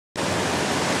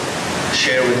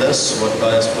share with us what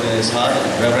God has put in his heart.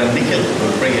 Reverend Nikhil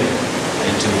will bring it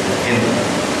into Hindi.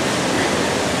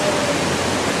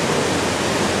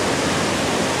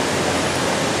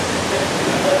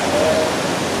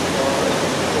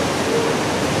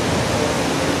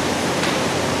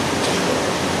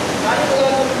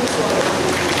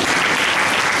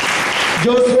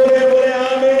 जो सो रहे बोले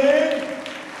आमीन।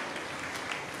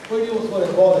 कोई नहीं सो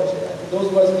रहे, बहुत अच्छे हैं। Those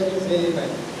who are speaking say amen.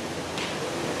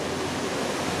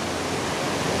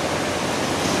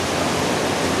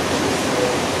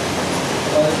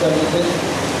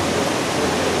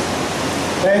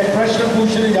 मैं एक प्रश्न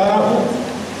पूछने जा रहा हूँ,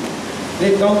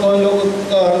 देखता हूँ कौन लोग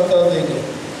उसका उत्तर देंगे।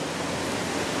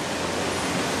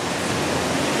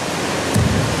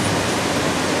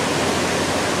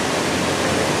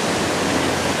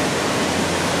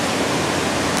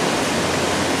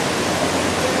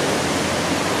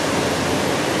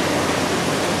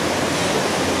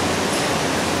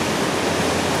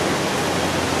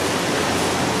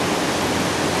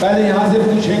 पहले यहाँ से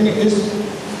पूछेंगे,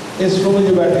 इस रूम में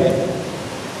जो बैठे हैं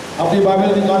अपनी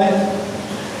बाइबल निकालें,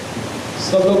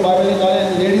 सब लोग बाइबल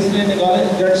निकालें, लेडीज ने निकालें,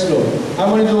 जेंट्स लोग। I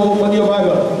want to open your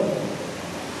Bible.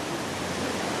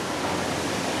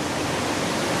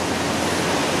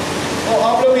 तो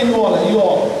आप लोग इन्वॉल्व हैं,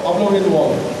 आप लोग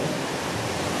इन्वॉल्व हैं।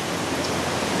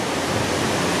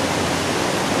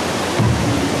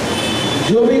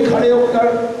 जो भी खड़े होकर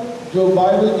जो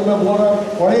बाइबल के मैं बोल रहा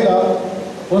पढ़ेगा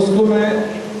उसको मैं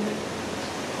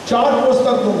 4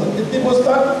 पुस्तक दूंगा। कितनी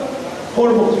पुस्तक? 4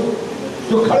 बुक्स।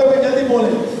 जो खड़े हुए जल्दी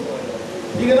बोले,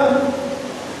 ठीक है ना?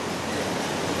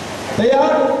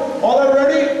 तैयार? All are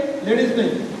ready? लेडीज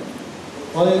नहीं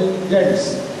और जेंट्स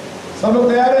सब लोग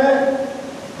तैयार हैं?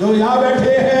 जो यहाँ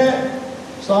बैठे हैं,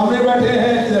 सामने बैठे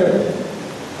हैं, इधर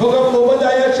बुक ऑफ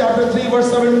ओबदियाह चैप्टर 3 वर्स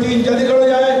 17, जल्दी करो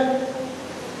जाए।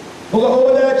 बुक ऑफ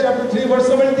ओबदियाह चैप्टर 3 वर्स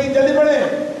 17, जल्दी पढ़े।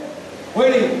 कोई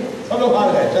नहीं, सब लोग हार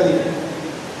गए। चलिए,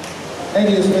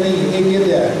 इंग्लिश में नहीं, एक ये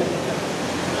दिया है,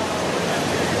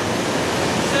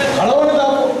 खड़ा होने का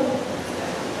आपको।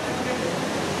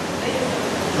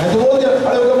 मैं तो बोल दिया,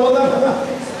 खड़े होकर बोलना था ना।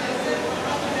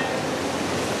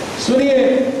 सुनिए,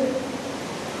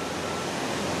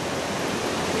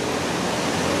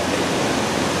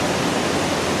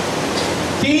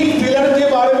 तीन पिलर के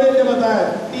बारे में मैंने बताया।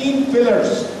 3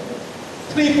 पिलर्स,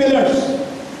 3 पिलर्स।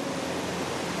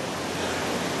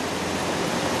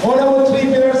 कौन है वो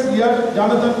 3 पिलर्स? यार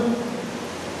जानतन?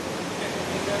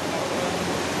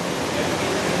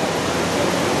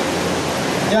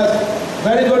 Yes,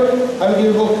 very good. I will give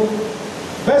you a book.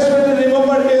 Best way to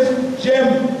remember is GEM,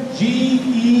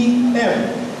 G-E-M,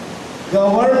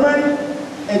 Government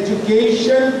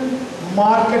Education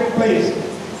Marketplace.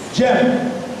 GEM,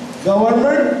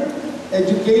 Government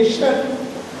Education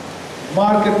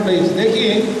Marketplace.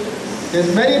 देखिए,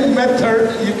 there's many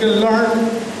methods you can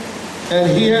learn. And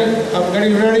here, I'm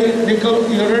getting ready. Nicole,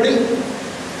 you ready?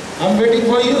 I'm waiting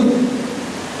for you.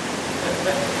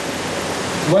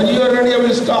 When you are ready, I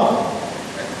will stop.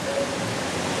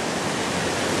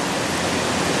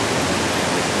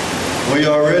 We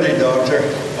are ready, Doctor.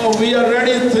 Oh, we are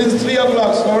ready since 3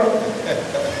 o'clock, sir.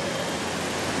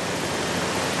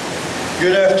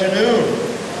 Good afternoon.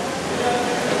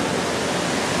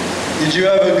 Did you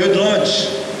have a good lunch?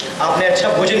 आपने अच्छा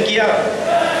भोजन किया?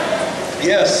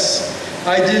 Yes,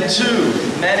 I did too.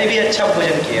 मैंने भी अच्छा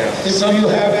भोजन किया। If you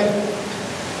haven't,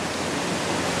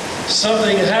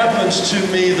 Something happens to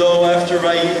me though after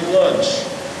I eat lunch.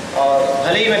 और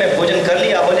भले ही मैंने भोजन कर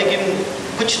लिया हो, लेकिन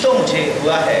कुछ तो मुझे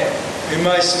हुआ है। In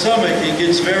my stomach, it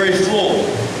gets very full.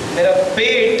 मेरा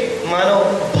पेट मानो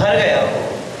भर गया हो।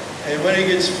 And when it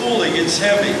gets full, it gets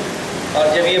heavy.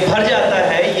 और जब ये भर जाता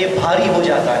है, ये भारी हो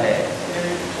जाता है। And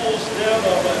it pulls down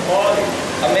on my body.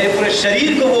 अब मेरे पूरे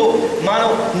शरीर को वो मानो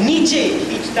नीचे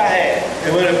खींचता है।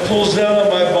 And when it pulls down on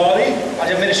my body, और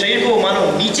जब मेरे शरीर को वो मानो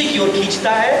नीचे की ओर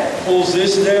खींचता है, pulls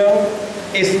this down,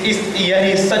 यह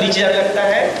हिस्सा नीचे जाने लगता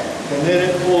है, and then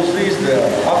it pulls these down.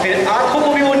 और फिर आंखों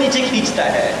को भी वो नीचे खींचता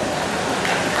है।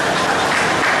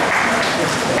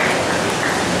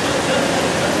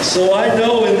 So I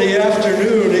know in the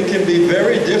afternoon it can be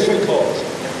very difficult.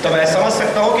 तो मैं समझ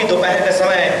सकता हूँ कि दोपहर का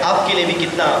समय आपके लिए भी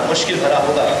कितना मुश्किल भरा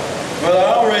होगा। But I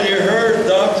already heard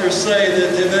doctors say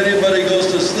that if anybody goes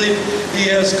to sleep, he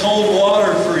has cold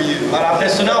water for you. और आपने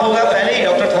सुना होगा, पहले ही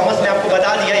डॉक्टर थॉमस ने आपको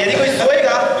बता दिया, यदि कोई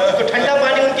सोएगा तो ठंडा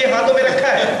पानी उनके हाथों में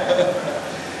रखा है।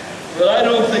 But I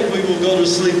don't think we will go to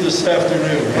sleep this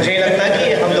afternoon. मुझे लगता है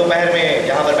कि हम दोपहर में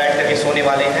यहाँ पर बैठ करके सोने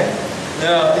वाले हैं।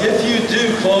 Now, if you do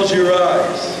close your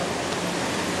eyes,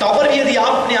 तो पर यदि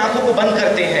आप अपनी आंखों को बंद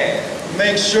करते हैं,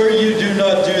 make sure you do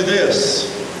not do this.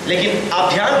 लेकिन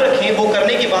आप ध्यान रखें वो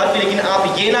करने के बाद भी, लेकिन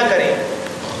आप ये ना करें।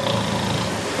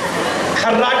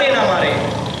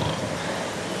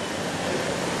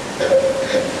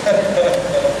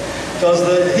 because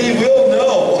he will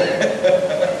know.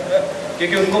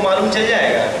 क्योंकि उनको मालूम चल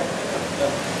जाएगा।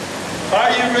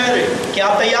 Are you ready? क्या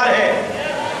आप तैयार हैं?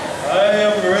 I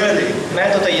am ready.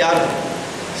 मैं तो तैयार हूँ।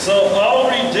 So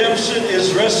our redemption is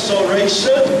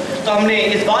restoration. तो हमने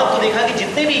इस बात को देखा कि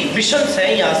जितने भी मिशंस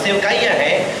हैं या सेवकाइयाँ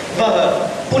हैं वह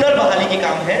पुनर्बहाली के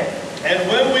काम है। And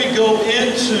when we go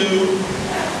into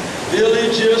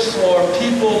villages or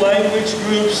people language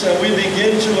groups and we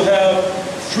begin to have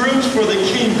fruit for the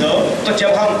kingdom, तो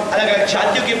जब हम अलग-अलग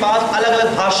जातियों के पास,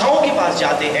 अलग-अलग भाषाओं के पास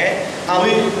जाते हैं,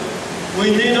 we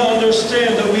need to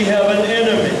understand that we have an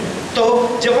enemy. तो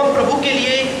जब हम प्रभु के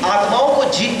लिए आत्माओं को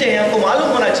जीतते हैं, हमको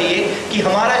मालूम होना चाहिए कि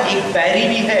हमारा एक बैरी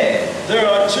भी है। There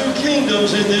are two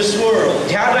kingdoms in this world.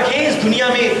 ध्यान रखें, इस दुनिया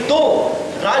में दो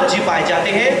राज्य पाए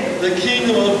जाते हैं। The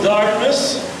kingdom of darkness.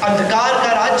 अंधकार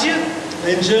का राज्य।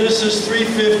 In Genesis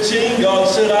 3:15, God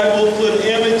said, "I will put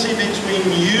enmity between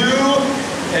you,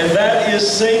 and that is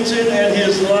Satan and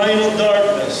his line of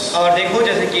darkness." और देखो,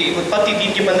 जैसे कि उत्पत्ति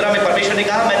 3:15 में परमेश्वर ने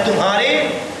कहा, मैं तुम्हारे,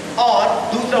 और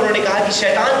दूसरा उन्होंने कहा कि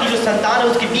शैतान की जो संतान है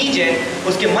उसके बीच है,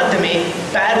 उसके मध्य में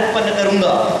पैर उत्पन्न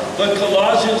करूंगा। But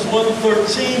Colossians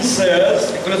 1:13 says,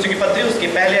 कुलस्सी की पत्री उसके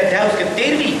पहले अध्याय उसके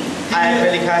 13वीं आयत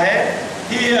में लिखा है,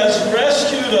 He has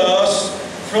rescued us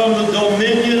from the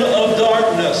dominion of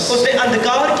darkness. उसने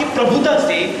अंधकार की प्रभुता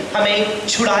से हमें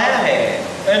छुड़ाया है।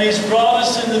 And He's brought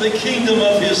us into the kingdom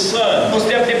of His Son.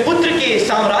 उसने अपने पुत्र के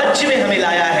साम्राज्य में हमें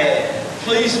लाया है।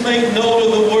 Please make note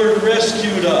of the word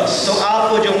rescued us. तो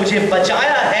आपको जो मुझे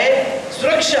बचाया है,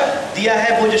 सुरक्षा दिया है,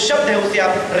 वो जो शब्द है उसे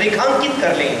आप रेखांकित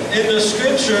कर लें। In the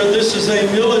scripture, this is a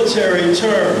military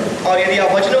term. और यदि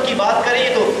आप वचनों की बात करें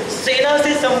तो सेना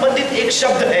से संबंधित एक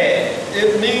शब्द है।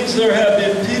 It means there have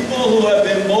been people who have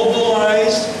been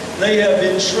mobilized, they have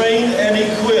been trained and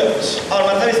equipped. और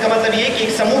मतलब इसका मतलब ये कि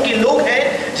एक समूह के लोग हैं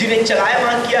जिन्हें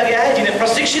चलायमान किया गया है, जिन्हें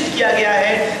प्रशिक्षित किया गया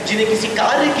है, जिन्हें किसी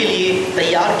कार्य के लिए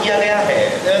तैयार किया गया है।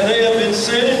 And they have been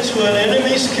sent into an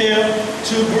enemy's camp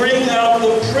to bring out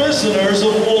the prisoners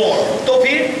of war. तो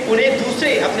फिर उन्हें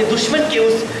दूसरे अपने दुश्मन के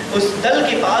उस दल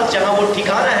के पास जहां वो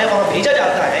ठिकाना है वहां भेजा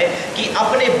जाता है कि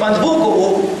अपने बंधुओं को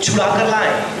वो छुड़ा कर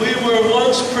लाएं। We were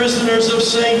once prisoners of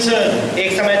Satan.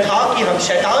 एक समय था कि हम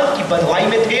शैतान की बंधुआई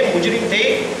में थे, मुजरिम थे,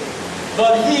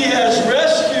 but He has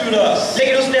rescued us.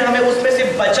 लेकिन उसने हमें उसमें से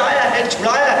बचाया है,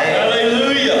 छुड़ाया है।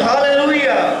 Hallelujah.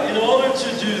 Hallelujah. In order to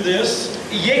do this,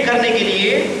 ये करने के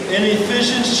लिए in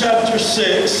Ephesians chapter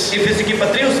 6, इफिसी की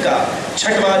पत्री उसका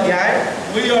 6वां अध्याय,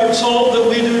 we are told that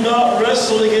we do not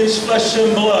wrestle against flesh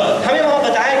and blood, हमें वहां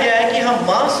बताया गया है कि हम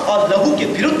मांस और लहू के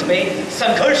विरुद्ध में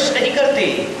संघर्ष नहीं करते,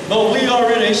 but we are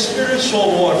in a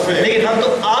spiritual warfare. लेकिन हम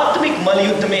तो आत्मिक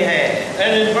मलयुद्ध में हैं।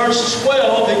 And in verse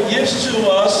 12, it gives to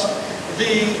us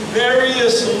the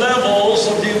various levels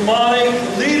of demonic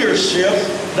leadership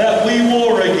that we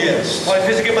war against. और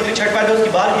इफिसी की पत्री 6वां अध्याय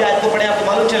उसकी 12वीं आयत को पढ़े आपको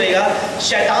मालूम चलेगा,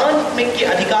 शैतान में के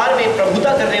अधिकार में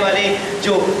प्रभुता करने वाले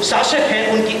जो शासक हैं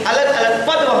उनकी अलग-अलग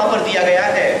पद वहां पर दिया गया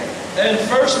है। And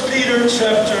 1 Peter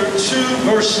chapter 2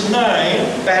 verse 9,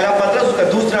 पहला पत्रस उसका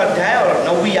 2रा अध्याय और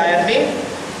 9वीं आयत में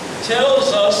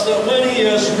tells us that when He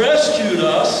has rescued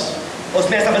us,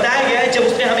 उसमें ऐसा बताया गया है जब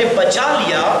उसने हमें बचा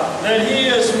लिया, that He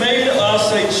has made us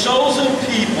a chosen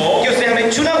people, कि उसने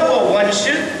हमें चुना हुआ वंश,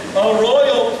 a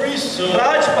royal priesthood,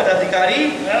 राज पदाधिकारी,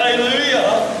 hallelujah,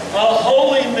 a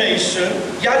holy nation,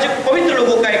 याजक पवित्र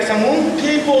लोगों का एक समूह,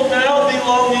 people now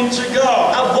belonging to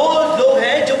God. अब वो लोग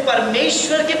हैं जो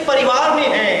परमेश्वर के परिवार में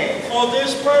हैं, For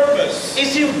this purpose,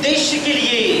 इसी उद्देश्य के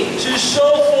लिए to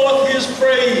show forth His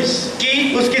praise.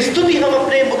 कि उसकी स्तुति हम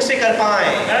अपने मुख से कर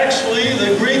पाएं। Actually, the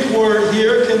Greek word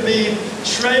here can be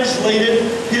translated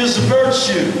His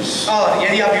virtues. और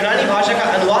यदि आप यूनानी भाषा का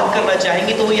अनुवाद करना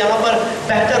चाहेंगे तो वो यहाँ पर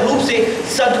बेहतर रूप से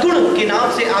सद्गुण के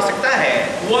नाम से आ सकता है।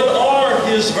 What are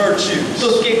His virtues? तो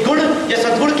उसके गुण या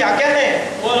सद्गुण क्या-क्या हैं?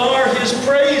 What are His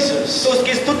praises? तो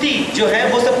उसकी स्तुति जो है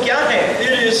वो सब क्या है?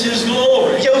 It is His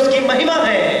glory. ये उसकी महिमा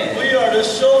है। We are to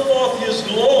show forth His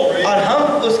glory, और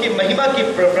हम उसकी महिमा की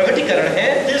प्रकटीकरण है,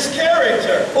 His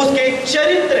character. उसके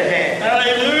चरित्र हैं।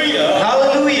 Hallelujah.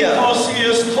 Hallelujah. Because He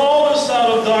has called us out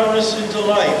of darkness into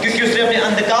light. क्योंकि उसने अपने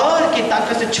अंधकार की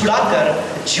ताकत से छुड़ाकर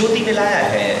ज्योति में लाया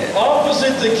है।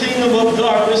 Opposite the kingdom of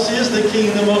darkness is the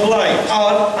kingdom of light.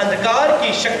 और अंधकार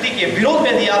की शक्ति के विरोध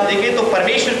में यदि आप देखें तो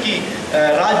परमेश्वर की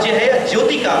राज्य है या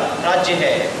ज्योति का राज्य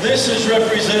है। This is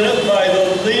represented by the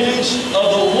lineage of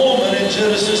the woman in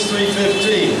Genesis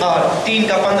 3:15. और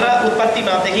 3:15 उत्पत्ति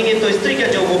में आप देखेंगे तो स्त्री का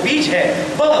जो वो बीज है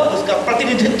वह उसका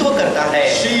प्रतिनिधित्व करता है।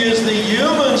 She is the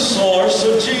human source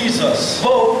of Jesus.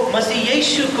 वो मसीह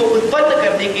यीशु को उत्पन्न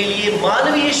करने के लिए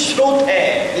मानवीय स्रोत है।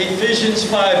 Ephesians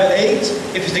 5:8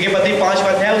 इफिसी के पत्री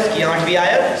 5वां अध्याय उसकी 8वीं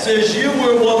आयत says, "You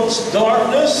were once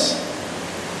darkness,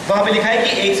 वहां पे लिखा है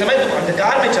कि एक समय तुम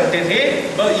अंधकार में चलते थे,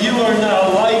 but you are now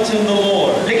light in the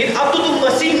Lord. लेकिन अब तो तुम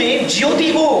मसीह में ज्योति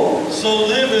हो, So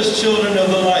live as children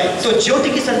of the light. तो ज्योति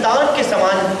की संतान के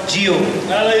समान जियो।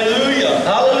 Hallelujah.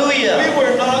 Hallelujah. We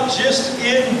were not just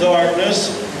in darkness,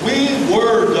 we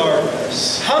were darkness.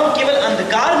 हम केवल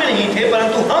अंधकार में नहीं थे,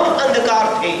 परंतु हम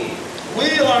अंधकार थे। We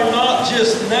are not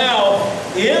just now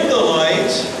in the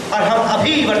light, और हम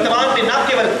अभी वर्तमान में न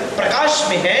केवल प्रकाश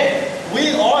में हैं, we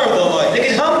are the light.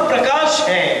 लेकिन हम प्रकाश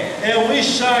हैं, And we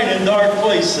shine in dark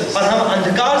places. और हम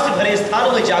अंधकार से भरे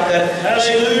स्थानों में जाकर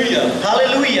Hallelujah.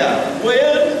 Hallelujah.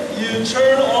 When you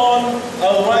turn on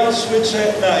a light switch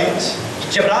at night,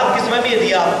 जब रात के समय में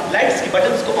यदि आप लाइट्स के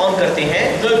बटन्स को ऑन करते हैं,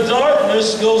 the darkness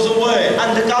goes away.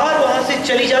 अंधकार वहां से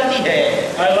चली जाती है।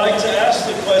 I like to ask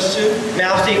the question, मैं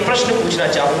आपसे एक प्रश्न पूछना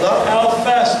चाहूंगा, how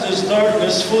fast does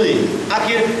darkness flee?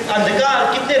 आखिर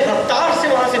अंधकार कितने रफ्तार से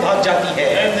वहां से भाग जाती है?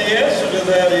 And the answer to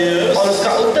that is और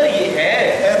उसका उत्तर ये है,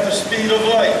 at the speed of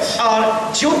light.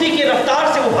 और ज्योति की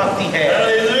रफ्तार से वो भागती है।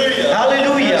 Hallelujah.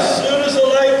 Hallelujah. As soon as the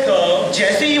light comes,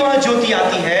 जैसे ही वहां ज्योति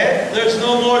आती है, there's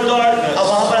no more अब darkness.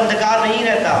 वहां पर अंधकार नहीं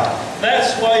रहता।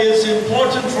 That's why it's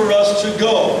important for us to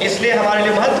go. इसलिए हमारे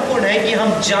लिए महत्वपूर्ण है कि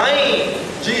हम जाएं।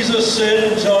 Jesus said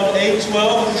in John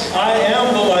 8:12, I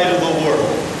am the light of the world.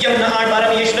 यूहन्ना 8:12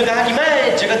 में यीशु ने कहा कि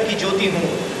मैं जगत की ज्योति हूँ।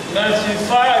 Matthew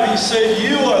 5, he said,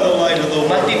 you are the light of the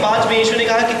world. मत्ती 5 में यीशु ने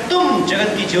कहा कि तुम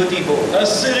जगत की ज्योति हो। A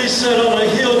city set on a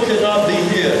hill cannot be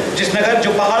hid. जिस नगर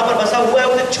जो पहाड़ पर बसा हुआ है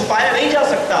उसे छुपाया नहीं जा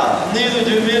सकता, Neither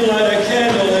do men light a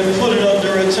candle and put it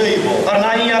under a table, और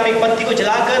ना ही आप एक बत्ती को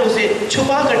जलाकर उसे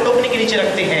छुपाकर टोकने के नीचे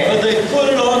रखते हैं, but they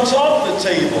put it on top of the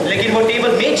table, लेकिन वो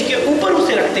टेबल मेज के ऊपर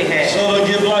उसे रखते हैं so to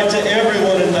give light to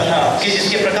everyone in the house. कि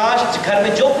जिसके प्रकाश घर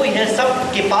में जो कोई है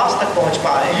सबके पास तक पहुंच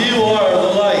पाए। You are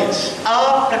the light.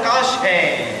 आप प्रकाश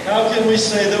हैं। How can we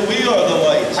say that we are the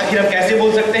light? आखिर हम कैसे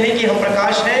बोल सकते हैं कि हम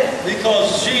प्रकाश हैं?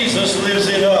 Because Jesus lives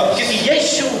in us. क्योंकि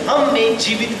यीशु हम में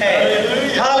जीवित है।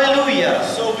 Hallelujah. Hallelujah.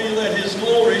 So we let His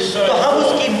glory shine तो हम forth.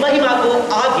 उसकी महिमा को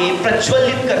आगे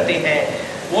प्रज्वलित करते हैं।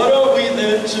 What are we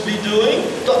then to be doing?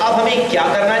 तो अब हमें क्या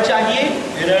करना चाहिए?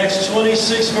 In Acts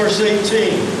 26 verse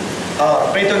 18.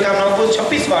 प्रेरितों के कामों को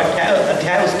 26वां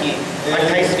अध्याय उसकी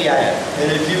 28वीं आयत,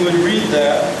 And if you would read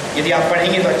that, यदि आप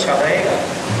पढ़ेंगे तो अच्छा रहेगा।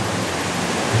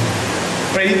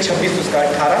 प्रेरित 26 उसका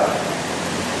 18,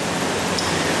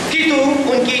 कि तू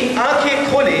उनकी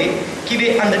आंखें खोले कि वे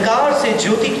अंधकार से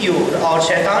ज्योति की ओर और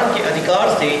शैतान के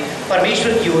अधिकार से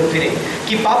परमेश्वर की ओर फिरे,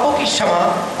 कि पापों की क्षमा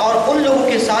और उन लोगों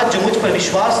के साथ जो मुझ पर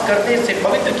विश्वास करने से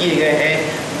पवित्र किए गए हैं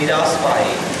निराश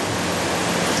पाए।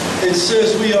 it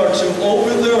says we are to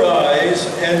open their eyes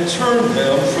and turn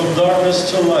them from darkness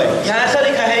to light. यहाँ ऐसा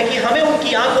लिखा है कि हमें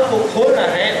उनकी आंखों को खोलना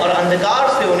है और अंधकार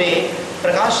से उन्हें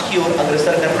प्रकाश की ओर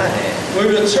अग्रसर करना है।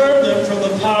 We're to turn them from the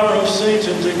power of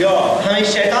Satan to God. हमें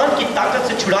शैतान की ताकत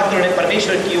से छुड़ाकर उन्हें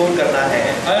परमेश्वर की ओर करना है।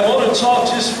 I want to talk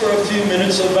just for a few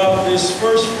minutes about this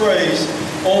first phrase,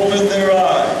 open their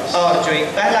eyes. और जो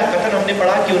एक पहला कथन हमने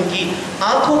पढ़ा कि उनकी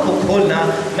आंखों को खोलना,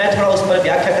 मैं थोड़ा उस पर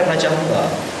व्याख्या करना चाहूंगा।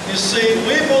 You see,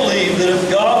 we believe that if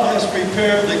God has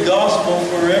prepared the gospel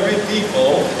for every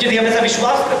people, यदि हम ऐसा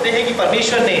विश्वास करते हैं कि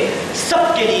परमेश्वर ने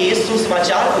सबके लिए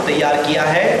सुसमाचार को तैयार किया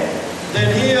है,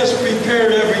 then He has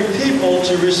prepared every people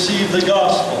to receive the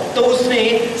gospel. तो उसने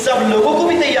सब लोगों को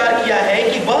भी तैयार किया है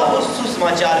कि वह उस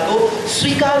सुसमाचार को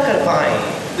स्वीकार कर पाए।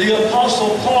 The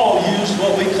Apostle Paul used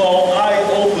what we call eye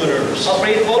openers. और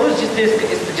प्रेरित पौलुस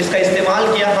जिसका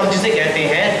इस्तेमाल किया, हम जिसे कहते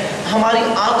हैं हमारी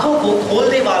आंखों को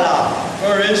खोलने वाला।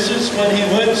 For instance, when he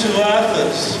went to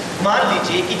Athens, मान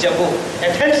लीजिए कि जब वो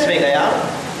एथेंस में गया,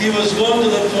 he was going to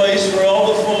the place where all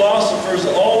the philosophers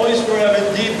always were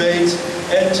having debates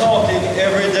and talking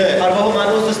every day. और वह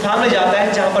मानो उस स्थान में जाता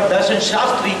है जहाँ पर दर्शन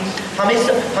शास्त्री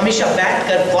हमेशा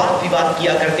बैठकर वाद विवाद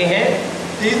किया करते हैं।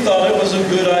 He thought it was a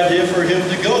good idea for him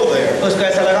to go there. उसको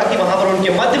ऐसा लगा कि वहाँ पर उनके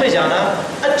मध्य में जाना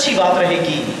अच्छी बात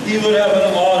रहेगी। He would have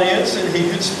an audience and he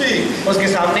could speak. उसके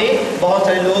सामने बहुत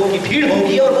सारे लोगों की भीड़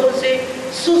होगी और वो उनसे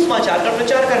सुसमाचार का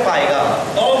प्रचार कर पाएगा।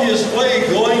 On his way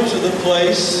going to the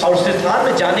place, और उस स्थान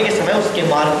में जाने के समय उसके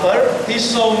मार्ग पर he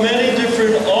saw many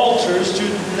different altars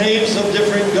to names of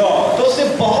different gods. तो उसने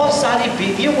बहुत सारी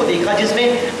वेदियों को देखा जिसमें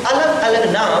अलग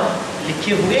अलग नाम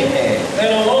लिखे हुए हैं।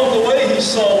 And along the way he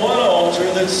saw one altar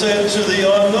that said to the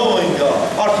unknowing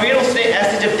God. और फिर उसने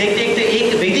ऐसे जब देखते देखते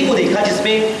एक वेदी को देखा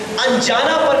जिसमें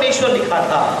अनजाना परमेश्वर लिखा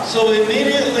था। So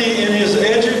immediately in his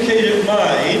educated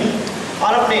mind,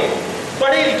 और अपने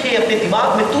पढ़े लिखे अपने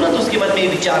दिमाग में तुरंत उसके मन में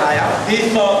विचार आया। he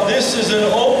thought this is an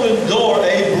open door,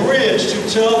 a bridge to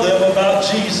tell them about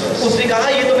Jesus. उसने कहा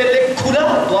ये तो मेरे लिए खुला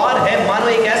द्वार है, मानो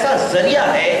एक ऐसा जरिया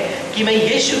है कि मैं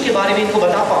यीशु के बारे में इनको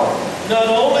बता पाऊं। not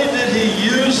only did he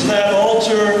use that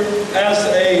altar as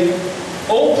a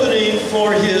opening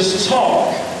for his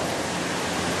talk,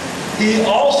 he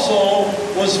also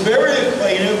was very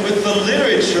acquainted with the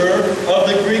literature of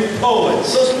the Greek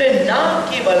poets. तो उसने ना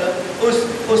केवल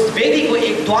उस वेदी को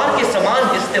एक द्वार के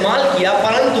समान इस्तेमाल किया,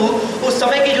 परंतु उस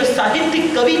समय के जो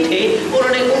साहित्यिक कवि थे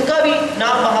उन्होंने उनका भी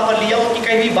नाम वहां पर लिया, उनकी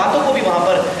कई बातों को भी वहां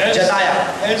पर जताया।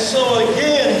 And so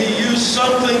again he used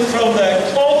something from that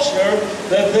culture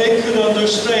that they could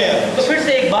understand. तो फिर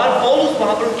से एक बार पौलुस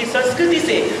वहां पर उनकी संस्कृति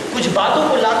से कुछ बातों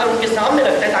को लाकर उनके सामने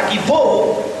रखता है ताकि वो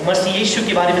मसीह यीशु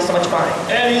के बारे में समझ पाए।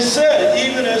 And he said,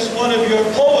 even as one of your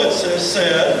poets has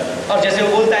said, और जैसे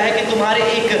वो बोलता है कि तुम्हारे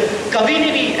एक कवि ने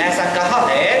भी ऐसा कहा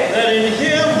है, that in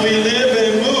him we live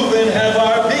and move and have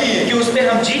our being. कि उसमें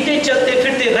हम जीते चलते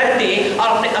फिरते रहते और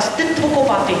अपने अस्तित्व को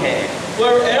पाते हैं।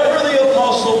 Wherever the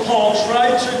apostle Paul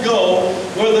tried to go,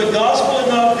 where the gospel had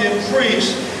not been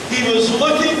preached, he was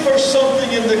looking for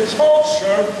something in the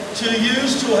culture to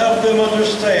use to help them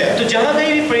understand. तो जहाँ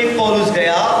कहीं भी प्रेरित पौलुस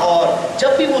गया और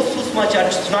जब भी वो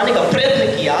सुसमाचार सुनाने का प्रयत्न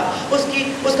किया,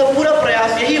 उसका पूरा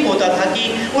प्रयास यही होता था कि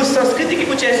उस संस्कृति की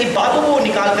कुछ ऐसी बातों को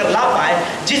निकाल कर ला पाए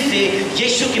जिससे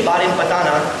यीशु के बारे में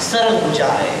बताना सरल हो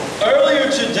जाए।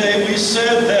 Earlier today we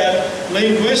said that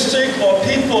linguistic or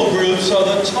people groups are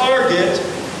the target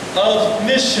of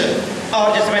mission.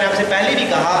 और जैसे मैंने आपसे पहले भी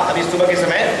कहा, अभी सुबह के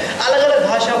समय अलग-अलग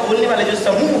भाषा बोलने वाले जो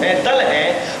समूह हैं, दल हैं,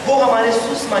 वो हमारे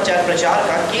सुसमाचार प्रचार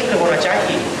का केंद्र होना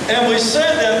चाहिए। And we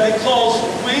said that because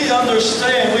we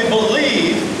understand, we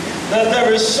believe that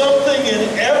there is something in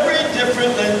every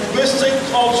different linguistic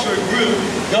culture group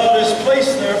God has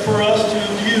placed there for us to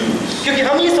use. क्योंकि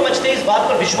हम ये समझते हैं, इस बात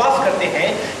पर विश्वास करते हैं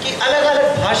कि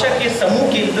अलग-अलग भाषा के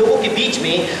समूह के लोगों के बीच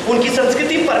में उनकी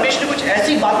संस्कृति परमेश्वर ने कुछ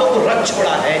ऐसी बातों को रख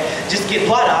छोड़ा है जिसके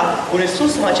द्वारा उन्हें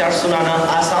सुसमाचार सुनाना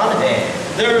आसान है।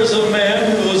 There is a man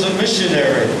who was a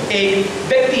missionary. एक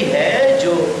व्यक्ति है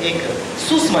जो एक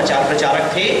सुसमाचार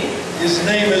प्रचारक थे। His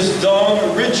name is Don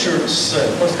Richardson.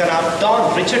 उसका नाम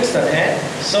डॉन रिचर्डसन है।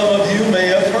 Some of you may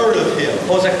have heard of him.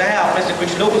 हो सकता है आप में से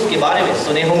कुछ लोग उसके बारे में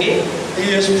सुने होंगे। He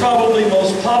is probably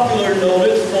most popular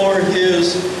noted for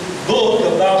his book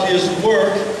about his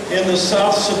work in the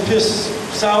South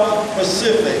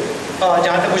Pacific.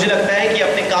 जहाँ तक मुझे लगता है कि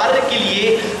अपने कार्य के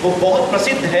लिए वो बहुत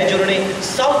प्रसिद्ध है जो उन्होंने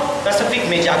साउथ पैसिफिक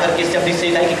में जाकर के अपनी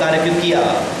सेनाई के कार्य क्यों किया।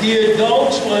 He had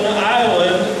gone to an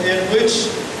island in which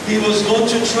he was going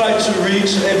to try to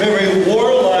reach a very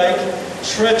warlike,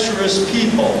 treacherous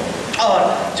people. और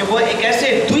जब वो एक ऐसे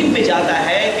द्वीप में जाता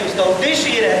है कि उसका उद्देश्य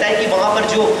ये रहता है कि वहाँ पर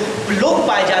जो लोग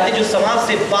पाए जाते हैं जो समाज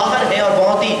से बाहर हैं और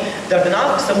बहुत ही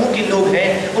दर्दनाक समूह के लोग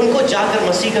हैं, उनको जाकर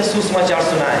मसीह का सुसमाचार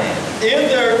सुनाए। In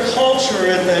their culture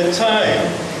at that time,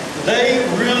 they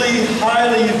really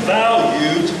highly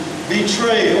valued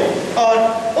betrayal. और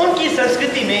उनकी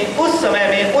संस्कृति में उस समय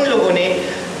में उन लोगों ने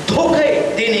धोखे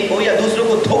देने को या दूसरों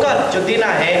को धोखा जो देना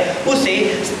है उसे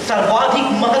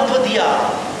सर्वाधिक महत्व दिया।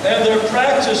 And their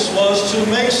practice was to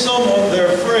make someone their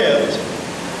friend,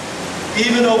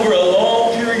 even over a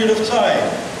long period of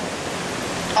time.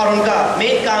 और उनका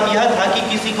मेन काम यह था कि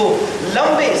किसी को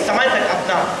लंबे समय तक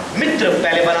अपना मित्र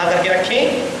पहले बना करके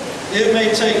रखें। It may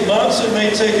take months, it may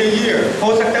take a year.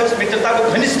 हो सकता है उस मित्रता को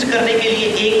घनिष्ठ करने के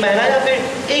लिए 1 महीना या फिर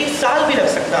 1 साल भी लग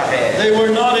सकता है। They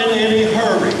were not in any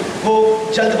hurry. वो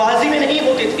जल्दबाजी में नहीं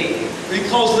होते थे।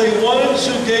 Because they wanted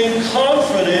to gain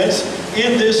confidence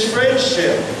in this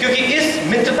friendship. क्योंकि इस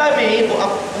मित्रता में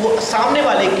वो सामने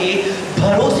वाले के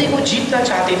भरोसे को जीतना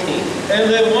चाहते थे।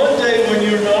 And then one day when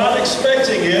you're not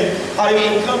expecting it, they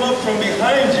will come up from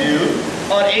behind you.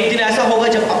 और एक दिन ऐसा होगा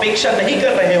जब अपेक्षा नहीं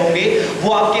कर रहे होंगे,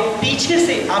 वो आपके पीछे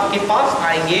से आपके पास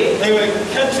आएंगे। They will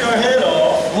cut your head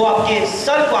off. वो आपके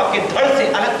सर को आपके धड़ से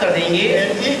अलग कर देंगे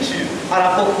and eat you. और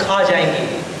आपको खा जाएंगे।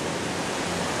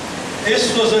 This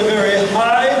was a very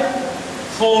high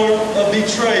form of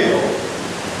betrayal.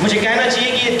 मुझे कहना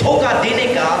चाहिए कि ये धोखा देने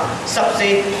का सबसे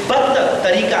बदतर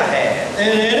तरीका है।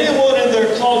 And anyone in their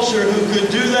culture who could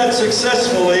do that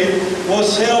successfully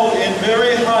was held in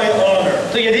very high honor.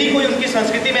 तो यदि कोई उनकी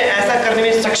संस्कृति में ऐसा करने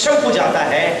में सक्षम हो जाता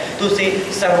है तो उसे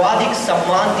सर्वाधिक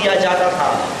सम्मान दिया जाता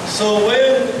था। So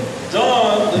when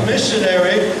Don, the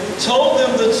missionary, told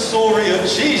them the story of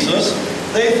Jesus,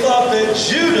 they thought that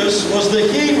Judas was the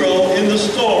hero in the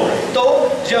story. तो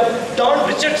जब डॉन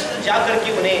रिचर्डसन जाकर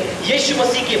के उन्हें यीशु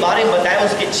मसीह के बारे में बताया,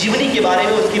 उसके जीवनी के बारे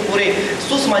में, उसके पूरे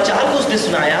सुसमाचार को उसने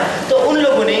सुनाया, तो उन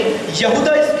लोगों ने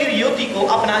यहूदा इस्करियोती को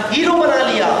अपना हीरो बना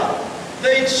लिया।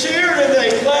 They cheered and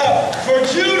they clapped for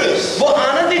Judas. वो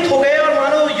आनंदित हो गए और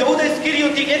मानो यहूदा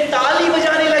इस्करियोती के ताली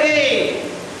बजाने लगे।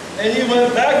 And he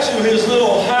went back to his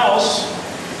little house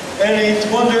and he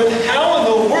wondered, how in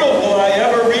the world will I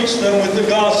ever reach them with the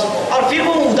gospel? और फिर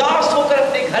वो उदास होकर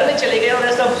में चले गए और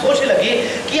ऐसा सोचने लगे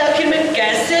कि आखिर में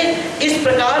कैसे इस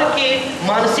प्रकार के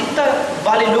मानसिकता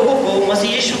वाले लोगों को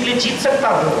मसीह यीशु के लिए जीत सकता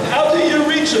हूँ। How do you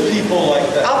reach a people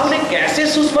like that? आप उन्हें कैसे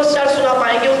सुसमाचार सुना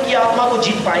पाएंगे, उनकी आत्मा को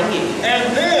जीत पाएंगे। And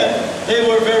then they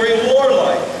were very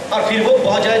warlike. और फिर वो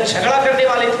बहुत ज्यादा झगड़ा करने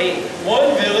वाले थे।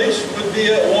 One village would be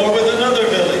at war with another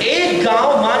village. एक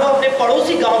गांव मानो अपने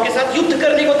पड़ोसी गांव के साथ युद्ध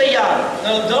करने को तैयार।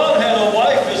 Now Don had a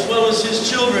wife as well as his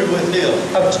children with him.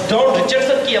 अब डॉन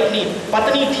रिचर्डसन की अपनी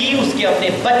पत्नी थी, उसके अपने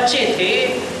बच्चे थे।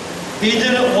 He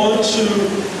didn't want to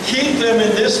keep them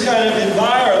in this kind of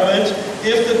environment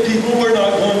if the people were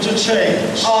not going to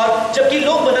change. और जबकि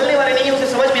लोग बदलने वाले नहीं, उसे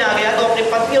समझ में आ गया तो अपने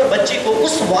पत्नी और बच्चे को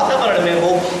उस वातावरण में वो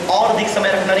और अधिक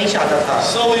समय रखना नहीं चाहता था।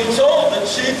 So he told the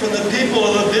chief and the people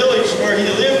of the village where he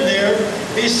lived near,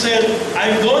 he said,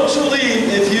 I'm going to leave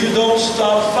if you don't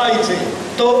stop fighting.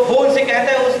 तो वो उनसे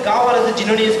कहता है, उस गांव वाले से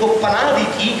जिन्होंने इसको पनाह दी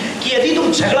थी, कि यदि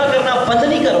तुम झगड़ा करना बंद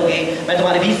नहीं करोगे मैं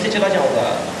तुम्हारे बीच से चला जाऊंगा।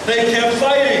 They kept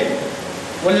fighting.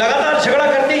 वो लगातार झगड़ा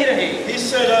करते ही रहे। He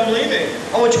said, I'm leaving.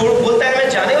 और वो बोलता है मैं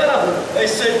जाने वाला हूँ। They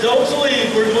said, don't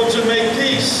leave, we're going to make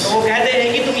peace. तो वो कहते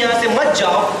हैं कि तुम यहाँ से मत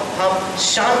जाओ, हम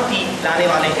शांति लाने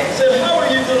वाले हैं। He said, how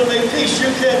are you going to make peace? You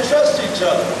can't trust each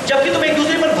other. जबकि तुम एक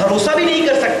दूसरे पर भरोसा भी नहीं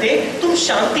कर सकते, तुम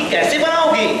शांति कैसे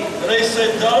बनाओगे? They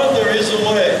said, Don, there is a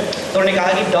way. तो उन्होंने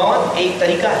कहा कि डॉन एक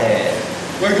तरीका है।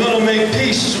 We're going to make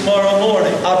peace tomorrow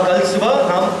morning. और कल सुबह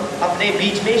हम अपने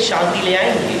बीच में शांति ले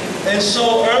आएंगे। And so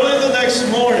early the next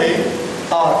morning,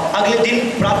 और अगले दिन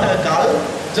प्रातः काल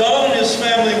Don and his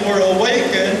family were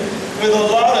awakened with a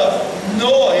lot of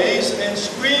noise and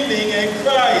screaming and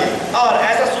crying. और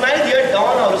ऐसा सुनाई दिया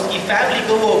डॉन और उसकी फैमिली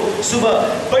को वो सुबह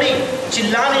बड़ी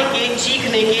चिल्लाने के,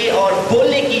 चीखने के और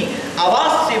बोलने की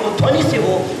आवाज से, वो ध्वनि से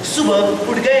वो सुबह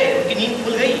उठ गए, उनकी नींद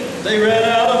खुल गई। They ran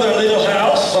out of their little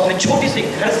house वो अपने छोटे से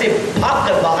घर से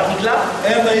भागकर बाहर निकला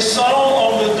and they saw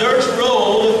on the dirt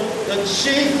road the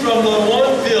chief from the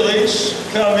one village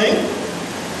coming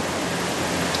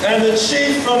and the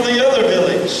chief from the other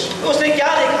village. तो उसने क्या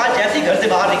देखा, जैसे ही घर से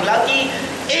बाहर निकला कि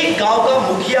एक गांव का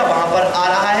मुखिया वहां पर आ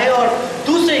रहा है और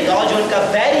दूसरे गांव जो उनका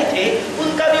बैरी थे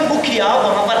उनका भी मुखिया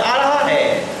वहां पर आ रहा है।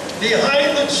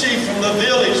 Behind the chief from the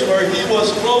village where he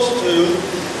was close to,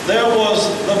 there was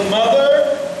the mother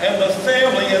and the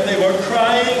family, and they were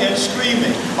crying and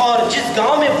screaming. और जिस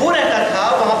गांव में वो रहता था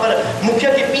वहां पर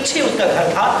मुखिया के पीछे उसका घर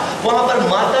था, वहां पर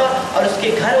माता और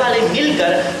उसके घर वाले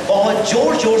मिलकर बहुत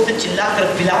जोर जोर से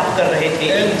चिल्लाकर विलाप कर रहे थे।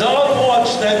 And Don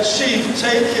watched that chief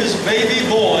take his baby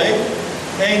boy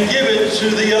and give it to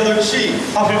the other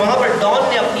chief. और फिर वहां पर डॉन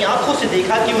ने अपनी आंखों से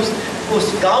देखा कि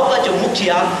उस गांव का जो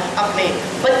मुखिया अपने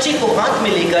बच्चे को हाथ में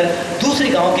लेकर दूसरे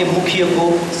गांव के मुखिया को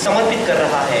समर्पित कर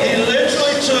रहा है। He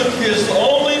literally took his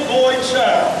only boy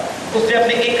child, उसने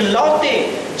अपने एक लौते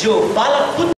जो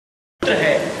बालक पुत्र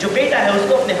है, जो बेटा है,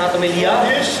 उसको अपने हाथों में लिया,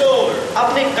 on his shoulder,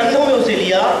 अपने कंधों में उसे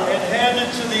लिया and handed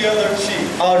to the other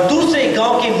chief. और दूसरे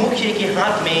गांव के मुखिया के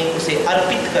हाथ में उसे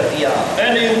अर्पित कर दिया।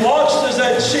 And he watched as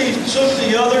that chief took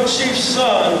the other chief's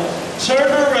son,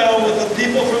 turned around with the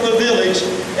people from the village,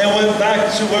 and went back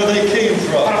to where they came और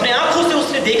from. अपने आंखों से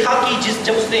उसने देखा कि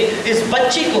जब उसने इस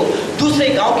बच्चे को दूसरे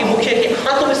गांव के मुखिया के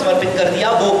हाथों में समर्पित कर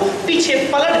दिया, वो पीछे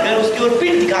पलट कर उसकी ओर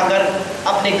पीठ दिखाकर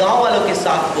अपने गांव वालों के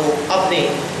साथ वो अपने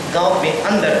गांव में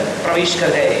अंदर प्रवेश कर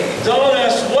गए। Don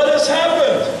asked, what has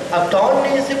happened? अब डॉन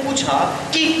ने इसे पूछा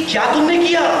कि क्या तुमने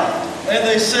किया? And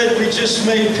they said, we just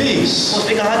made peace.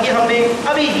 उसने कहा कि हमने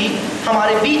अभी ही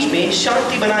हमारे बीच में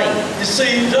शांति बनाई। You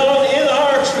see, Don, in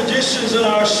our traditions and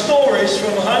our stories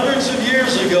from hundreds of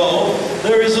years ago,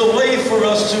 there is a way for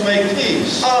us to make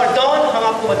peace. और डॉन, हम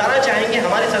आपको बताना चाहेंगे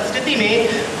हमारी संस्कृति में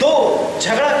दो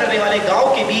झगड़ा करने वाले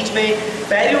गांव के बीच में,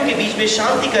 बैरियों के बीच में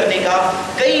शांति करने का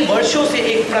कई वर्षों से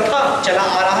एक प्रथा चला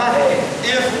आ रहा है।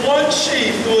 If one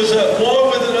chief who is at war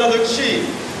with another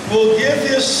chief will give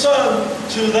his son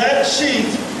to that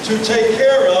chief to take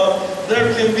care of, there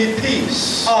can be peace.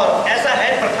 और ऐसा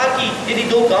है प्रथा कि यदि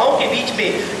दो गांव के बीच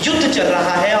में युद्ध चल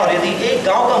रहा है और यदि एक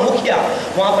गांव का मुखिया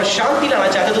वहां पर शांति लाना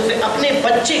चाहता है तो उसे अपने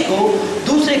बच्चे को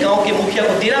दूसरे गांव के मुखिया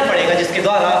को देना पड़ेगा, जिसके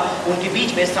द्वारा उनके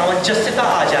बीच में सामंजस्यता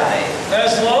आ जाए।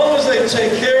 As long as they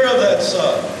take care of that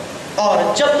son, और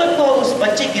जब तक वो उस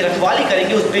बच्चे की रखवाली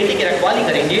करेंगे, उस बेटे की रखवाली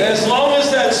करेंगे, as long as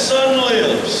that son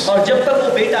lives, और जब तक वो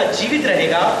बेटा जीवित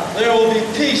रहेगा, there will be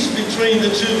peace between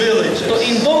the two villages. तो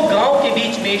इन दो गांव के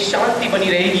बीच में शांति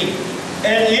बनी रहेगी।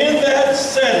 And in that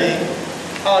setting,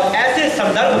 और ऐसे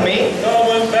संदर्भ में Don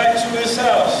went back to his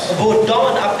house. वो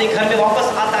डॉन अपने घर में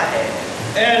वापस आता है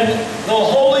And the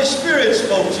Holy Spirit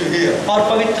spoke to him. और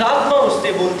पवित्र आत्मा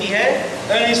उससे बोलती है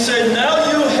And he said, now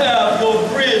you have your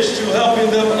bridge to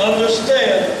helping them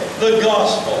understand the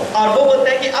gospel. और वो बोलता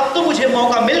है कि अब तो मुझे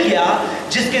मौका मिल गया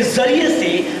जिसके जरिए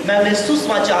से मैं उन्हें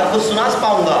सुसमाचार को सुना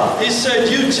पाऊंगा। He said,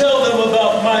 you tell them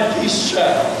about my peace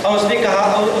child. और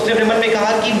उसने अपने मन में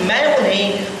कहा कि मैं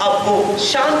उन्हें आपको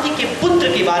शांति के पुत्र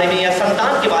के बारे में या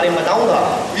संतान के बारे में बताऊंगा।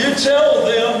 You tell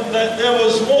them that there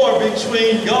was war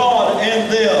between God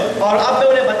and them. और अब मैं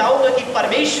उन्हें बताऊंगा कि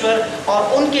परमेश्वर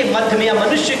और उनके मध्य में या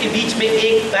मनुष्य के बीच में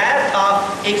एक बैर था,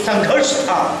 एक संघर्ष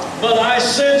था। But I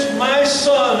sent my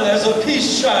son as a peace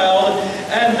child,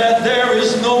 and that there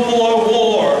is no more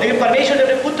war. लेकिन परमेश्वर ने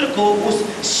अपने पुत्र को उस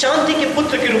शांति के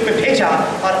पुत्र के रूप में भेजा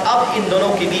और अब इन दोनों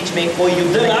के बीच में कोई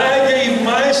युद्ध Then नहीं। I gave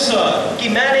my son. कि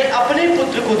मैंने अपने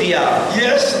पुत्र को दिया।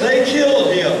 Yes, they killed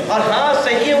him, और हाँ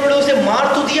सही है, उन्होंने उसे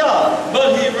मार तो दिया,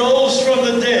 but he rose from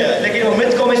the dead, लेकिन वो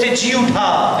मृतकों में से जी उठा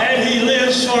and he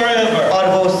lives forever. और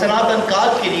वो सनातन काल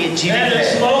के लिए And जीवित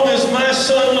as है। long as my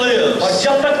son और lives,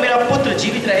 जब तक मेरा पुत्र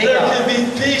जीवित there रहेगा can be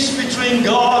peace between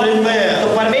God and तो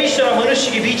man. परमेश्वर और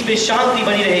मनुष्य के बीच में शांति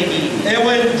बनी रहेगी। And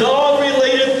when Dawn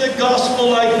related the gospel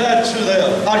like that to them,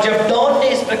 और जब डॉन ने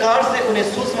इस प्रकार से उन्हें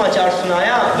सुसमाचार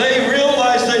सुनाया, they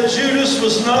realized that Judas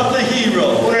was not the hero,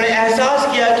 उन्होंने एहसास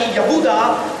किया कि यहूदा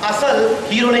असल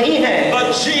हीरो नहीं है,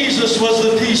 but Jesus was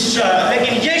the peace child.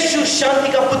 लेकिन यीशु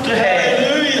शांति का पुत्र है।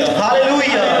 Hallelujah.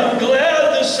 Hallelujah. I'm glad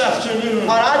this afternoon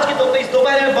और आज के इस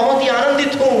दोपहर में बहुत ही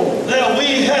आनंदित हूँ that we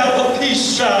have a peace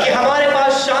कि child. हमारे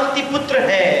पास शांति पुत्र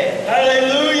है।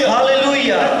 Hallelujah.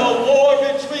 Hallelujah. And the war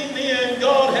between me and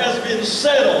God has been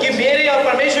settled कि मेरे और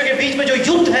परमेश्वर के बीच में जो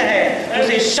युद्ध है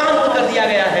उसे शांत कर दिया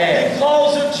गया है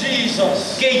because of Jesus,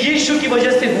 कि यीशु की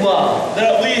वजह से हुआ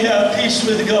that we have peace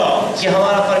with God. कि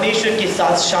हमारा परमेश्वर के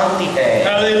साथ शांति है।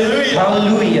 Hallelujah.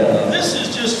 Hallelujah. This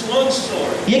is just one story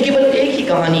ये केवल एक ही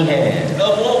कहानी है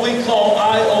of what we call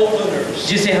eye openers.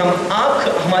 जिसे हम आंख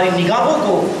हमारी निगाहों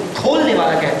को खोलने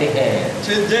वाला कहते हैं।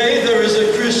 Today there is a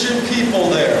Christian people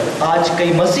there. आज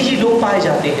कई मसीही लोग पाए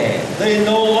जाते हैं, They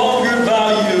no longer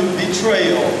value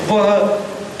betrayal. वह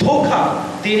धोखा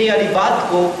देने वाली बात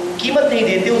को कीमत नहीं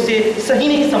देते, उसे सही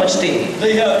नहीं समझते।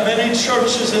 They have many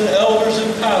churches and elders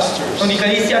and pastors. उनकी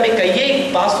कलीसिया में कई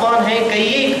एक पासवान हैं, कई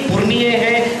एक पुरनिये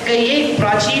हैं, कई एक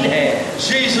प्राचीन हैं।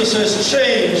 Jesus has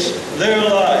changed their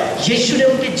lives. यीशु ने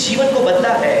उनके जीवन को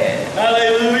बदला है।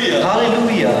 Hallelujah.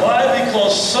 Hallelujah. Why?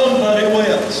 Because somebody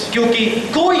went क्योंकि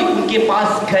कोई उनके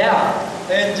पास गया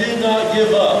and did not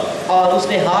give up. और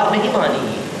उसने हार नहीं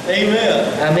मानी। Amen.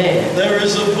 आमीन। There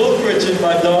is a book written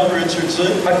by Don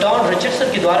Richardson. और डॉन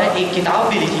रिचर्डसन के द्वारा एक किताब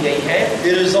भी लिखी गई है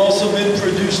It has also been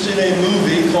produced in a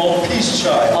movie called Peace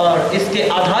Child. और इसके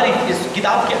आधारित, इस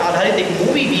किताब के आधारित एक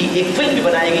मूवी भी, एक फिल्म भी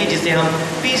बनाई गई जिसे हम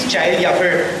पीस चाइल्ड या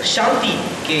फिर शांति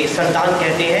के संतान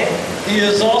कहते हैं। He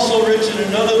has also written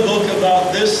another book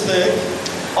about this thing.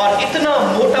 और इतना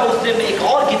मोटा उसने एक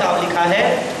और किताब लिखा है,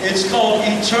 It's called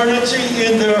Eternity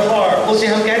in Their Hearts. उसे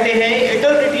हम कहते हैं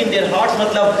इटर्निटी इन देयर हार्ट्स,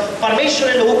 मतलब परमेश्वर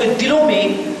ने लोगों के दिलों में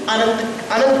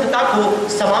अनंतता को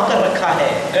समा कर रखा है।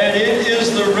 And it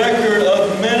is the record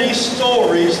of many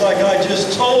stories, like I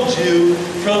just told you,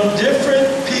 from different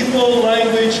people,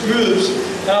 language groups,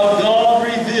 how God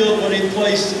revealed what He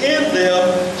placed in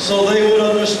them so they would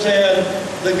understand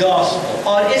the gospel.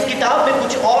 और इस किताब में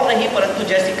कुछ और नहीं परंतु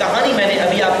जैसी कहानी मैंने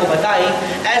अभी आपको बताई,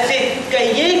 ऐसे कई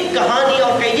एक कहानी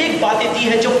और कई एक बातें दी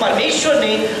हैं जो परमेश्वर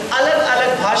ने अलग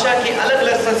अलग भाषा के, अलग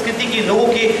अलग संस्कृति के लोगों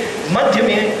के मध्य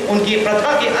में, उनकी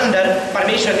प्रथा के अंदर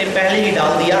परमेश्वर ने पहले ही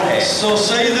डाल दिया है। So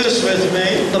say this with me.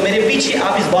 तो मेरे पीछे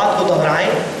आप इस बात को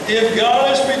दोहराएं, If God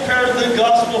has prepared the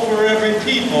gospel for every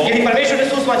people, यदि परमेश्वर ने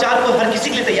सुसमाचार को हर किसी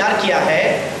के लिए तैयार किया है,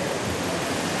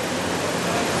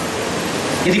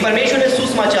 यदि परमेश्वर ने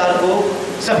सुसमाचार को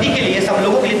सभी के लिए, सब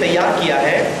लोगों के लिए तैयार किया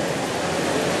है,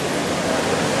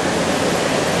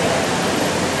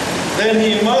 then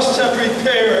He must have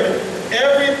prepared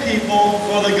every people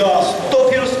for the gospel. तो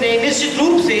फिर उसने निश्चित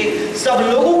रूप से सब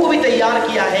लोगों को भी तैयार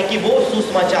किया है कि वो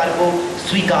सुसमाचार को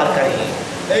स्वीकार करें।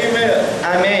 Amen.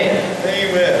 आमीन।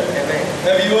 Amen. आमीन।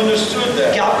 Have you understood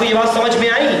that? क्या आपको ये बात समझ में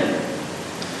आई?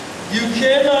 You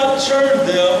cannot turn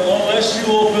them unless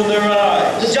you open their तो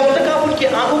eyes. जब तक आप उनकी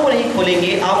आंखों को नहीं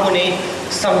खोलेंगे, आप उन्हें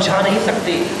समझा नहीं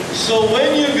सकते। So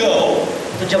when you go,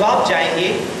 तो जब आप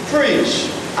जाएंगे, preach.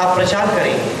 आप प्रचार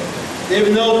करेंगे। If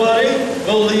nobody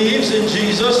believes in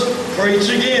Jesus,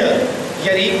 preach again.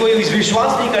 यदि कोई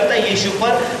विश्वास नहीं करता यीशु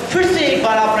पर, फिर से एक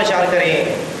बार आप प्रचार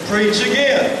करें। Preach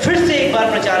again. फिर से एक बार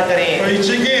प्रचार करें।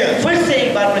 Preach again. फिर से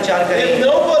एक बार प्रचार If करें।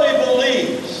 nobody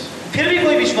believes, फिर भी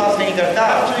कोई विश्वास नहीं करता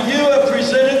after you have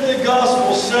presented the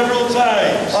gospel several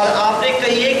times, और आपने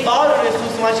कई एक बार उन्हें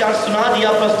सुसमाचार सुना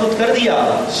दिया, प्रस्तुत कर दिया,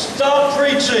 stop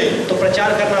preaching तो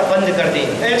प्रचार करना बंद कर दें।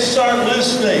 and start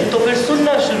listening तो फिर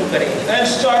सुनना शुरू करें, and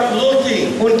start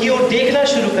looking उनकी ओर देखना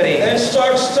शुरू करें and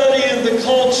start studying the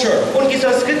culture उनकी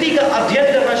संस्कृति का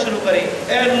अध्ययन करना शुरू करें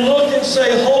and look and say,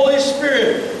 Holy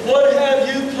Spirit, what have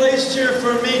you placed here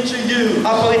for me to use?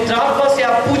 आप पवित्र आत्मा से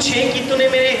आप पूछें कि तूने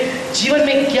मेरे जीवन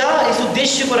में क्या इस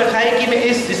उद्देश्य को रखा है कि मैं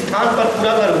इस स्थान पर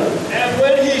पूरा करूं। And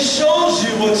when He shows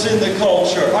you what's in the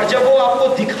culture, और जब वो आपको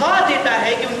दिखा देता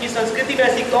है कि उनकी संस्कृति में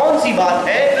ऐसी कौन सी बात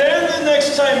है, then the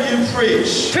next time you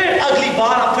preach, फिर अगली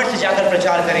बार आप फिर से जाकर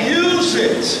प्रचार करें, use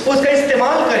it. उसका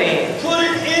इस्तेमाल करें, Put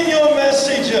it in your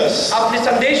messages. अपने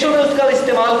संदेशों में उसका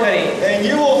इस्तेमाल करें, And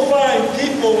you will find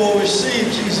people will receive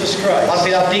Jesus और Christ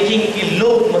फिर आप देखेंगे कि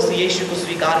लोग मसीह यीशु को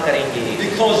स्वीकार करेंगे,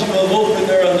 because you have opened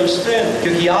their understanding.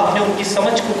 क्योंकि आपने उनकी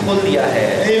समझ को खोल दिया है।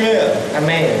 Amen.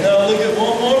 आमीन। Now look at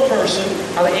one more person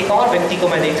अब एक और व्यक्ति को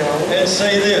मैं देख रहा हूँ, and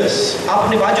say this. आप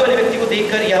अपने बाजू वाले व्यक्ति को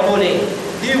देखकर यह बोले,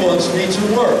 He wants me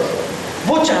to work.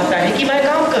 वो चाहता है कि मैं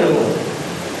काम करूं।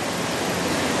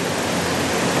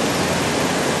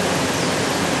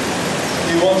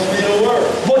 He wants me to work.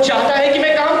 वो चाहता है कि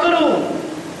मैं काम करूं।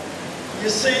 You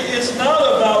see, it's not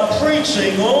about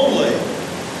preaching only.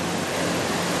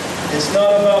 It's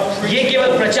not about ये preaching.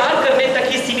 केवल प्रचार करने तक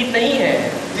ही सीमित नहीं है,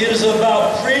 It is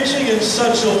about preaching in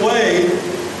such a way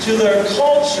to their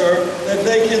culture that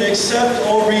they can accept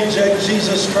or reject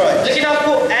Jesus Christ. लेकिन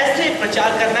आपको ऐसे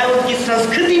प्रचार करना है उनकी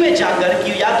संस्कृति में जाकर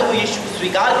कि या तो वो यीशु को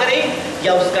स्वीकार करें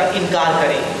या उसका इनकार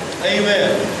करें। Amen.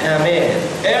 आमीन।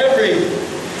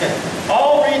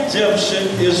 All redemption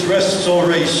is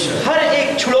restoration. हर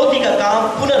एक छुड़ौती का काम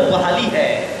पुनर्बहाली है।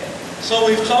 So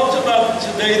we've talked about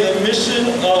today the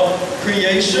mission of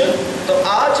creation. तो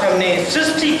आज हमने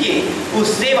सृष्टि के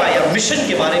उस सेवा या मिशन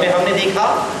के बारे में हमने देखा,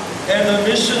 And the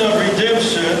mission of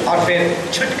redemption. और फिर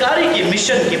छुटकारे के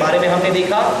मिशन के बारे में हमने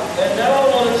देखा, And now I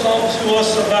want to talk to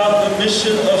us about the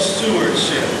mission of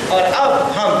stewardship. और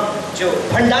अब हम जो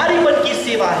भंडारीपन की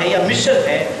सेवा है या मिशन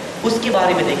है उसके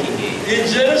बारे में देखेंगे। In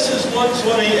Genesis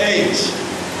 1:28,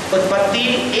 उत्पत्ति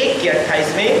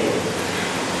 1:28 में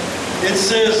it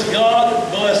says God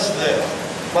blessed them.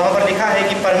 वहां पर लिखा है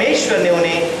कि परमेश्वर ने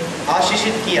उन्हें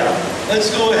आशीषित किया। Let's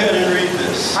go ahead and read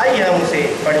this. आइए हम उसे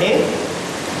पढ़ें।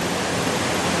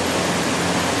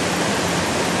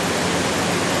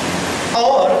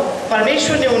 और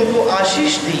परमेश्वर ने उनको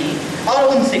आशीष दी और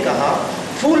उनसे कहा,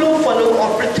 फूलों फलों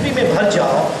और पृथ्वी में भर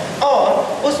जाओ और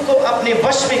उसको अपने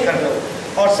वश में कर लो,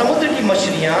 और समुद्र की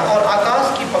मछलियां और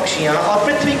आकाश की पक्षियां और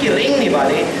पृथ्वी के रेंगने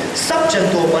वाले सब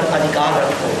जंतुओं पर अधिकार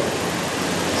रखो।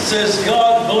 It says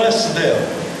God blessed them.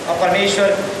 और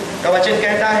परमेश्वर का वचन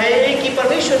कहता है कि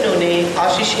परमेश्वर ने उन्हें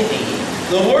आशीषें दी।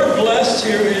 The word blessed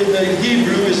here in the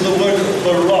Hebrew is the word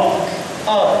barak.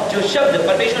 और जो शब्द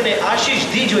परमेश्वर ने आशीष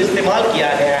दी जो इस्तेमाल किया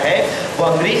गया है वो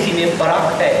अंग्रेजी में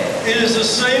बराक है। It is the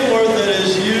same word that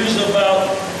is used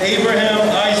about Abraham,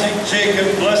 Isaac, Jacob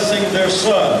blessing their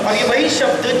sons. और ये वही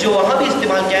शब्द जो वहां भी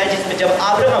इस्तेमाल किया है जिसमें जब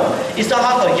अब्राहम,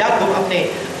 इसहाक और याकूब अपने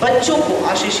बच्चों को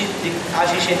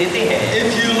आशीषें देते हैं। If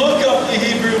you look up the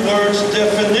Hebrew word's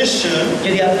definition,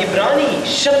 यदि आप इब्रानी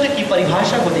शब्द की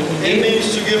परिभाषा को it देखेंगे,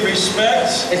 means to give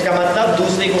respect, इसका मतलब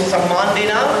दूसरे को सम्मान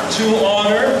देना, to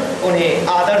honor, उन्हें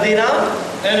आदर देना,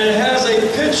 and it has a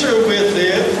picture with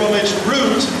it from its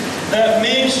root that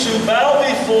means to bow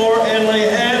before and lay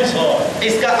hands on.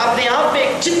 इसका अपने आप में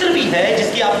एक चित्र भी है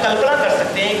जिसकी आप कल्पना कर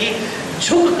सकते हैं कि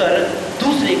झुककर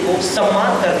दूसरे को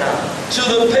सम्मान करना। To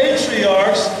the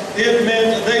patriarchs, it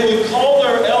meant they would call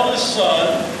their eldest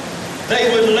son, they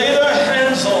would lay their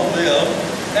hands on them,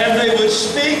 and they would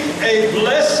speak a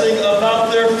blessing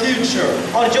about their future.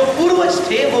 और जो पूर्वज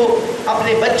थे वो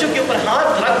अपने बच्चों के ऊपर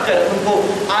हाथ रखकर उनको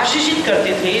आशीषित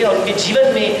करते थे और उनके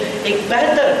जीवन में एक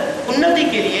बेहतर उन्नति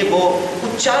के लिए वो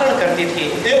उच्चारण करते थे।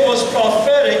 It was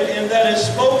prophetic in that it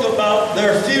spoke about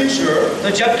their future.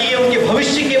 तो जबकि ये उनके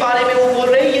भविष्य के बारे में वो बोल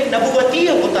रहे हैं, ये नबुवतीय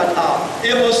होता था।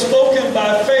 It was spoken by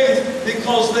faith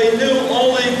because they knew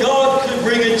only God could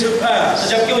bring it to तो pass.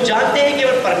 जबकि वो जानते हैं कि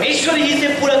केवल परमेश्वर ही इसे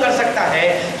पूरा कर सकता है,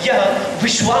 यह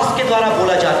विश्वास के द्वारा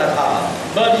बोला जाता था।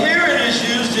 But here it is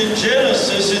used in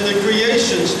Genesis in the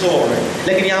creation story.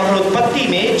 लेकिन यहाँ पर उत्पत्ति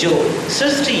में जो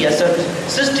सृष्टि या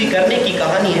सृष्टि करने की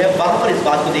कहानी है वहां पर इस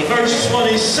बात को देखिए। Verse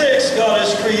 26, God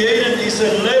has created, He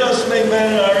said, let us make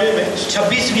man in our image.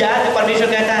 26वीं आयत में परमेश्वर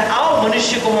कहता है, आओ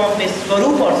मनुष्य को हम अपने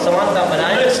स्वरूप और समानता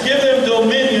बनाएं, Let's give them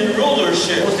dominion,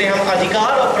 rulership. उसे हम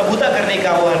अधिकार और प्रभुता करने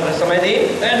का वो समय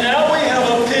दें। And now we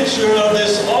have a picture of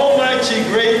this almighty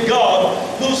great God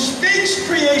who speaks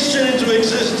creation into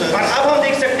existence. और अब हम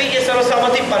देख सकते हैं ये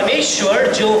सर्वसम्मति परमेश्वर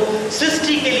जो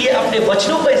सृष्टि के लिए अपने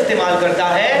वचनों का इस्तेमाल करता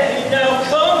है, He now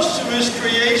comes to His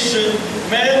creation,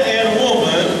 man and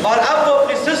woman, और अब वो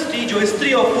अपनी सृष्टि जो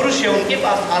स्त्री और पुरुष है उनके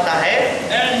पास आता है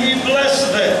and he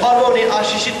blessed them. और वो उन्हें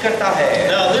आशीषित करता है।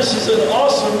 Now this is an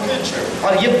awesome picture.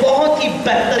 और ये बहुत ही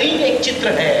बेहतरीन एक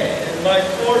चित्र है। My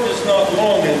cord is not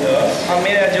long enough. अब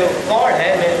मेरा जो कॉर्ड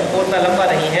है वो उतना लंबा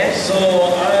नहीं है। So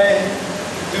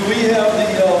do we have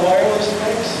the wireless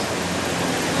mix?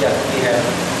 या ये है।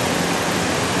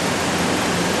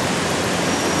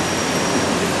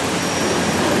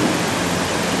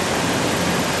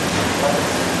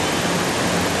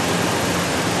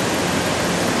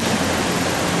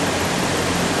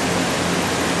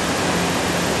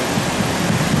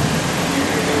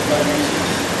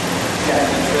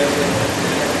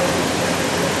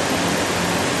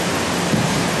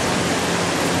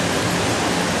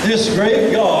 This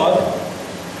great God,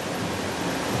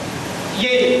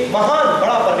 ये महान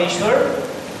बड़ा परमेश्वर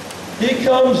he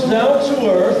comes down to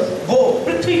earth. वो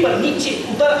पृथ्वी पर नीचे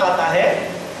उतर आता है।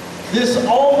 This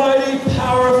almighty,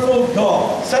 powerful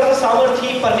God.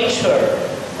 सर्वसामर्थी परमेश्वर।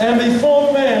 And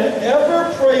before man ever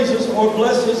praises or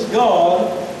blesses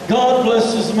God, God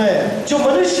blesses man. जो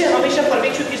मनुष्य हमेशा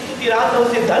परमेश्वर की स्तुति रात में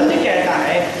उसे धन्य कहता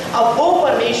है, अब वो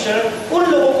परमेश्वर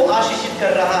उन लोगों को आशीषित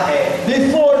कर रहा है।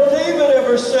 Before David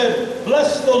ever said,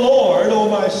 "Bless the Lord, O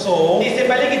my soul," इससे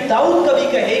पहले कि दाऊद कभी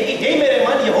कहे कि हे मेरे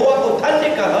मन यहोवा को धन्य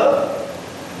कह,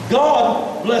 God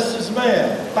blesses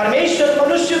man. परमेश्वर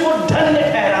मनुष्य को धन्य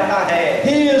ठहराता है।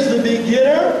 He is the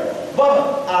beginner,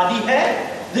 वह आदि है,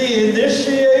 the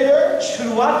initiator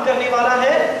शुरुआत करने वाला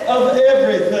है of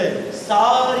everything.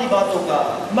 सारी बातों का।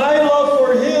 My love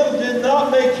for him did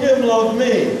not make him love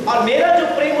me. और मेरा जो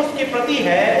प्रेम उसके प्रति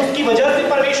है, उसकी वजह से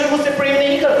परमेश्वर मुझसे प्रेम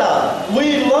नहीं करता। We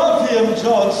love him,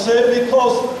 John said,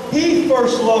 because he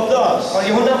first loved us. और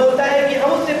यूहन्ना बोलता है कि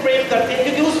हम उससे प्रेम करते हैं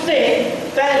क्योंकि उसने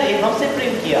पहले हमसे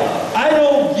प्रेम किया। I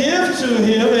don't give to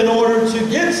him in order to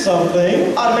get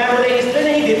something. और मैं उन्हें इसलिए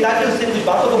नहीं देता कि उससे कुछ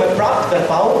बातों को मैं प्राप्त कर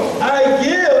पाऊं। I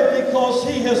give because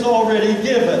he has already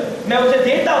given. मैं उसे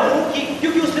देता हूं कि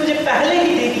क्योंकि उसने मुझे पहले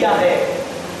ही दे दिया है।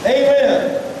 Amen.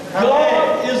 Amen.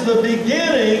 God is the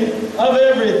beginning of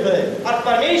everything. और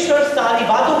परमेश्वर सारी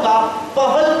बातों का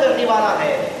पहल करने वाला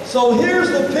है। So here's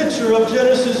the picture of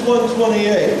Genesis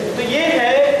 1:28. तो ये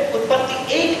है उत्पत्ति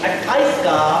 1:28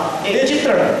 का एक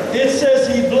चित्रण। It says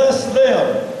he blessed them.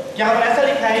 यहाँ पर ऐसा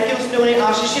लिखा है कि उसने उन्हें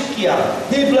आशीषित किया।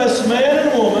 He blessed man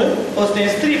and woman. उसने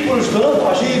स्त्री पुरुष दोनों को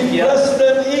आशीषित He किया। blessed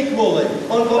them equally.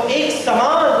 उनको एक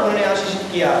समान उन्होंने आशीषित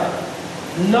किया।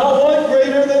 Not one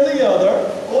greater than the other.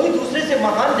 कोई दूसरे से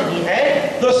महान नहीं है।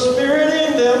 The spirit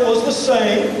in them was the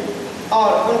same.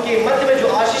 और उनके मध्य में जो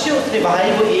आशीषें उसने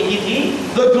बहाई वो एक ही थी।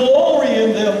 The glory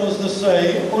in them was the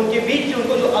same. उनके बीच की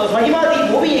उनको जो महिमा थी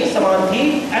वो भी एक समान थी।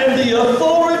 And the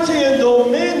authority and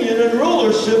dominion and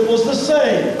rulership was the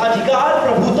same. अधिकार,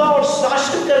 प्रभुता और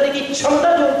शासन करने की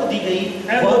क्षमता जो उनको दी गई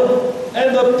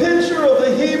And the picture of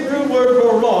the Hebrew word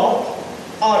barak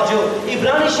और जो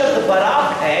इब्रानी शब्द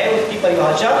बराक है उसकी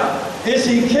परिभाषा is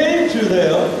he came to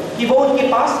them, कि वो उनके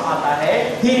पास आता है,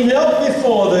 he knelt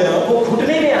before them, वो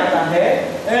घुटने में आता है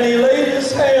and he laid his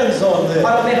hands on और them,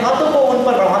 अपने हाथों को उन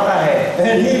पर बढ़ाता है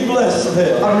and he blessed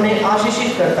them. और उन्हें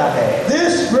आशीषित करता है।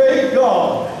 This great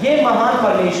God ये महान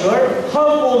परमेश्वर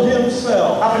humbled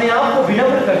himself, अपने आप को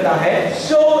विनम्र करता है,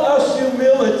 showed us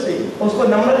humility, उसको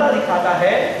नम्रता दिखाता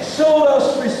है, showed us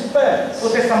respect,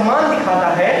 उसे सम्मान दिखाता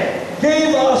है,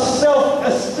 gave us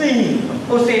self-esteem.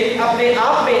 उसे अपने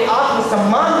आप में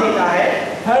आत्मसम्मान देता है।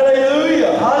 Hallelujah.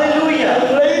 Hallelujah.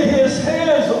 And laid his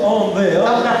hands on them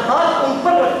अपना हाथ उन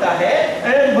पर रखता है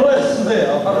and blessed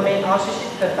them. और उन्हें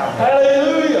आशीषित करता है।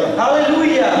 Hallelujah.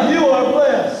 Hallelujah. You are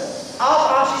blessed. आप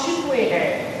आशीषित हुए हैं,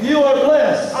 You are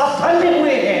blessed. आप धन्य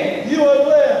हुए हैं, You are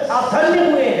blessed. आप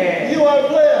धन्य हुए हैं, You are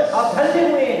blessed. आप धन्य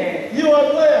हुए हैं, You are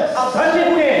blessed. आप धन्य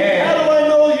हुए How हैं, do I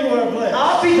know you are blessed?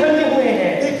 आप भी धन्य हुए हैं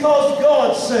Because God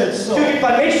said so. क्योंकि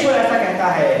परमेश्वर ऐसा कहता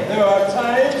है। There are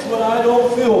times when I don't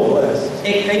feel blessed.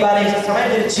 एक कई बार ऐसे समय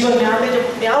मेरे जीवन में आते हैं जब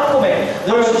अपने आप को मैं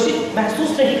आशीषित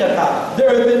महसूस नहीं करता। There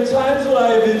have been times when I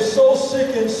have been so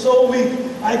sick and so weak,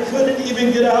 I couldn't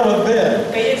even get out of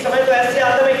bed. कई एक समय तो ऐसे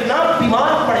आता है मैं इतना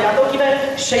बीमार पड़ जाता हूँ कि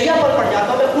मैं शैया पर पड़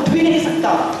जाता हूँ, मैं उठ भी नहीं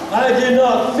सकता I did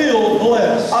not feel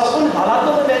blessed. और उन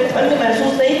हालातों में मैं धन्य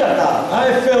महसूस नहीं करता। I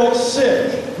felt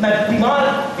sick. मैं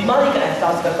बीमारी का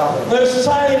एहसास करता हूँ। There's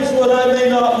times when I may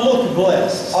not look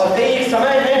blessed. और कई एक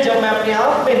समय है जब मैं अपने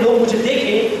आप में लोग मुझे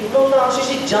देखें तो उतना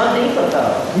आशीषित जान नहीं पड़ता।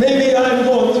 Maybe I'm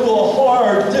going through a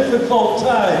hard, difficult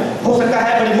time. हो सकता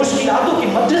है बड़ी मुश्किलातों के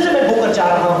मध्य से मैं होकर जा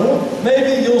रहा हूँ।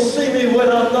 Maybe you'll see me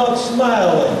when I'm not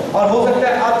smiling. और हो सकता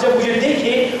है आप जब मुझे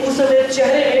देखें उस समय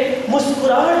चेहरे में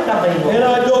मुस्कुराहट ना बनी हो And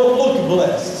I don't look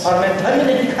blessed. और मैं धन्य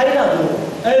नहीं दिखाई ना दूँ।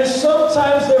 And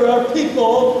sometimes there are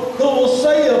people who will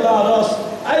say about us,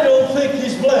 I don't think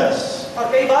he's blessed. और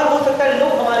कई बार हो सकता है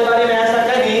लोग हमारे बारे में ऐसा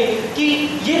कहें कि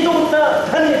ये तो उतना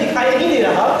धन्य दिखाई नहीं दे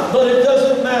रहा, But it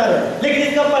doesn't matter. लेकिन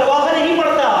इसका परवाह नहीं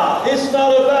पड़ता। It's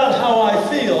not about how I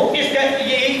feel. इसका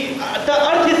ये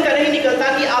अर्थ इसका नहीं निकलता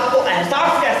कि आपको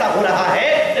एहसास कैसा हो रहा है,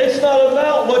 It's not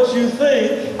about what you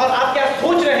think. और आप क्या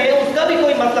सोच रहे हैं उसका भी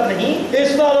कोई मतलब नहीं,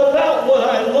 It's not about what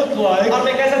I look like. और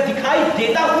मैं कैसा दिखाई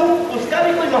देता हूँ उसका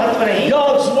भी कोई महत्व नहीं।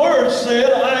 God's word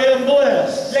said, I am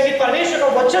blessed. लेकिन परमेश्वर का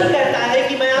वचन कहता है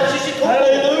कि मैं आशीषित हूँ।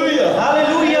 Hallelujah.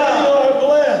 Hallelujah, You are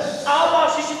blessed. आप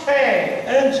आशीषित हैं।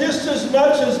 And just as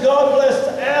much as God blessed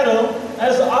Adam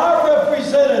as our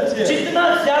representative, जितना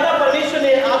ज्यादा परमेश्वर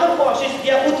ने आदम को आशीष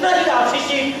किया उतना ही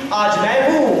आशीषित आज मैं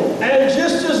हूँ। and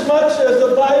just as much as the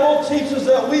Bible teaches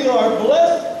that we are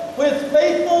blessed with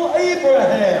faithful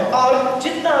Abraham, और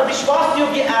जितना विश्वास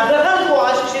योग्य अब्राहम को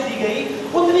आशीष दी गई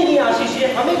उतनी ही आशीष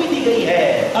हमें भी दी गई है।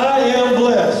 I am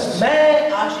blessed.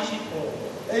 मैं आशीषित हूँ।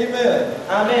 Amen.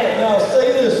 आमीन। Now say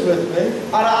this with me.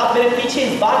 और आप मेरे पीछे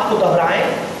इस बात को दोहराएं,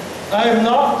 I am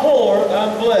not poor,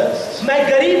 I'm blessed. मैं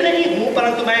गरीब नहीं हूँ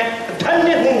परंतु मैं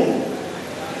धन्य हूँ।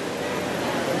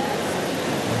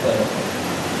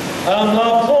 I'm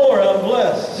not poor, I'm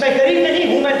blessed. मैं गरीब नहीं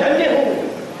हूँ, मैं धन्य हूँ।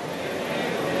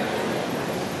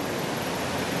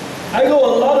 I go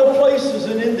a lot of places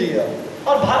in India.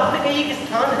 और भारत में कई एक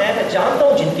स्थान है मैं जानता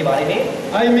हूँ जिनके बारे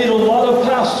में, I meet a lot of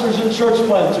pastors and church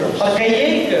planters. और कई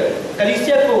एक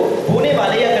कलीसिया को बोने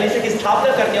वाले या कलीसिया की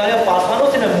स्थापना करने वाले पासवानों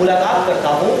से मैं मुलाकात करता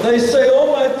हूँ। They say, oh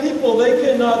my people, they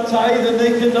cannot tithe and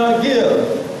they cannot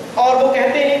give. और वो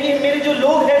कहते हैं कि मेरे जो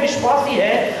लोग हैं विश्वासी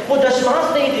हैं वो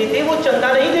दशमांश नहीं देते, वो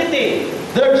चंदा नहीं देते,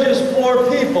 They're just poor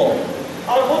people.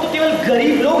 और वो तो केवल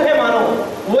गरीब लोग हैं मानो।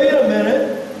 Wait a minute.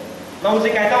 मैं उनसे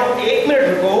कहता हूँ एक मिनट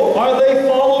रुको, Are they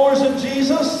followers of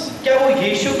Jesus? क्या वो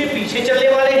यीशु के पीछे चलने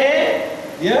वाले हैं?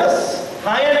 Yes.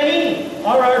 हाँ या नहीं?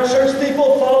 Are our church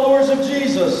people followers of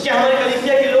Jesus? क्या हमारे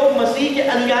कलीसिया के लोग मसीह के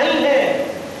अनुयायी हैं?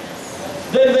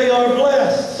 Then they are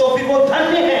blessed. तो फिर वो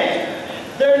धन्य हैं,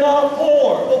 They're not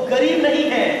poor. वो गरीब नहीं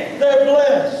हैं, They're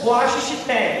blessed. वो आशीषित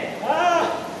हैं। Ah.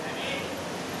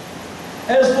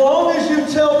 As long as you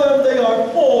tell them they are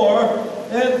poor,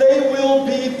 then they will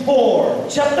be poor.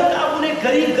 जब तक आप उन्हें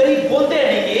गरीब गरीब बोलते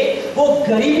रहेंगे वो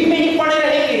गरीबी में ही पड़े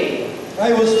रहेंगे।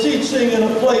 I was teaching in a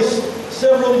place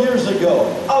several years ago.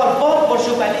 और बहुत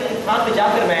वर्षों पहले इस स्थान पे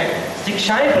जाकर मैं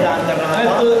शिक्षाएं प्रदान कर रहा At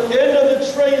था, the end of the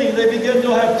training, they began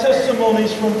to have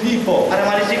testimonies from people. और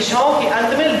हमारी शिक्षाओं के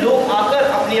अंत में लोग आकर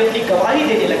अपनी अपनी गवाही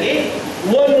देने लगे।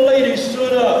 One lady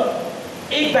stood up.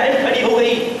 एक बहन खड़ी हो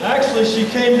गई, Actually, she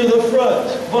came to the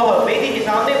front. वह वेदी के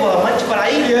सामने, वह मंच पर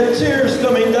आई, She had tears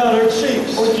coming down her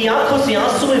cheeks. उनकी आंखों से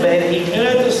आंसू बह रही थी, And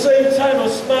at the same time, a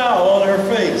smile on her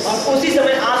face. और उसी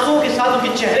समय आंसुओं के साथ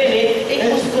उनके चेहरे में एक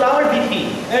मुस्कुराहट भी थी।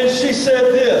 And she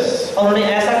said this. और उन्होंने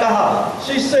ऐसा कहा,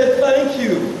 She said, thank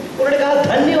you. उन्होंने कहा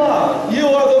धन्यवाद, You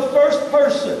are the first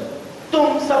person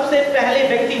तुम सबसे पहले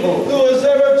व्यक्ति हो who has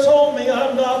ever told me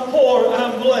I'm not poor,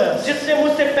 I'm blessed. जिसने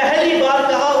मुझसे पहली बार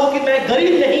कहा हो कि मैं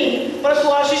गरीब नहीं परंतु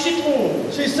आशीषित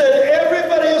हूँ। She said,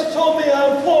 everybody has told me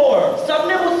I'm poor,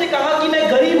 सबने मुझसे कहा कि मैं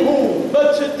गरीब हूँ,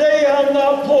 but today I'm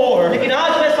not poor. लेकिन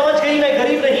आज मैं समझ गई मैं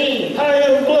गरीब नहीं, I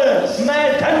am blessed. मैं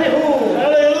धन्य हूँ।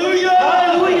 Hallelujah.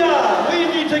 Hallelujah. We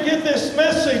need to get this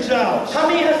message out.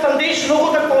 हमें यह संदेश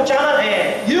लोगों तक पहुंचाना है,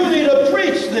 You need to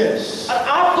preach this. और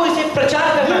आपको इसे प्रचार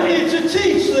करना You है, need to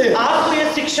teach this. आपको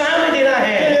यह शिक्षाएं में देना And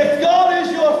है। if God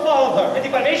is your Father, यदि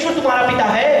परमेश्वर तुम्हारा पिता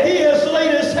है, He has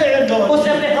laid His hand on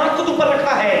उसने you, अपने हाथ को तुम पर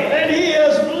रखा है, and He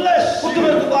has blessed वो you.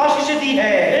 तुम्हें आशीष दी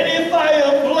है। And if I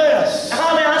am blessed,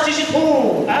 हाँ मैं आशीषित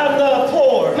हूँ, I'm not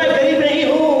poor. मैं गरीब नहीं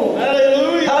हूँ।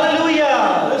 Hallelujah. Hallelujah.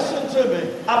 Listen to me.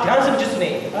 आप ध्यान से मुझे सुने।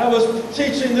 I was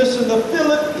teaching this in the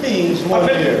Philippines और one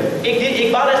फिर year.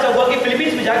 एक बार ऐसा हुआ कि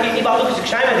फिलीपींस में जाके इन्हीं बातों की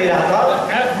शिक्षाएं मैं दे रहा था,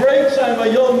 At break time, a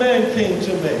young man came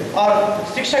to me. और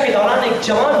शिक्षा के दौरान एक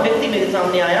जवान व्यक्ति मेरे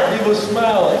सामने आया He was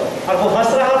smiling. और वो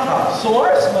हंस रहा था, So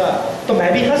I smiled. तो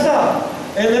मैं भी हंसा।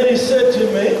 And then he said to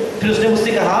me, फिर उसने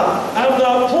मुझसे कहा, I'm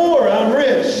not poor, I'm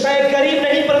rich. मैं गरीब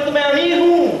नहीं परंतु मैं अमीर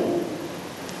हूँ।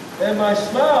 And my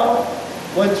smile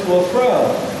went to a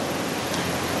frown.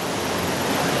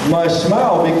 My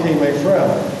smile became a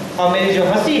frown. और मेरी जो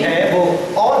हंसी है वो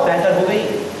और बेहतर हो गई।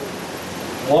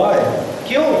 Why?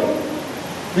 क्यों?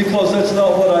 Because that's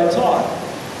not what I taught.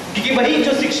 क्योंकि वही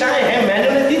जो शिक्षाएं हैं मैंने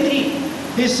उन्हें दी थी।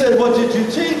 He said, what did you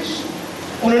teach?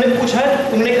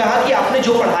 उन्होंने कहा कि आपने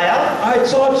जो पढ़ाया, I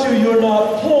taught you you're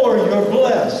not poor, you're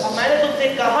blessed. और मैंने तुमसे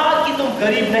कहा कि तुम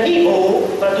गरीब नहीं हो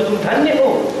परंतु तुम धन्य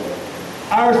हो।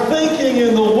 Our thinking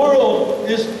in the world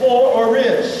is poor or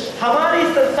rich. हमारे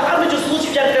संसार में जो सोच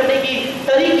विचार करने की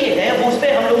तरीके हैं वो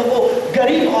उसमें हम लोगों को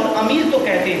गरीब और अमीर तो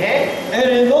कहते हैं, And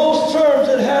in those terms,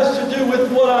 it has to do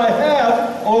with what I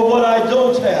have or what I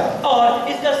don't have. और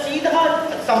इसका सीधा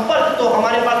संपर्क तो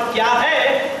हमारे पास क्या है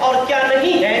और क्या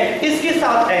नहीं है इसके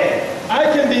साथ है। I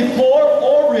can be poor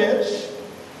or rich,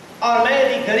 और मैं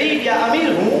यदि गरीब या अमीर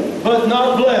हूँ but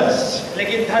not blessed.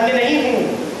 लेकिन धन्य नहीं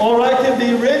हूँ, Or I can be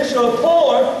rich or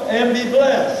poor and be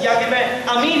blessed. या कि मैं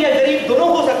अमीर या गरीब दोनों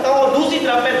हो सकता हूँ और दूसरी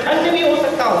तरफ मैं धन्य भी हो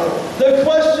सकता हूँ। The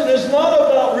question is not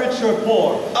about rich or poor.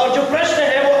 और जो प्रश्न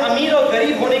है वो अमीर और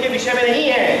गरीब होने के विषय में नहीं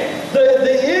है।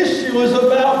 The issue is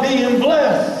about being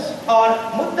blessed. और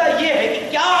मुद्दा ये है कि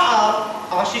क्या आप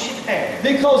आशीषित हैं।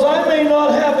 Because I may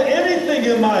not have anything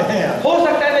in my hand, हो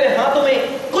सकता है मेरे हाथों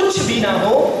में कुछ भी ना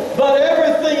हो, but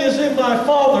everything is in my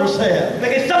Father's hand.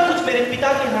 लेकिन सब कुछ मेरे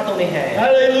पिता के हाथों में है।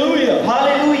 Hallelujah.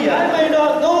 Hallelujah. I may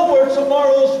not know where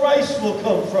tomorrow's rice will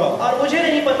come from. और मुझे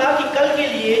नहीं पता कि कल के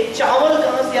लिए चावल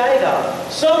कहाँ से आएगा।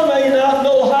 Some may not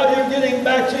know how you're getting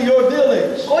back to your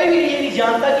village. कोई भी ये नहीं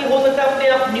जानता कि हो सकता है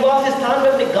अपने निवास स्थान में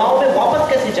अपने गांव में वापस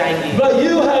कैसे जाएंगे। But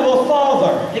you have a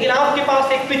Father, लेकिन आपके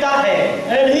पास एक पिता है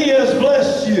and He has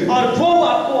blessed you. और वो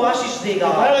आपको आशीष देगा।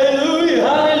 Hallelujah.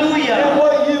 Hallelujah. And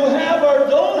what you have or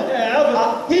don't have,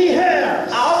 He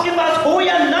has. आपके पास हो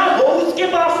या ना हो उसके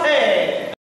पास है।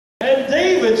 And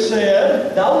David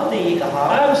said, दाऊद ने ये कहा,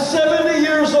 I'm 70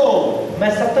 years old,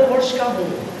 मैं 70 वर्ष का हूँ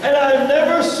and I've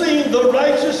never seen the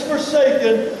righteous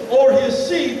forsaken or his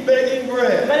seed begging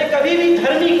bread. मैंने कभी भी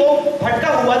धर्मी को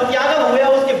भटका हुआ त्यागा हुआ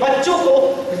उसके बच्चों को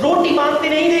रोटी मांगते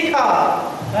नहीं देखा।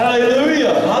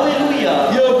 Hallelujah. हालेलुया।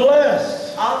 You're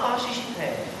blessed. आप आशीषित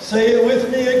हैं। Say it with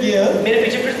me again. मेरे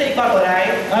पीछे फिर से एक बार दोहराएं,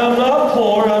 I'm not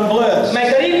poor, I'm blessed. मैं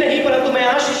गरीब नहीं परंतु मैं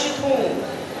आशीषित हूँ।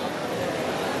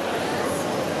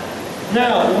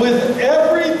 Now, with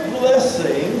every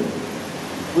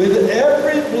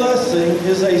blessing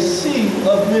is a seed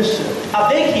of mission. अब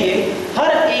देखिए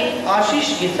हर एक आशीष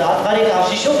के साथ, हर एक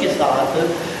आशीषों के साथ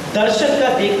दर्शन का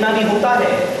देखना भी होता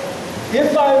है।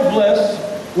 If I'm blessed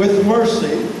with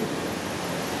mercy,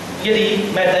 यदि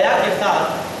मैं दया के साथ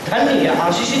धन्य या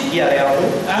आशीषित किया गया हूँ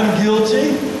I'm guilty,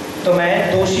 तो मैं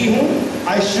दोषी हूँ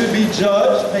I should be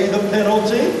judged, pay the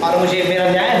penalty, और मुझे मेरा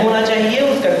न्याय होना चाहिए,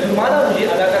 उसका जुर्माना मुझे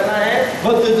अदा करना है।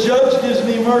 but the judge gives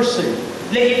me mercy.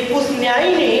 लेकिन उस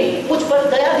न्यायी ने मुझ पर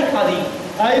दया दिखा दी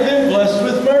I've been blessed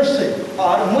with mercy.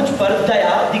 और मुझ पर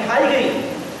दया दिखाई गई।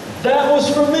 That was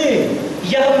for me.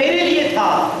 यह मेरे लिए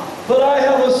था। But I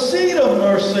have a seed of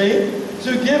mercy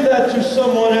to give that to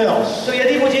someone else. तो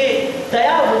यदि मुझे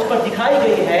दया मुझ पर दिखाई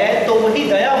गई है तो वही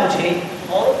दया मुझे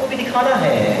औरों को भी दिखाना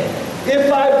है। If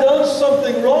I've done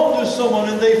something wrong to someone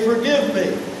and they forgive me,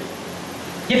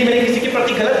 यदि मैंने किसी के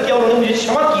प्रति गलत किया और उन्होंने मुझे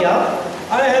क्षमा किया,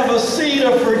 I have a seed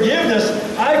of forgiveness.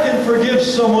 I can forgive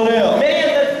someone else. मेरे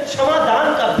अंदर क्षमा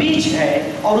दान का बीज है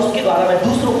और उसके द्वारा मैं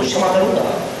दूसरों को क्षमा करूंगा।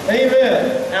 Amen.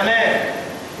 Amen.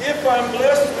 If I'm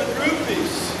blessed with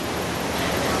rupees,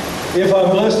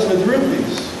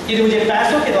 यदि मुझे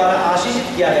पैसों के द्वारा आशीषित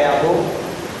किया गया हो,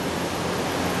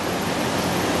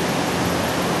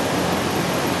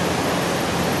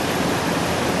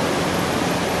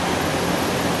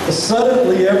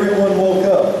 suddenly everyone woke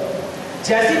up.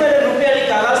 जैसे मैंने रुपया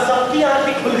निकाला सबकी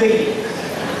आंखें खुल गई।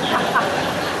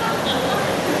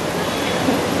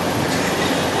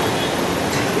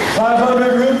 500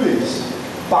 rupees.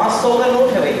 500 का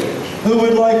नोट है भैया। Who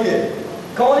would like it?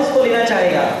 कौन इसको लेना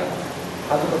चाहेगा?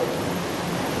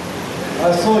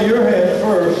 I saw your hand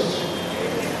first.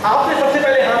 आपने सबसे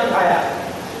पहले हाथ उठाया।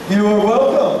 You are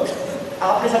welcome.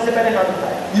 आपने सबसे पहले हाथ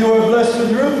उठाया। You are blessed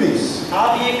with rupees.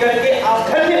 आप ये करके आप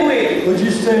धन्य हुए। Would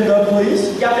you stand up, please?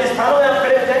 क्या अपने स्थानों में आप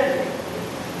खड़े हो जाएं?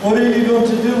 What are you going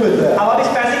to do with that? अब आप इस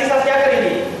पैसे के साथ क्या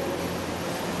करेंगे?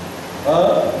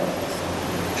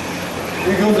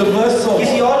 You're going to bless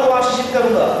किसी someone. और को आशीषित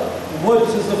करूंगा। What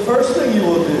is the first thing you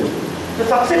will do? तो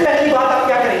सबसे पहली बात आप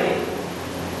क्या करेंगे?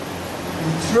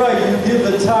 That's right, you give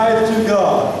the tithe to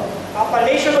God. आप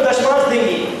परमेश्वर को दशमांश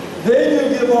देंगे। Then you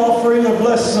give offering or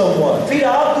bless someone. फिर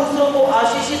आप दूसरों को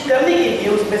आशीषित करने के लिए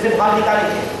उसमें से भाग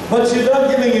निकालेंगे। But you're not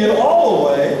giving it all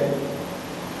away.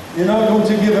 You're not going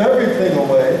to give everything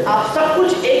away आप सब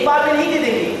कुछ एक बार में नहीं दे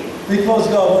देंगे, because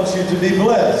God wants you to be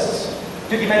blessed.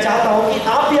 क्योंकि मैं चाहता हूँ कि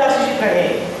आप भी आशीषित रहें।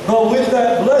 But with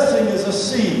that blessing is a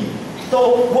seed. तो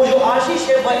वो जो आशीष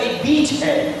है वह एक बीज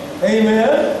है।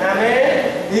 Amen.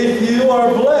 Amen. If you are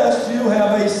blessed, you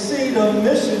have a seed of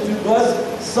mission to bless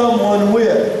someone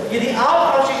with. यदि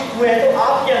आप आशीषित हुए हैं तो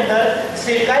आपके अंदर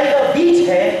सेवकाई का बीज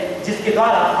है जिसके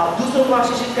द्वारा आप दूसरों को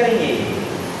आशीषित करेंगे।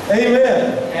 Amen.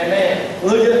 Amen.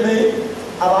 Look at me.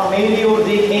 अब आप मेरी ओर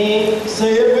देखें,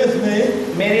 Say it with me.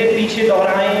 मेरे पीछे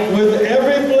दोहराएं। With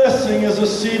every blessing is a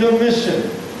seed of mission.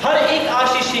 हर एक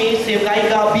आशीषें सेवकाई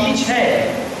का बीज है।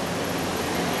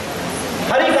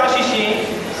 हर एक आशीषें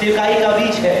सेवकाई का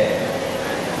बीज है।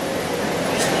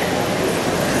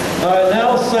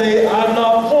 Now say, I'm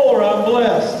not poor, I'm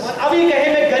blessed. और अब ये कहे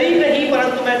मैं गरीब नहीं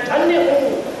परंतु मैं धन्य हूँ।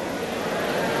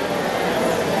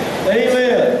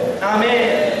 Amen.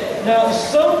 आमीन। Now,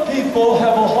 some people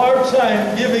have a hard time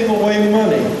giving away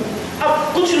money.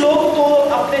 अब कुछ लोग तो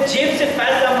अपने जेब से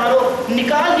पैसा मानो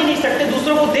निकाल ही नहीं सकते,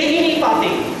 दूसरों को दे ही नहीं पाते।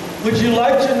 Would you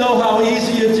like to know how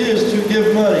easy it is to give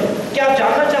money? क्या आप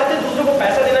जानना चाहते हैं दूसरों को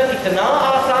पैसा देना कितना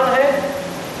आसान है?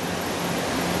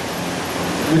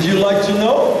 Would you like to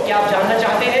know? क्या आप जानना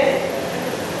चाहते हैं?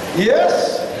 Yes?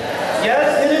 Yes.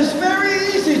 It is very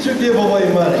easy to give away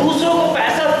money. दूसरों को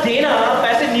पैसा देना,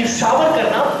 पैसे निशावर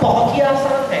करना बहुत ही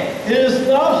आसान है। It is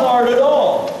not hard at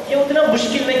all. ये उतना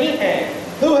मुश्किल नहीं है।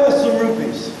 Who has some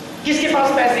rupees? किसके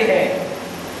पास पैसे हैं?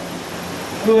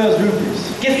 Who has rupees?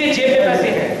 किसके जेब में पैसे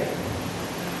हैं?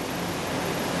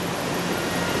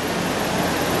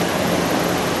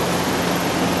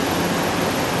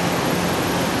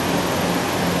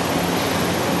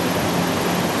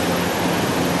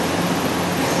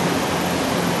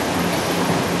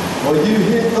 Well, you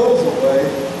hit those away.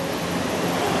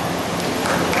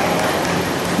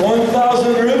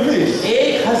 1,000 rupees.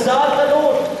 1000 का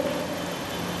note.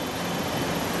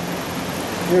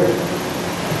 Here.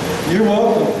 You're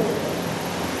welcome.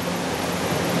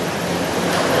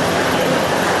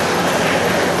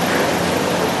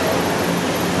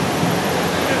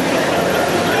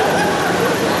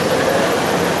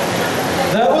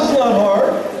 That was not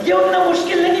hard. ये उतना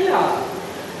मुश्किल नहीं था।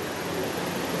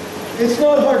 It's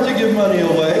not hard to give money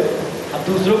away. अब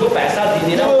दूसरों को पैसा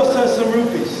देने Who ना, else has some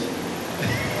rupees?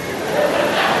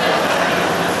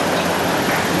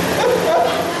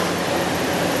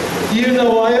 You know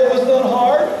why it was not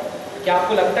hard? क्या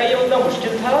आपको लगता है ये उतना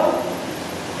मुश्किल था?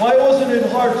 Why wasn't it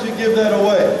hard to give that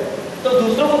away? तो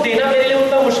दूसरों को देना मेरे लिए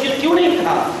उतना मुश्किल क्यों नहीं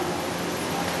था?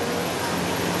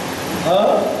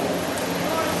 Huh?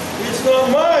 It's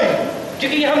not mine.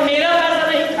 क्योंकि यह मेरा पैसा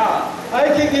नहीं था। I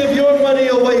can give your money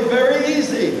away very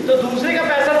easy. तो दूसरे का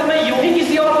पैसा तो मैं यूं ही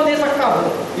किसी और को दे सकता हूँ।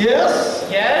 Yes?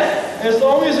 Yes? As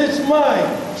long as it's mine,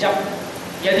 जब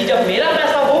मेरा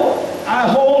पैसा हो, I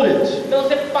hold it. मैं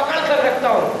उसे पकड़ कर रखता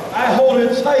हूँ। I hold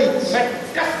it tight. मैं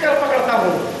कस कर पकड़ता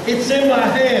हूँ। It's in my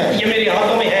hand. ये मेरे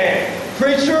हाथों में है।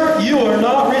 Preacher, you are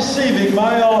not receiving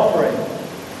my offering.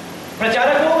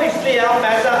 प्रचारक हो, इसलिए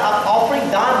आप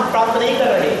ऑफरिंग दान प्राप्त नहीं कर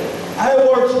रहे। I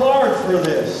worked hard for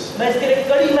this. मैं इसके लिए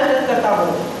कड़ी मेहनत करता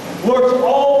हूँ। Worked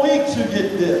all week to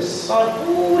get this. और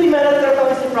पूरी मेहनत करता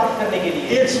हूँ इसे प्राप्त करने के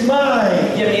लिए। It's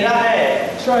mine. ये मेरा है।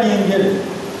 Try and get it.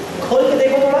 खोल के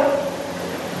देखो थोड़ा।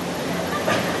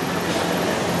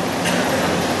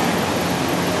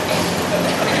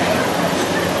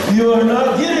 You are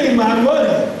not getting my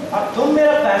money. अब तुम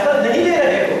मेरा पैसा नहीं दे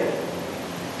रहे हो।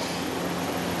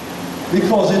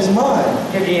 Because it's mine.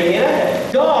 क्योंकि ये मेरा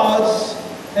है। God's,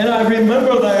 and I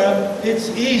remember that, it's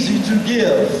easy to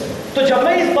give. तो जब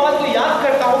मैं इस बात को याद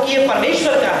करता हूँ कि ये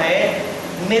परमेश्वर का है,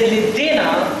 मेरे लिए देना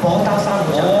बहुत आसान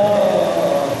हो जाता है।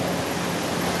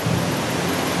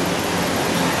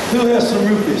 Who has some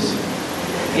rupees?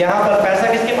 यहाँ पर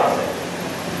पैसा किसके पास है?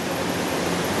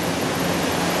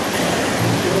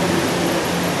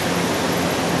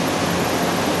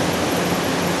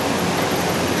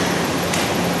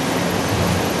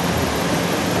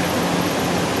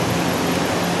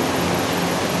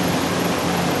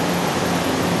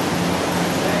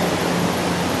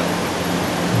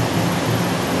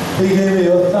 He gave me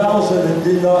 1,000 and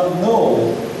did not know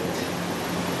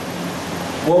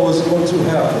what was going to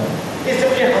happen. इससे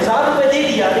मुझे 1000 रुपए दे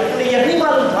दिया, लेकिन मुझे यह नहीं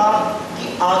मालूम था कि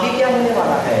आगे क्या होने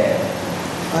वाला है।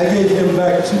 I gave him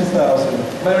back 2,000.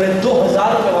 मैं उन्हें 2000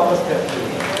 रुपए वापस कर दिए।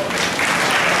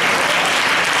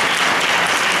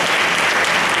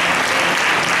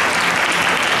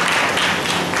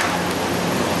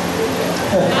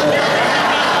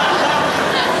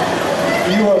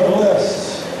 You are blessed.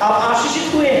 आप आशीषित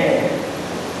हुए हैं।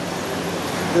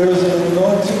 There is an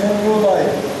anointing in your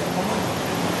life.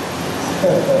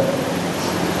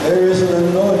 There is an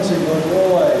anointing on your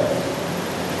life.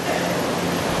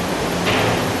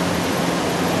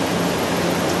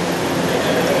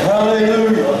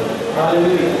 Hallelujah.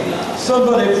 Hallelujah.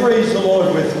 Somebody praise the Lord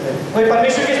with me. कोई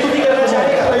परमेश्वर की स्तुति करना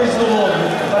चाहेगा? Praise the Lord with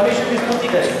me. परमेश्वर की स्तुति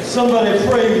करें। Somebody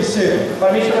praise Him.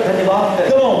 परमेश्वर का धन्यवाद करें।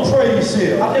 Come on, praise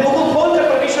Him. अपने मुख को खोलकर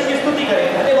परमेश्वर की स्तुति करें,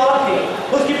 धन्यवाद दें,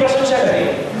 उसकी प्रशंसा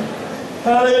करें।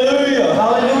 Hallelujah.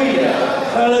 Hallelujah.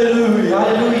 Hallelujah.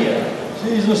 Hallelujah.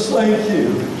 Jesus, thank you.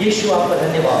 यीशु आपका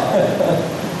धन्यवाद।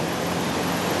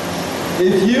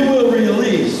 If you will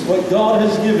release what God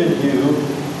has given you,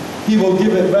 He will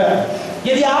give it back.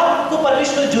 यदि आपको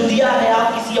परमेश्वर जो दिया है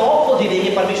आप किसी और को दे देंगे,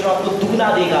 परमेश्वर आपको दुगना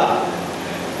देगा।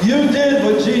 You did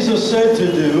what Jesus said to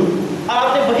do.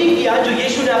 आपने वही किया जो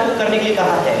यीशु ने आपको करने के लिए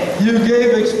कहा है, You gave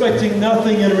expecting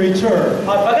nothing in return.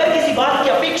 और बगैर किसी बात की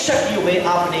अपेक्षा किए हुए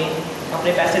आपने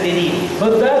अपने पैसे दे दिए।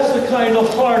 But that's the kind of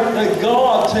heart that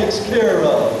God takes care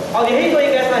of. और यही तो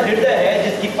एक ऐसा हृदय है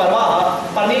जिसकी परवाह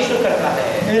परमेश्वर करता है।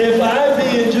 And if I,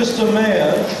 being just a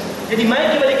man, यदि मैं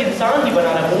केवल एक इंसान ही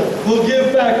बना रहूं, will give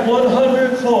back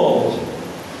 100-fold,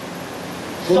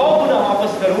 100 गुना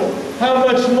वापस करूं, how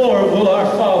much more will our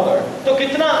Father? तो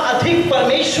कितना अधिक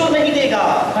परमेश्वर नहीं देगा।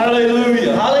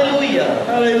 Hallelujah. Hallelujah,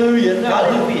 Hallelujah. Now,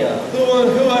 hallelujah.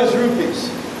 who has rupees?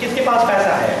 किसके पास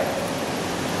पैसा है?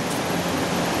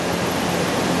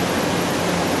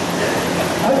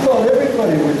 I thought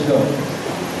everybody would jump.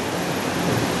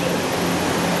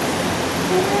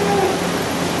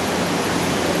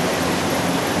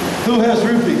 Who has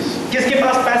rupees? किसके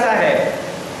पास पैसा है?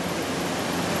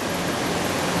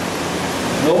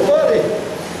 Nobody.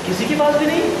 किसी के पास भी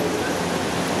नहीं।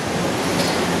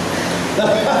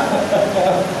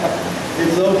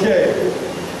 It's okay.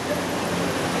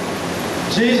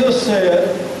 Jesus said,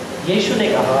 यीशु ने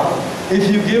कहा, if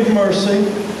you give mercy,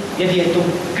 यदि तुम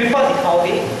कृपा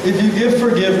दिखाओगे, if you give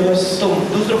forgiveness, तुम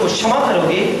दूसरों को क्षमा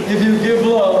करोगे, if you give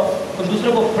love, तुम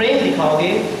दूसरों को प्रेम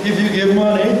दिखाओगे, if you give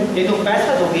money, यदि तुम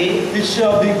पैसा दोगे, it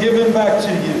shall be given back to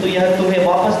तो you. यह तुम्हें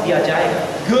वापस दिया जाएगा।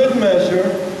 Good measure,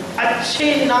 अच्छे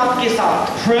नाप के साथ,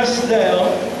 pressed down,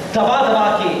 दबा दबा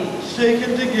के,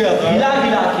 shaken together, हिला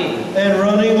हिला के and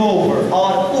running over,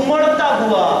 और उमड़ता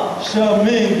हुआ shall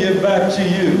men give back to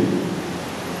you.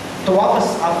 तो वापस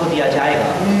आपको दिया जाएगा।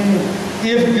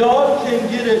 If God can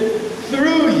get it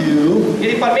through you,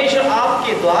 यदि परमेश्वर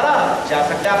आपके द्वारा जा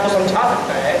सकता है, आपको समझा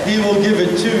सकता है, He will give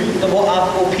it to you. तो वो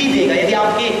आपको भी देगा। यदि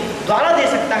आपके द्वारा दे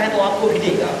सकता है तो आपको भी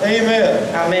देगा। Amen.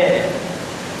 आमीन।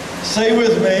 Say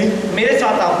with me, मेरे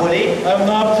साथ आप बोले, I'm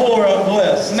not poor, I'm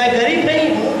blessed. मैं गरीब नहीं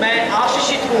हूँ, मैं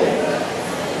आशीषित हूँ।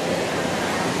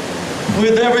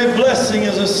 With every blessing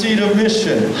is a seed of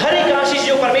mission. हर एक आशीष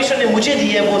जो परमेश्वर ने मुझे दी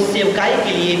है वो सेवकाई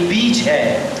के लिए बीज है।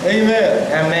 Amen.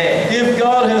 आमीन। If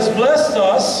God has blessed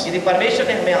us, यदि परमेश्वर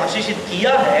ने हमें आशीषित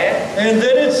किया है, and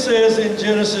then it says in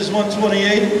Genesis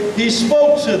 1:28, He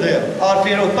spoke to them. और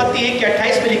फिर उत्पत्ति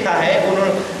 1:28 में लिखा है,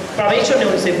 उन्होंने परमेश्वर ने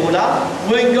उनसे बोला।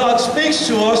 When God speaks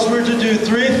to us, we're to do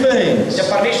three things. जब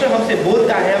परमेश्वर हमसे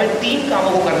बोलता है, हमें 3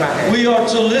 कामों को करना है। We are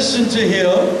to listen to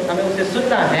Him, हमें उसे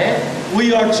सुनना है,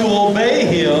 we are to obey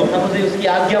Him, हम उसे उसकी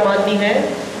आज्ञा माननी है,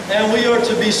 and we are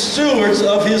to be stewards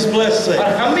of His blessing.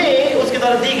 और हमें उसके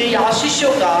द्वारा दी गई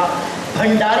आशीषों का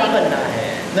भंडारी बनना है।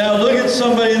 Now look at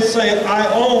somebody and say, I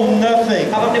own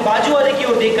nothing. अब अपने बाजू वाले की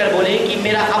ओर देखकर बोले कि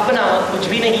मेरा अपना कुछ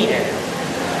भी नहीं है।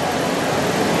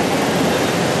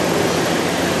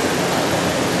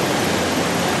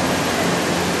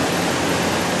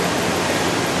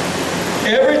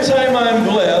 Every time I'm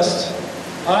blessed,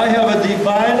 I have a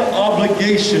divine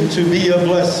obligation to be a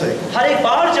blessing. हर एक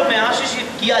बार जब मैं आशीषित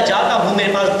किया जाता हूँ,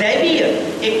 मेरे पास दैवीय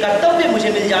एक कर्तव्य मुझे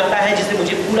मिल जाता है जिसे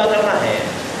मुझे पूरा करना है।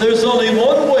 There's only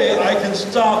one way I can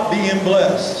stop being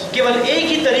blessed. केवल एक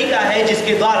ही तरीका है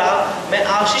जिसके द्वारा मैं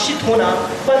आशीषित होना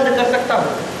बंद कर सकता हूँ।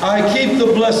 I keep the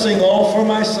blessing all for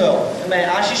myself. मैं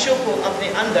आशीषों को अपने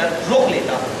अंदर रोक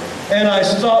लेता हूँ। And I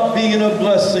stop being a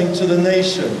blessing to the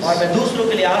nations. और मैं दूसरों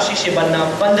के लिए आशीष बनना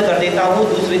बंद कर देता हूँ,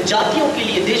 दूसरे जातियों के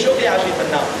लिए, देशों के लिए आशीष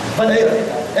बनना बंद कर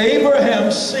देता हूँ।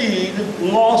 Abraham's seed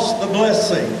lost the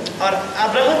blessing. और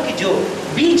अब्राहम की जो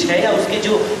बीज है या उसके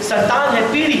जो संतान है,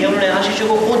 पीढ़ी है, उन्होंने आशीषों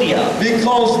को खो दिया।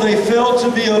 Because they failed to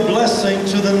be a blessing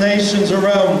to the nations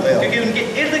around them. क्योंकि उनके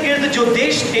इर्द गिर्द जो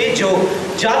देश थे, जो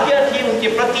जातियां थी, उनके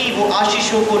प्रति वो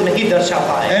आशीषों को नहीं दर्शा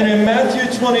पाए। And in Matthew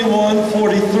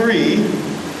 21:43,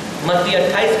 मत्ती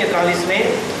 28:43 में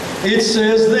it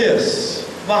says this.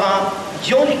 वहाँ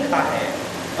जो लिखा है,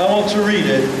 I want to read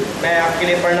it. मैं आपके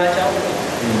लिए पढ़ना चाहूँगा।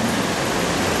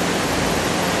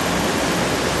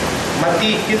 मत्ती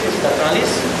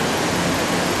 21:43।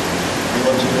 You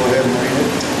want to go ahead and read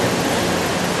it?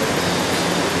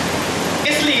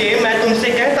 इसलिए मैं तुमसे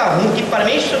कहता हूँ कि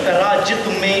परमेश्वर का राज्य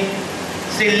तुम में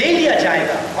से ले लिया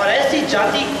जाएगा और ऐसी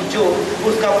जाति को जो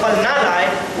उसका फल ना लाए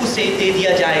उसे दे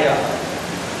दिया जाएगा।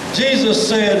 Jesus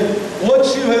said, what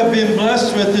you have been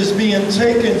blessed with is being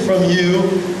taken from you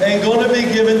and going to be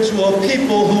given to a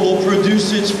people who will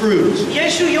produce its fruit.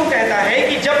 यीशु यूँ कहता है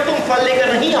कि जब तुम फल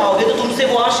लेकर नहीं आओगे तो तुमसे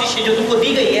वो आशीष जो तुमको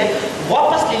दी गई है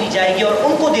वापस ले ली जाएगी और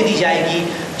उनको दे दी जाएगी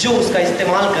जो उसका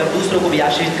इस्तेमाल कर दूसरों को भी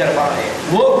आशीष कर पाए।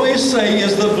 What we say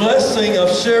is the blessing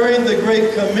of sharing the Great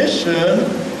Commission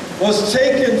was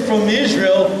taken from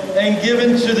Israel and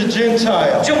given to the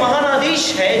Gentiles. जो महान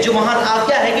आदेश है, जो महान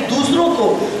आज्ञा है कि दूसरों को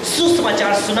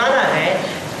सुसमाचार सुनाना है,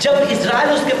 जब इज़राइल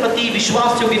उसके प्रति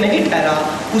विश्वास योग्य नहीं ठहरा,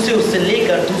 उसे उससे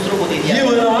लेकर दूसरों को दे दिया।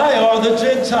 You and I are the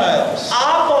Gentiles.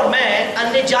 आप और मैं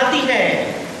अन्य जाति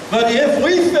हैं। But if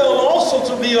we fail also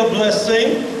to be a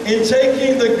blessing in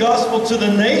taking the gospel to the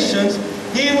nations,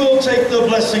 He will take the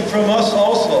blessing from us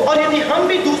also. और यदि हम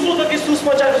भी दूसरों तक इस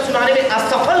सुसमाचार को सुनाने में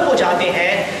असफल हो जाते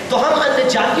हैं, तो हम अन्य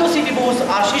जातियों से भी वो उस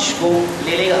आशीष को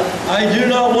ले लेगा। I do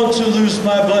not want to lose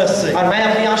my blessing. और मैं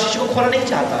अपनी आशीष को खोना नहीं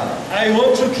चाहता। I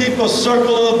want to keep a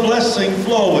circle of blessing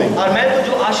flowing. और मैं तो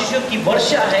जो आशीषों की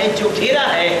वर्षा है, जो घेरा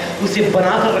है, उसे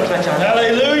बनाकर रखना चाहता हूँ।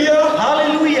 Hallelujah.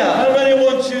 Hallelujah. How many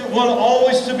want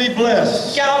always to be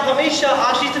blessed? क्या आप हमेशा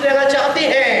आशीषित रहना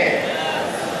चाहते हैं?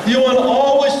 You want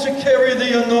always to carry the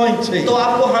anointing. तो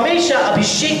आपको हमेशा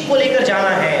अभिषेक को लेकर जाना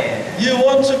है। You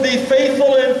want to be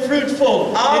faithful and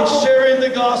fruitful in sharing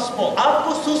the gospel.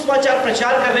 आपको सुसमाचार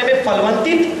प्रचार करने में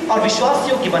फलवंतित और विश्वास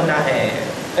योग्य बनना है।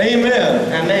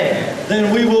 Amen. आमीन।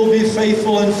 Then we will be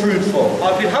faithful and fruitful.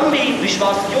 और फिर हम भी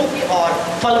विश्वास योग्य और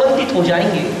फलवंतित हो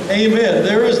जाएंगे। Amen.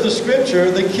 There is the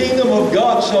scripture, the kingdom of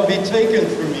God shall be taken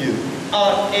from you.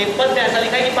 और एक पद में ऐसा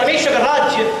लिखा है कि परमेश्वर का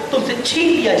राज्य तुमसे छीन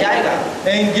लिया जाएगा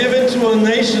and given to a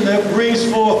nation that brings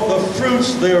forth the fruits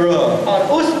thereof. और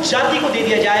उस जाति को दे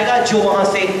दिया जाएगा जो वहां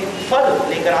से फल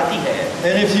लेकर आती है।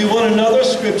 And if you want another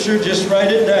scripture, just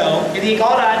write it down. यदि एक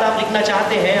और आयत आप लिखना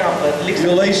चाहते हैं, आप लिख सकते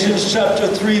हैं। Galatians chapter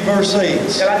 3 verse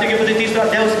 8. गलातियों के पत्री 3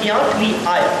 अध्याय उसकी 8वीं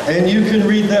आयत। And you can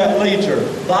read that later.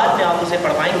 बाद में आप उसे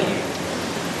पढ़ पाएंगे।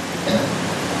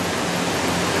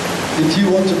 If you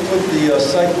want to put the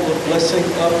cycle of blessing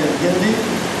up in Hindi.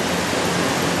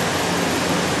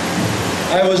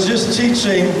 I was just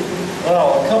teaching a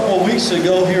couple of weeks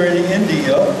ago here in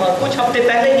India. और कुछ हफ्ते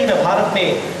पहले ही मैं भारत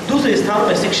में दूसरे स्थान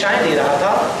पर शिक्षाएं दे रहा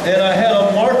था। And I had a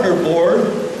marker board.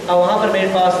 और वहाँ पर मेरे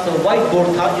पास व्हाइट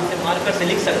बोर्ड था जिससे मार्कर से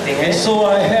लिख सकते हैं। And so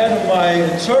I had my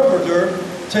interpreter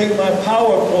take my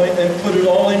PowerPoint and put it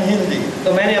all in Hindi.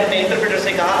 तो मैंने अपने इंटरप्रेटर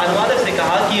से कहा, अनुवादक से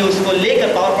कहा कि उसको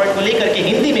लेकर पावरपॉइंट को लेकर के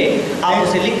हिंदी में आप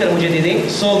उसे लिखकर मुझे दे दें।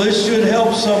 So this should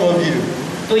help some of you.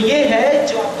 तो ये है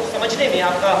जो आपको समझने में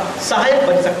आपका सहायक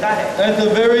बन सकता है। At the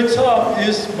very top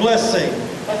is blessing.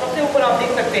 और सबसे ऊपर आप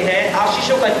देख सकते हैं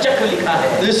आशीषों का चक्र लिखा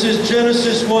है। This is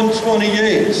Genesis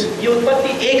 1:28. ये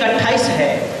उत्पत्ति 1:28 है।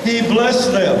 He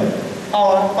blessed them.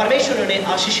 और परमेश्वर ने उन्हें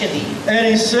आशीषें दी। And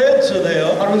he said to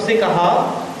them, और उनसे कहा,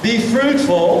 be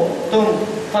fruitful, तुम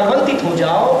फलवंतित हो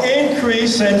जाओ,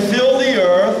 increase and fill the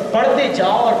earth, बढ़ते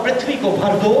जाओ और पृथ्वी को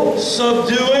भर दो,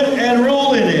 subdue it and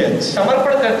rule in it.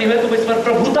 समर्पण करते हुए तुम इस पर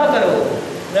प्रभुता करो।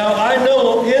 Now I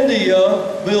know India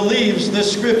believes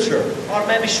this scripture. और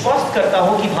मैं विश्वास करता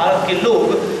हूँ कि भारत के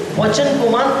लोग वचन को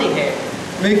मानते हैं।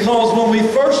 Because when we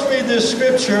first read this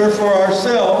scripture for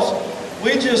ourselves,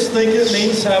 we just think it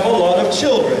means have a lot of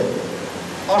children.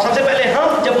 और सबसे पहले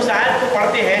हम जब उस आयत को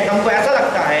पढ़ते हैं, हमको ऐसा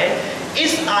लगता है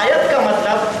इस आयत का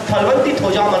मतलब फलवंतित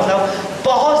हो जाओ, मतलब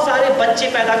बहुत सारे बच्चे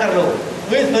पैदा कर लो।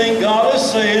 We think God is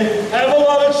saying, have a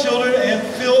lot of children and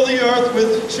fill the earth with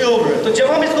children. तो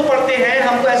जब हम इसको पढ़ते हैं,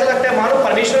 हमको ऐसा लगता है मानो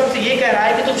परमेश्वर हमसे ये कह रहा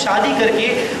है कि तुम शादी करके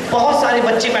बहुत सारे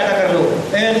बच्चे पैदा कर लो।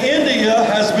 And India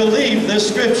has believed this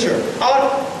scripture. और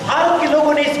भारत के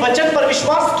लोगों ने इस वचन पर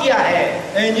विश्वास किया है।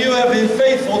 And you have been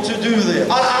faithful to do this.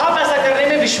 और आप ऐसा करने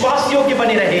में विश्वास योग्य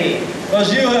बने रहे।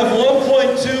 Because you have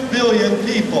 1.2 billion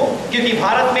people. क्योंकि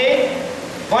भारत में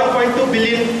 1.2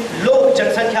 बिलियन लोग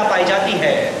जनसंख्या पाई जाती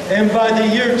है। And by the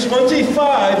year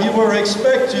 25, you were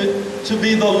expected to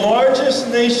be the largest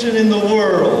nation in the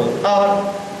world. और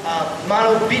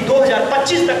मानो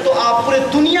 2025 तक तो आप पूरे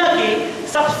दुनिया के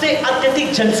सबसे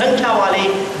अत्यधिक जनसंख्या वाले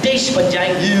देश बन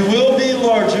जाएंगे। You will be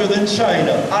larger than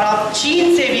China. और आप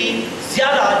चीन से भी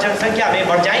ज्यादा जनसंख्या में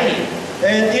बढ़ जाएंगे।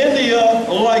 And India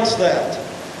likes that.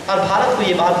 और भारत को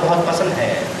ये बात बहुत पसंद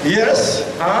है। Yes?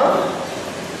 हाँ?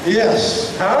 Yes.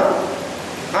 हाँ?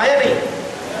 हाँ या नहीं?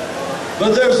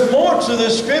 But there's more to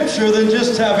this scripture than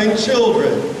just having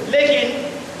children. लेकिन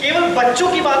केवल बच्चों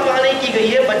की बात वहां नहीं की गई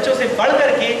है, बच्चों से बढ़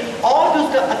करके और भी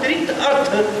उसका अतिरिक्त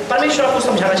अर्थ परमेश्वर आपको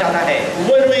समझाना चाहता है।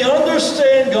 When we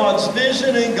understand God's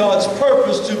vision and God's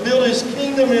purpose to build His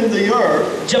kingdom in the earth,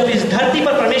 जब इस धरती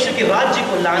पर परमेश्वर के राज्य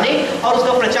को लाने और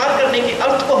उसका प्रचार करने के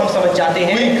अर्थ को हम समझ जाते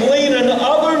हैं, we glean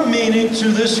another meaning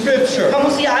to this scripture. हम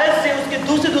उसी आयत से उसके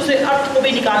दूसरे अर्थ को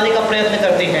भी निकालने का प्रयत्न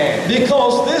करते हैं।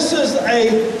 Because this is a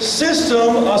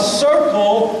system, a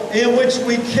circle in which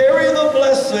we carry the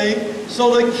blessing so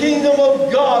the kingdom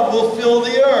of God will fill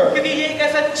the earth. क्योंकि ये एक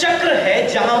ऐसा चक्र है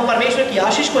जहां हम परमेश्वर की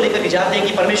आशीष को लेकर के जाते हैं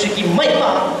कि परमेश्वर की महिमा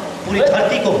पूरी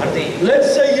धरती को भर दे।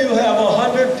 Let's say you have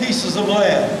 100 pieces of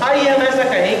land, आइए हम ऐसा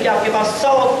कहें कि आपके पास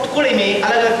 100 टुकड़े में,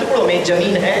 अलग अलग टुकड़ों में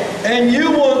जमीन है, and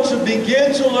you want to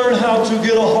begin to learn how to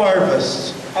get a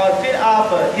harvest. और फिर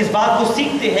आप इस बात को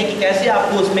सीखते हैं कि कैसे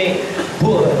आपको उसमें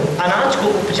अनाज को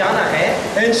उपजाना है।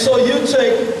 And so you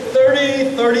take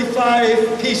 30-35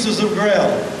 pieces of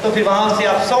ground. तो फिर वहां से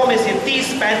आप 100 में से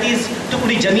 30-35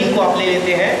 टुकड़ी जमीन को आप ले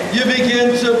लेते हैं, You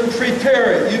begin to prepare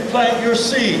it. You plant your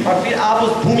seed. और फिर आप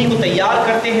उस भूमि को तैयार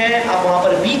करते हैं, आप वहां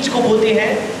पर बीज को बोते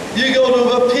हैं, You go to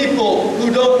the people who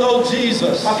don't know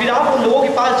Jesus. और फिर आप उन लोगों के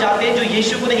पास जाते हैं जो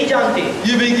यीशु को नहीं जानते।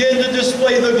 You begin to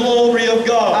display the glory of आप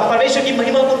God. परमेश्वर की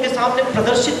महिमा को उनके सामने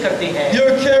प्रदर्शित करते हैं,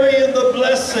 You're carrying the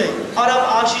blessing, और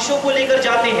आप आशीषों को लेकर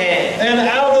जाते हैं, and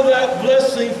out of that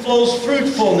blessing flows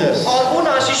fruitfulness. और उन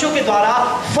आशीषों के द्वारा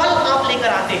फल आप लेकर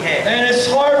आते हैं। And it's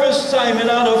harvest time,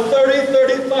 and out of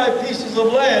 30-35 pieces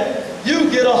of land, you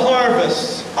get a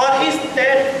harvest. और इस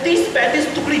 30-35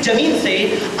 टुकड़ी जमीन से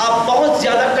आप बहुत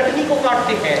ज्यादा कटनी को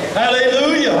काटते हैं।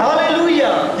 Hallelujah. Hallelujah.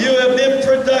 You have been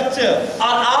productive.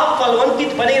 और आप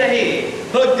फलवंतित बने रहे।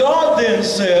 But God then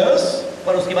says,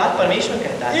 पर उसके बाद परमेश्वर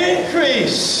कहता है,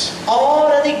 increase.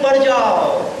 और अधिक बढ़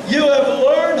जाओ। You have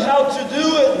learned how to do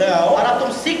it now. और अब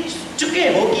तुम सीख चुके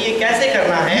हो कि ये कैसे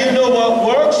करना है, You know what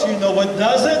works, you know what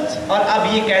doesn't. और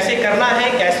अब ये कैसे करना है,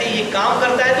 कैसे ये काम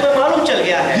करता है, तुम्हें मालूम चल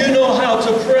गया है। You know how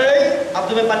to pray. अब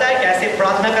तुम्हें पता है कैसे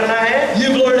प्रार्थना करना है,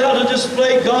 You've learned how to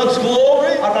display God's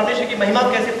glory. और परमेश्वर की महिमा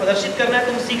कैसे प्रदर्शित करना है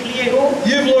तुम सीख लिए हो,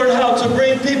 You've learned how to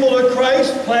bring people to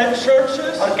Christ, plant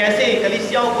churches. और कैसे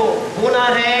कलीसियाओं को बोना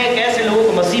है, कैसे लोगों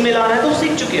को मसीह में लाना है, तुम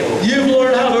सीख चुके हो। You've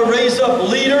learned how to raise up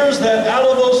leaders that out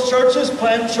of those churches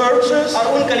plant churches.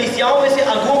 और उन कलीसियाओं में से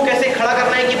अगुओं कैसे खड़ा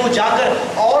करना है कि वो जाकर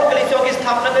और कलीसियाओं की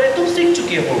स्थापना करें, तुम सीख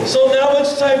चुके हो। So now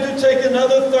it's time to take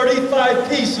another 35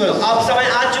 pieces. अब समय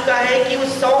आ चुका है कि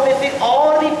उस 100 में से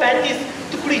और भी 35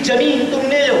 टुकड़ी जमीन तुम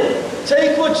ले लो।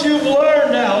 Take what you've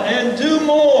learned now and do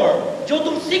more. जो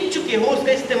तुम सीख चुके हो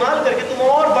उसका इस्तेमाल करके तुम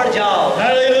और बढ़ जाओ।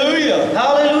 Hallelujah.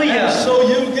 Hallelujah. And so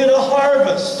you get a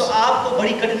harvest तो आपको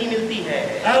बड़ी कटनी मिलती है,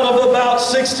 out of about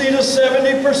 60 to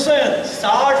 70%.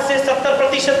 60 से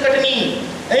 70% कटनी।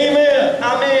 Amen.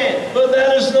 आमीन। But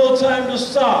that is no time to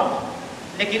stop,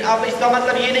 लेकिन अब इसका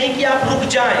मतलब ये नहीं कि आप रुक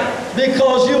जाएं,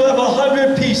 because you have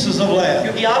 100 pieces of land.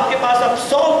 क्योंकि आपके पास अब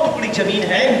 100 टुकड़ी जमीन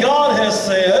है, And God has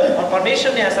said, और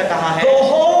परमेश्वर ने ऐसा कहा है, the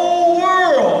whole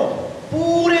world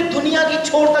पूरे दुनिया की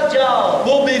छोर तक जाओ।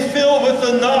 will be filled with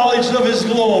the knowledge of His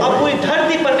अब glory. पूरी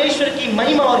धरती परमेश्वर की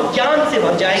महिमा और ज्ञान से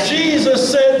भर जाएगी। Jesus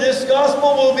said this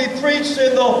gospel will be preached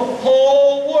in the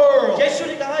whole world. यीशु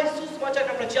ने कहा इस सुसमाचार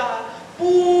का प्रचार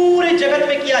पूरे जगत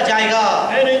में किया जाएगा।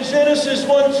 And in Genesis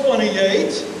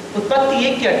 1:28, उत्पत्ति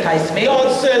 1:28 में God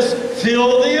says,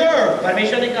 fill the earth.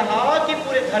 परमेश्वर ने कहा कि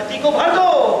पूरे धरती को भर दो।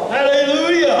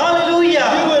 Hallelujah. Hallelujah.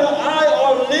 You and I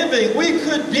are living. We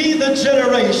could be the तो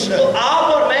generation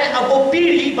आप और मैं अब वो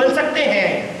पीढ़ी बन सकते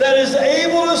हैं that is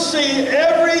able to see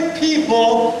every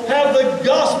people have the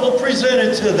gospel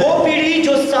presented to वो them. पीढ़ी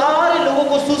जो सारे लोगों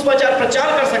को सुसमाचार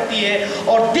प्रचार कर सकती है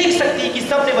और देख सकती है कि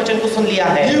सबने वचन को सुन लिया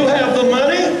है। You have the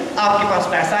money. आपके पास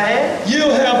पैसा है,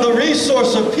 You have the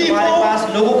resource of हमारे people. पास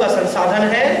लोगों का संसाधन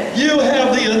है, You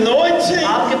have the anointing.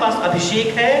 आपके पास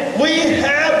अभिषेक है, We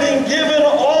have been given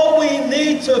all we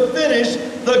need to finish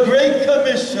the Great और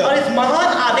Commission. इस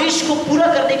महान आदेश को पूरा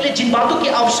करने के लिए जिन बातों की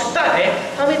आवश्यकता है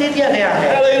हमें दे दिया गया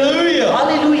है। Hallelujah.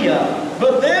 Hallelujah.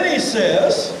 But then he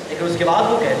says, लेकिन उसके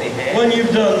बाद वो कहते हैं, when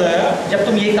you've done that, जब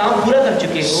तुम ये काम पूरा कर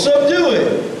चुके हो subdue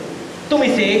it. तुम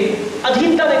इसे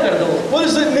अधीनता में कर दो। What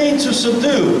does it mean to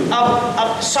subdue?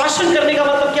 अब शासन करने का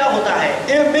मतलब क्या होता है?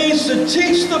 It means to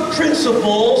teach the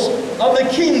principles of the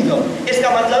kingdom. इसका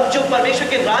मतलब जो परमेश्वर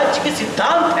के राज्य के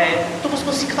सिद्धांत है तुम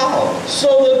उसको सिखाओ,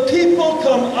 So the people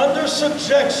come under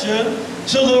subjection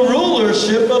to the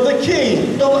rulership of the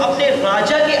king. तो अपने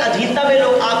राजा के अधीनता में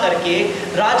लोग आकर के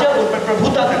राजा उन पर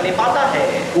प्रभुता करने पाता है।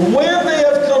 When they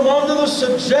have come under the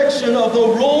subjection of the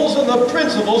rules and the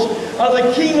principles of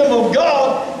the kingdom of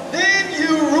God, then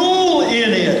you rule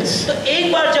in it. तो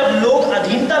एक बार जब लोग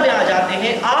अधीनता में आ जाते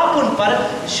हैं आप उन पर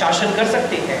शासन कर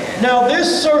सकते हैं। Now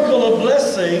this circle of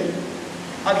blessing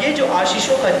अब ये जो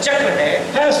आशीषों का चक्र है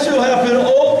has to happen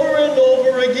over and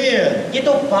over again. ये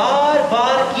तो बार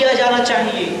बार किया जाना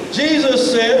चाहिए।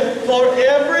 Jesus said, for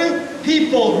every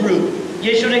people group,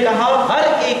 यीशु ने कहा हर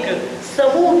एक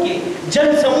समूह के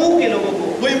जन समूह के लोगों को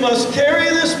we must carry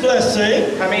this blessing.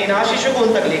 हमें इन आशीषों को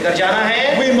उन तक लेकर जाना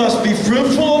है, We must be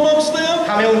fruitful amongst them,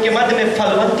 हमें उनके मध्य में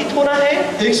फलवंतित होना है,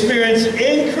 experience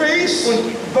increase,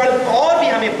 और भी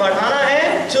हमें बढ़ाना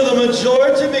है, to the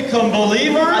majority become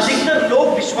believers, अधिकतर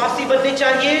लोग विश्वासी बनने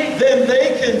चाहिए then they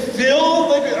can fill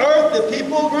the earth, the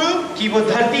people group, कि वो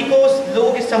धरती को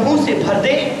लोगों के समूह से भर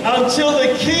दे until the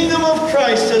kingdom of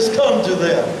Christ has come to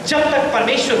them. जब तक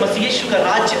परमेश्वर मसीह यीशु का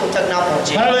राज्य उन तक ना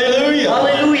पहुंचे। Hallelujah.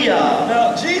 Hallelujah. Now,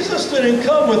 Jesus didn't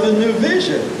come with a new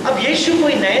vision. अब यीशु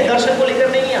कोई नए दर्शन को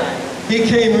लेकर नहीं आए, He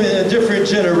came in a different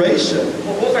generation.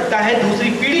 वो हो सकता है दूसरी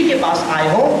पीढ़ी के पास आए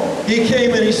हो, He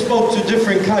came and he spoke to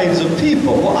different kinds of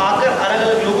people. वो आकर अलग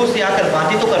अलग लोगों से आकर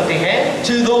बातें तो करते हैं,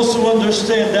 To those who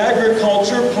understand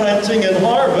agriculture, planting and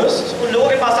harvest, उन लोगों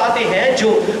के पास आते हैं जो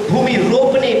भूमि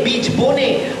रोपने, बीज बोने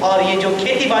और ये जो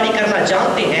खेती बाड़ी करना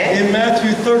जानते हैं। in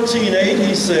Matthew 13:8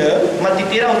 he said मत्ती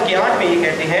 13:8 में ये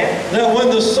कहते हैं that when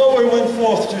the sower went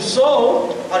forth to sow,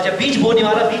 और जब बीज बोने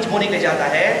वाला बीज बोने के लिए जाता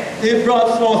है, it brought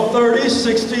forth 30,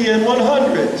 60 and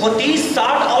 100. वो 30,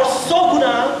 60 और 100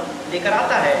 गुना लेकर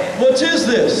आता है। What is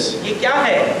this? ये क्या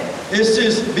है? It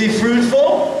says be fruitful,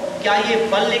 क्या ये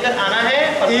फल लेकर आना है?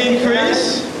 increase,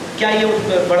 क्या ये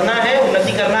बढ़ना है,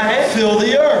 उन्नति करना है fill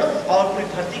the earth. और पूरी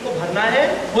धरती को भरना है?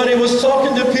 When he was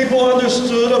talking to people who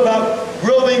understood about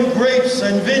growing grapes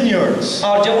and vineyards,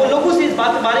 और जब वो लोगों से इस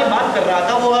बात के बारे में बात कर रहा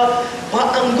था, वह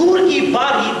अंगूर की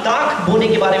बारी दाख बोने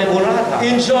के बारे में बोल रहा था।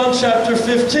 in John chapter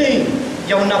 15,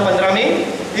 यूहन्ना 15 में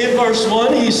in verse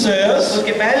 1 he says,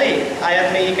 उसके पहले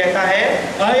आयत में ये कहता है,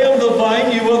 I am the vine,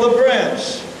 you are the branch.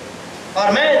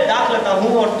 और मैं दाख लता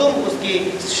हूँ और तुम उसकी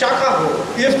शाखा हो।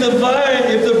 If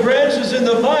the branch is in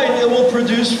the vine, it will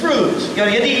produce fruit. और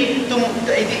यदि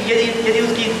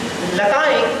उसकी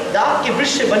लताएं दाख के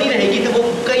वृक्ष से बनी रहेगी तो वो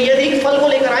कई अधिक फल को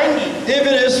लेकर आएंगी। If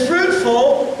it is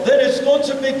fruitful, then it's going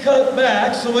to be cut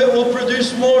back so it will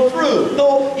produce more fruit. तो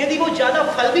यदि वो ज्यादा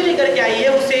फल भी लेकर के आई है,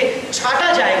 उसे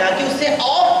छाटा जाएगा कि उससे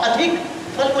और अधिक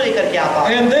फल को लेकर के आ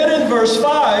पाए। And then in verse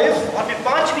 5, और फिर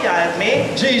 5वीं आयत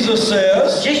में Jesus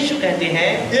says, यीशु कहते हैं,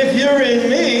 if you're in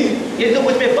me यदि तुम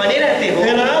मुझ में बने रहते हो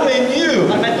and I'm in और you,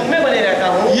 मैं तुम में बने रहता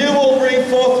हूँ, you will bring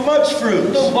forth much fruit.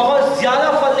 तो बहुत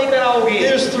ज्यादा फल लेकर आओगे।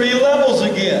 Here's 3 levels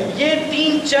again. ये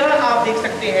 3 चरण आप देख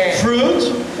सकते हैं, Fruit,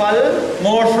 फल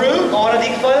more fruit, और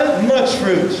अधिक फल, much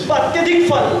fruit. अत्यधिक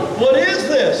फल। What is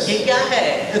this? ये क्या है?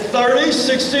 30,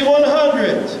 60,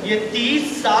 100. ये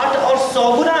 30, 60 और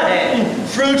 100 गुना है।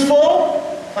 Fruitful,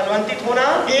 फलवंतित होना,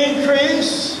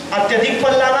 increase, अत्यधिक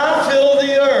फल लाना, fill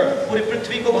the earth. पूरी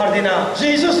पृथ्वी को भर देना।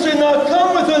 Jesus did not come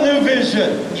with a new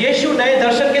vision. यीशु नए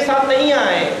दर्शन के साथ नहीं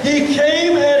आए, He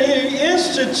came and he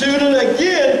instituted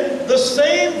again the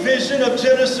same vision of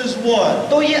Genesis 1.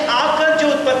 तो ये आकर जो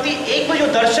उत्पत्ति 1 में जो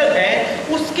दर्शन है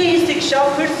उसकी ही शिक्षा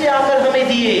फिर से आकर हमें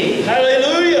दिए।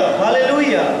 Hallelujah.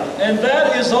 Hallelujah. And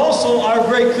that is also our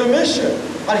Great Commission.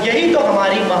 और यही तो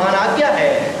हमारी महान आज्ञा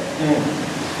है।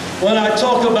 When I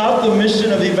talk about the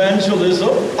mission of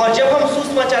evangelism, और जब हम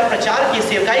सुसमाचार प्रचार की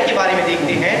सेवकाई के बारे में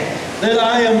देखते हैं, then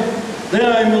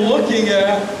I'm looking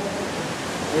at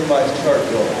where my chart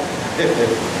going.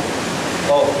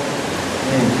 Oh.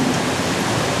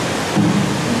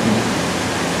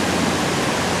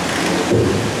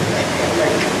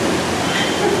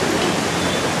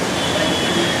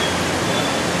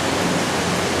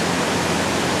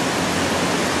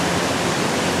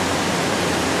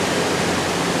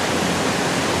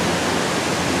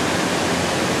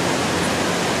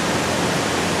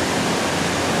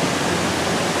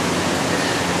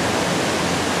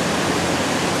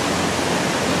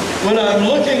 When I'm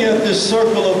looking at this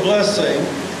circle of blessing,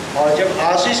 और जब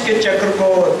आशीष के चक्र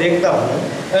को देखता हूँ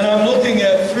and I'm looking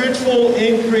at fruitful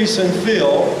increase and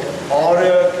fill, और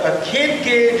खेत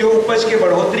के जो उपज के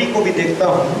बढ़ोतरी को भी देखता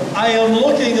हूँ, I am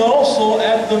looking also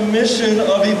at the mission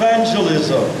of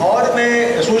evangelism. और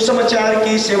मैं सुसमाचार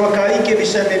की सेवकाई के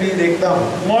विषय में भी देखता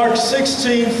हूँ। Mark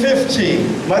 16:15.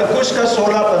 मरकुस का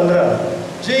 16:15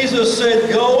 Jesus said,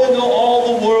 "Go into all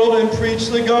the world and preach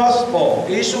the gospel."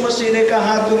 यीशु मसीह ने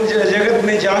कहा, तुम जगत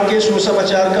में जाके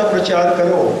सुसमाचार का प्रचार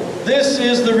करो। This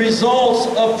is the results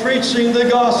of preaching the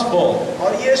gospel.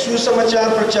 और ये सुसमाचार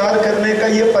प्रचार करने का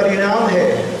ये परिणाम है।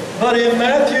 But in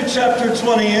Matthew chapter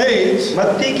 28,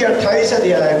 मत्ती के 28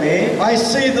 अध्याय में I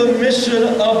see the mission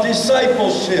of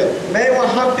discipleship. मैं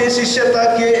वहाँ पे शिष्यता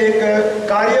के एक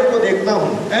कार्य को देखता हूँ,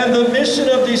 And the mission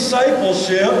of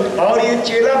discipleship, और ये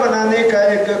चेला बनाने का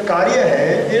एक कार्य है,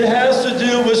 it has to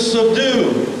do with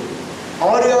subdue,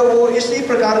 और वो इसी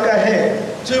प्रकार का है,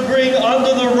 to bring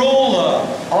under the ruler.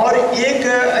 और एक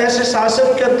ऐसे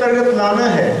शासन के अंतर्गत लाना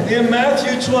है। In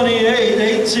Matthew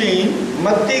 28:18,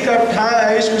 मत्ती का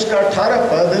 28 उसका 18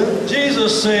 पद,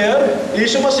 Jesus said,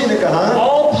 यीशु मसीह ने कहा,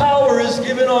 "All power is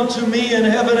given unto me in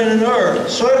heaven and in earth.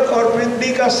 स्वर्ग और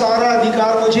पृथ्वी का सारा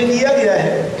अधिकार मुझे दिया गया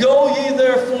है, Go ye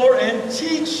therefore and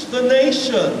teach the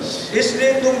nations,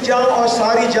 इसलिए तुम जाओ और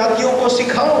सारी जातियों को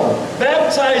सिखाओ,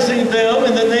 baptizing them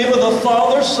in the name of the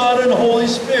Father, Son, and Holy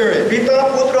Spirit, पिता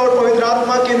पुत्र और पवित्र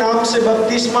आत्मा के नाम से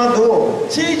बपतिस्मा दो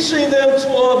teaching them to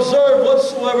observe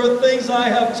whatsoever things I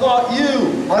have taught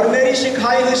you. और मेरी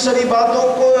सिखाई हुई सभी बातों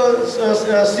को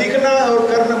सीखना और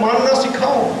करना मानना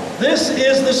सिखाओ। This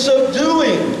is the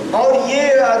subduing. और ये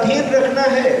अधीन रखना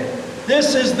है।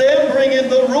 This is them bringing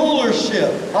the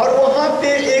rulership. और वहाँ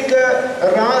पे एक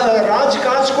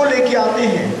राजकाज को लेके आते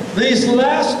हैं। These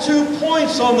last 2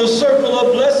 points on the circle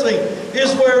of blessing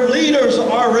is where leaders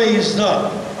are raised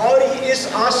up. और इस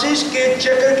आशीष के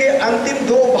चक्र के अंतिम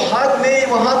 2 भाग में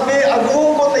वहाँ पे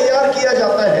अगुओं को तैयार किया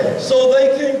जाता है। So they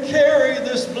can carry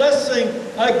this blessing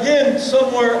again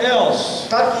somewhere else.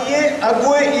 ताकि ये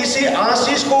अगुए इसी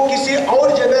आशीष को किसी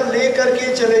और जगह ले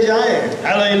करके चले जाएं।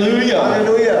 Hallelujah.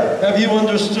 Hallelujah. Have you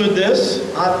understood this?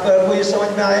 आपको ये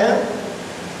समझ में आया?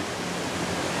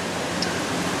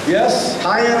 Yes?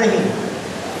 हाँ या नहीं?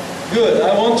 Good.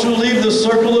 I want to leave the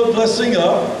circle of blessing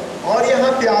up. और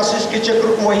यहाँ पे आशीष के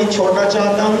चक्र को वहीं छोड़ना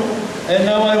चाहता हूँ। And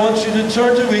now I want you to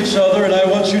turn to each other and I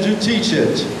want you to teach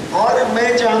it. और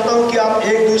मैं चाहता हूँ कि आप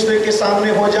एक दूसरे के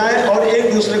सामने हो जाएं और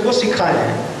एक दूसरे को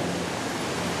सिखाएं।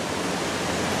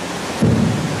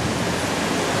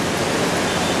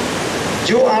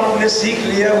 जो आपने सीख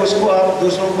लिया उसको आप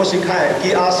दूसरों को सिखाएं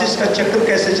कि आशीष का चक्र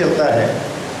कैसे चलता है।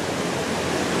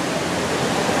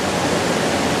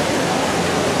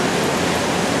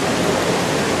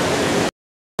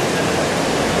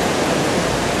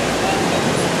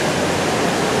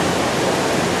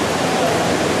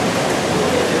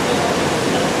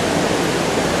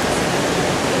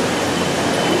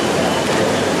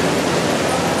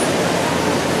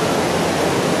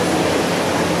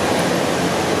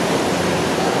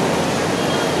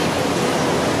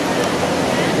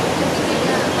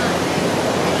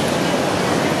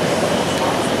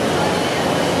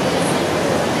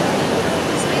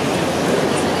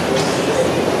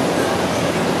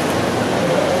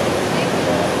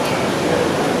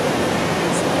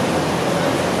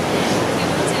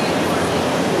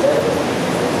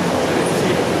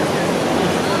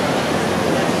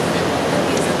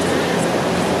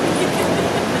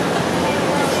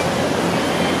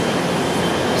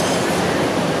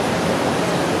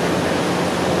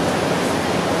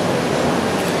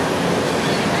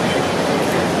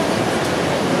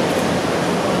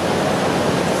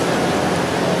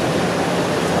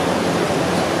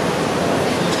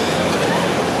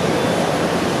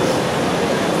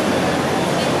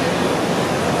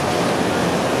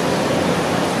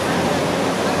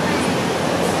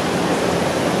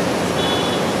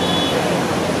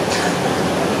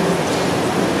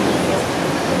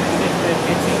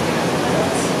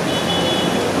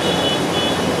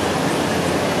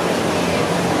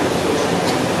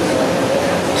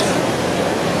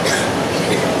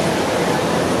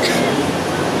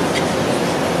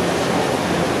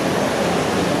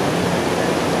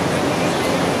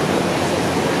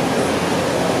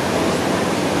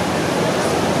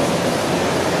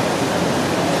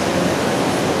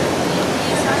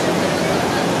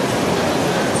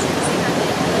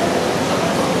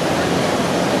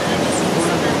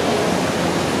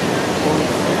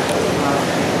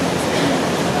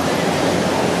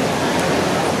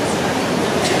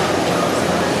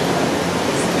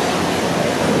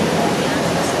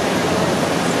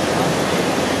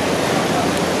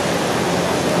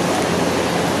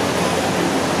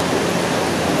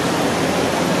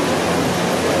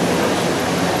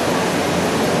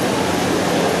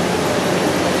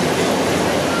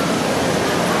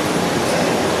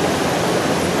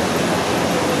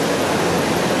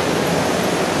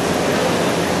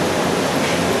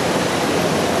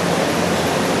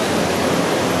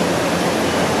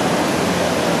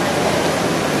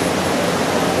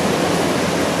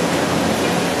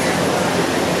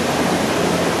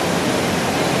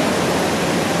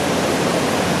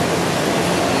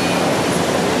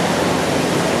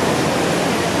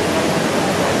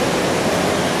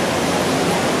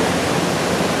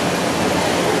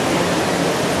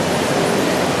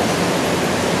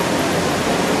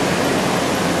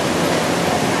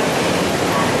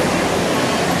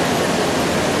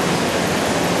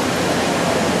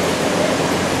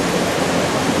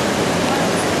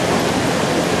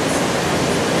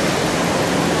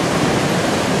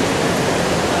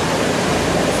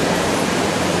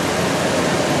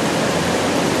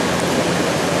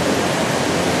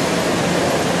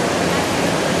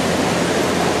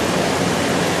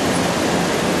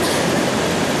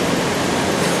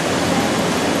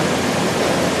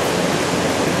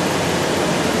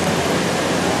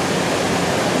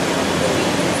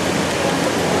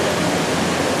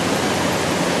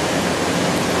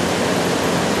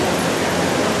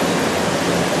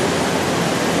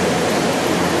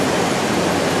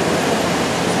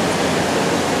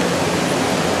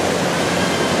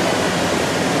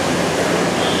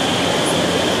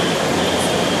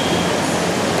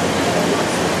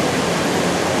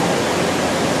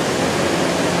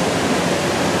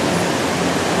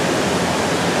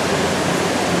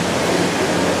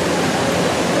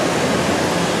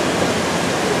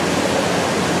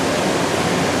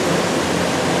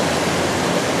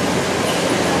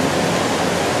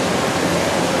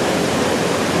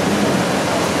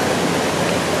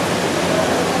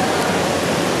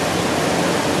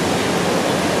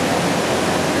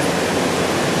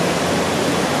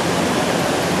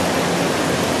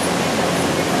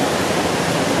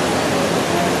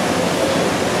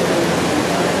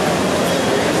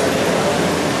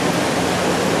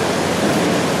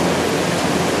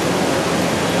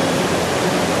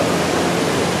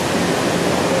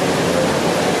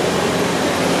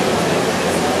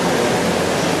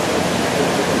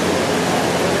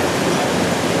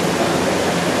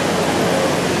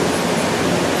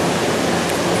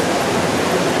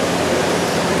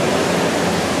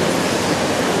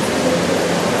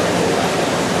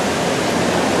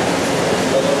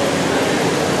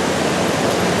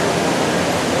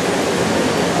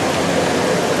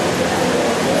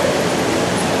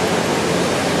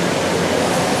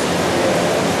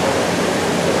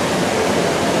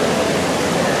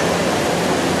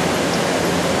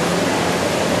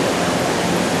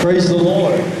 Praise the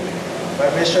Lord.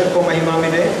 परमेश्वर को महिमा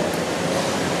मिले।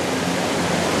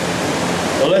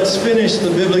 Well, let's finish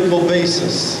the biblical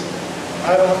basis.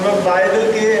 अब हम लोग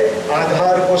बाइबल के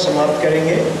आधार को समाप्त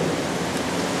करेंगे।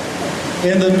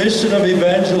 In the mission of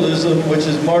evangelism, which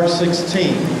is Mark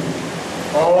 16,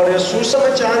 और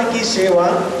सुसमाचार की सेवा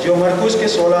जो मरकुस के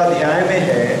 16 अध्याय में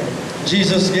है,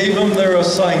 Jesus gave them their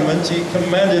assignment. He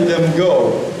commanded them go.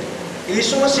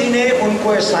 यीशु मसीह ने उनको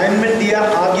असाइनमेंट दिया,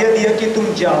 आज्ञा दिया कि तुम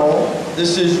जाओ।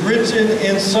 This is written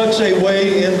in such a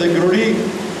way in the Greek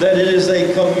that it is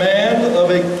a command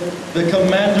of the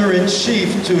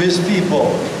commander-in-chief to his people.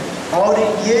 और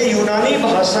ये यूनानी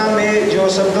भाषा में जो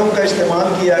शब्दों का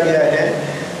इस्तेमाल किया गया है,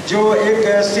 जो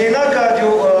एक सेना का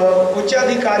जो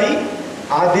उच्चाधिकारी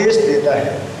आदेश देता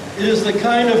है। It is the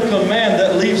kind of command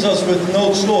that leaves us with no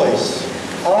choice.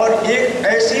 और एक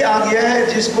ऐसी आज्ञा है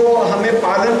जिसको हमें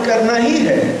पालन करना ही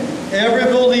है। Every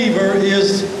believer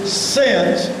is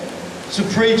sent to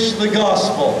preach the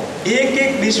gospel.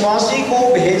 एक विश्वासी को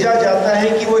भेजा जाता है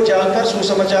कि वो जाकर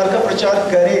सुसमाचार का प्रचार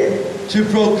करे, To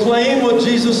proclaim what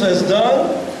Jesus has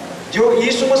done, जो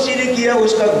यीशु मसीह ने किया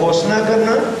उसका घोषणा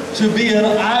करना, to be an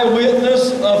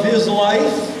eyewitness of his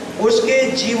life, उसके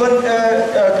जीवन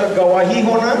का गवाही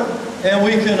होना। and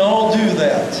we can all do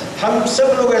that हम सब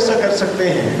लोग ऐसा कर सकते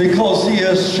हैं because he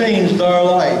has changed our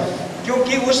life.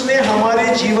 क्योंकि उसने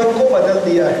हमारे जीवन को बदल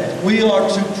दिया है। We are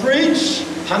to preach,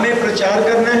 हमें प्रचार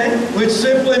करना है, which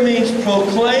simply means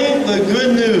proclaim the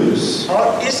good news.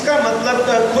 और इसका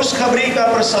मतलब खुशखबरी का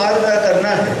प्रसार करना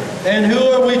है। And who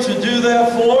are we to do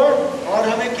that for? और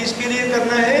हमें किसके लिए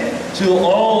करना है? To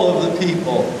all of the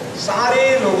people, सारे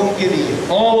लोगों के लिए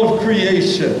all of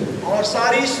creation. और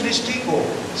सारी सृष्टि को,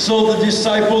 So the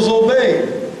disciples obeyed.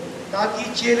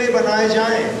 ताकि चेले बनाए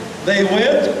जाएं। They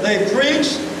went, they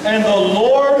preached, and the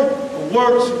Lord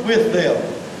worked with them.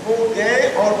 वो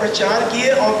गए और प्रचार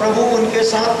किए और प्रभु उनके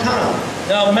साथ था।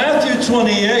 Now Matthew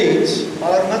 28,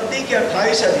 और मत्ती के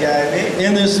 28 अध्याय में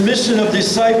in this mission of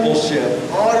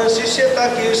discipleship, और शिष्यता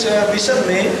के उस मिशन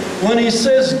में when he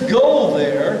says go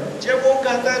there, जब वो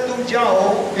कहता है तुम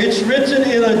जाओ, it's written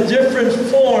in a different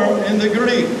form in the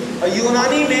Greek.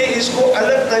 यूनानी में इसको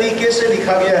अलग तरीके से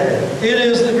लिखा गया है। It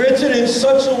is written in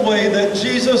such a way that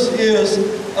Jesus is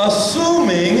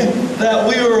assuming that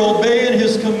we are obeying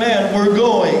his command, we're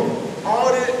going.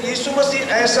 और यीशु मसीह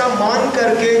ऐसा मान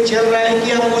करके चल रहा है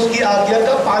कि हम उसकी आज्ञा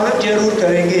का पालन जरूर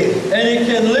करेंगे। And he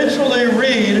can literally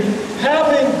read,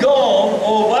 having gone,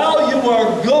 or while you are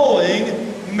going,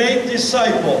 make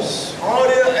disciples.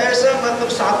 और ऐसा मतलब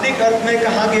शाब्दिक अर्थ में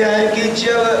कहा गया है कि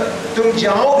जब तुम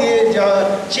जाओगे,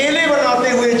 चेले बनाते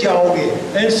हुए जाओगे।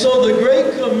 And so the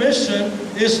Great Commission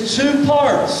is 2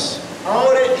 parts.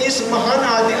 और इस महान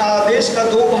आदेश का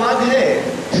 2 भाग है।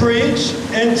 Preach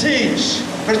and teach.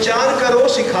 प्रचार करो,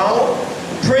 सिखाओ।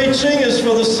 Preaching is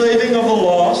for the saving of the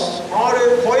lost. और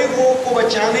कोई को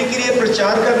बचाने के लिए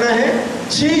प्रचार करना है।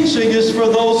 Teaching is for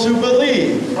those who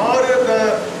believe. और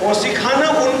वो सिखाना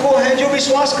उनको है जो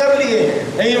विश्वास कर लिए हैं।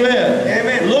 Amen.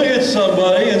 Amen. Look at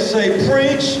somebody and say,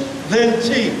 preach, then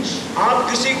teach. आप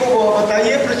किसी को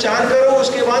बताइए, प्रचार करो,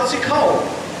 उसके बाद सिखाओ।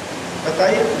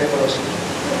 बताइए अपने पड़ोसी।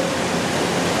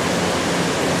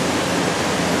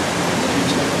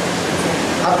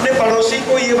 अपने पड़ोसी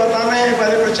को ये बताना है,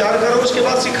 पहले प्रचार करो, उसके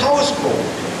बाद सिखाओ उसको।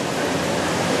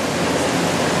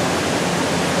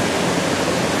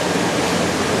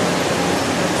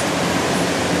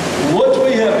 What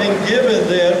we have been given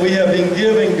then, we have been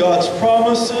given God's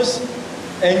promises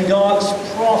and God's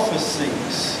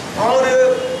prophecies. और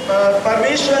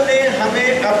परमेश्वर ने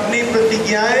हमें अपनी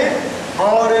प्रतिज्ञाएं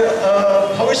और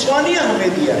भविष्यवाणियां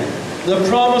हमें दिया है। The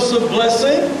promise of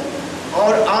blessing,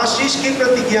 और आशीष की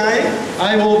प्रतिज्ञाएं,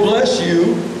 I will bless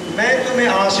you, मैं तुम्हें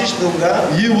आशीष दूंगा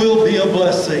you will be a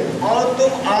blessing. और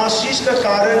तुम आशीष का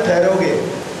कारण ठहरोगे।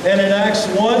 And in Acts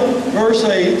 1 verse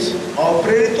 8, और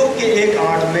प्रेरितों के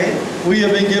 1:8 में we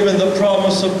have been given the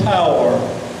promise of power.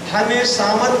 हमें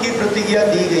सामर्थ की प्रतिज्ञा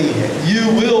दी गई है। You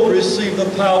will receive the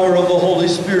power of the Holy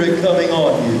Spirit coming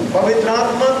on you. पवित्र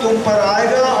आत्मा तुम पर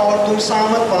आएगा और तुम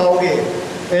सामर्थ पाओगे।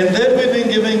 And then we've been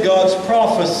given God's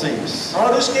prophecies,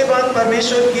 और उसके बाद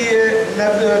परमेश्वर की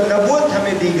नबूवत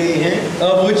हमें दी गई है,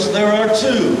 of which there are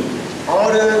 2. और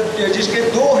जिसके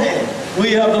 2 हैं।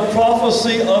 We have the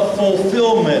prophecy of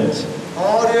fulfillment.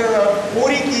 और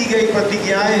पूरी की गई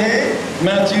प्रतिज्ञाएं हैं।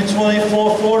 Matthew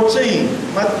 24:14.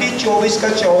 मत्ती 24 का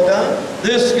 14।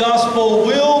 This gospel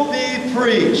will be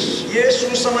preached ये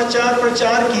सुसमाचार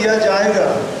प्रचार किया जाएगा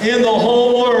in the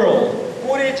whole world,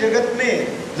 पूरे जगत में।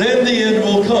 then the end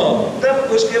will come.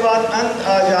 तब उसके बाद अंत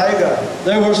आ जाएगा।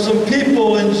 There were some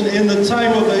people in the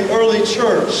time of the early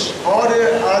church. और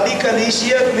आदि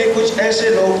कलीसिया में कुछ ऐसे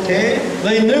लोग थे,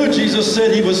 They knew Jesus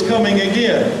said he was coming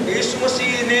again. यीशु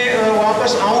मसीह ने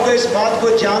वापस आऊंगा इस बात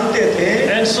को जानते थे,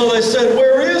 And so they said,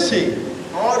 where is he?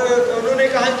 और उन्होंने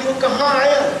कहा कि वो कहाँ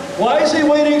आया, Why is he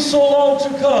waiting so long to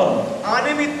come?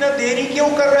 आने में इतना देरी क्यों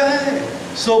कर रहा है।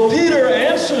 So Peter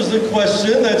answers the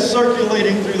question that's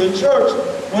circulating through the church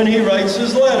when he writes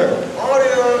his letter. और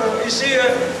इसी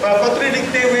पत्र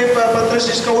लिखते हुए पत्रस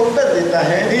इसका उत्तर देता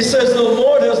है। He says the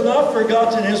Lord has not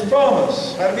forgotten his promise,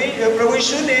 प्रभु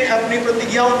यीशु ने अपनी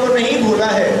प्रतिज्ञाओं को नहीं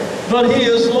भूला है, but he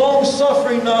is long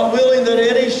suffering, not willing that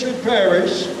any should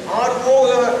perish, और वो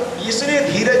इसलिए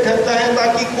धीरज धरता है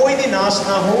ताकि कोई भी नाश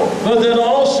ना हो, but that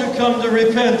all should come to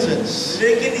repentance.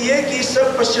 लेकिन ये कि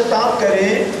सब पश्चाताप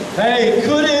करें। Hey,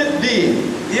 could it be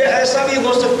ये ऐसा भी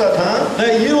हो सकता था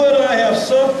that you and I have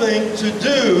something to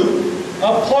do,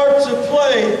 a part to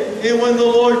play in when the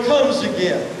Lord comes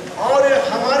again? और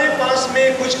हमारे पास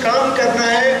में कुछ काम करना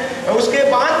है उसके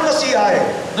बाद मसीह आए।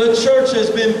 The church has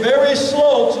been very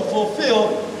slow to fulfill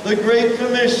the Great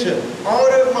Commission.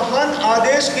 और महान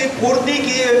आदेश की पूर्ति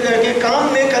के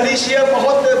काम में कलीसिया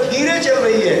बहुत धीरे चल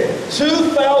रही है।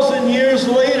 2,000 years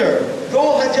later,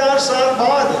 2000 साल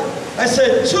बाद, I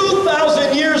said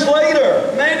 2,000 years later,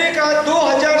 मैंने कहा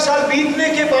 2000 साल बीतने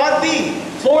के बाद भी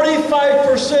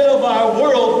 45% of our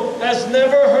world has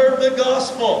never heard the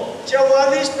gospel.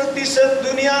 44%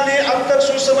 दुनिया ने अब तक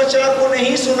सुसमाचार को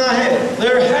नहीं सुना है।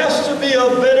 There has to be a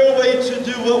better way to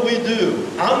do what we do.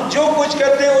 हम जो कुछ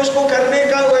करते हैं उसको करने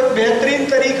का एक बेहतरीन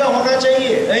तरीका होना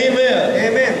चाहिए। Amen.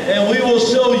 Amen. And we will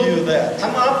show you that.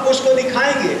 हम आपको उसको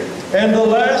दिखाएंगे। And the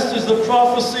last is the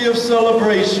prophecy of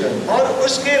celebration. और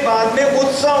उसके बाद में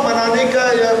उत्सव मनाने का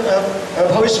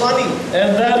भविष्यवाणी।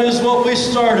 And that is what we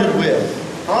started with.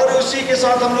 और उसी के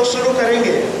साथ हम लोग शुरू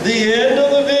करेंगे। The end of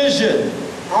the vision.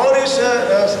 और इस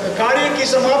कार्य की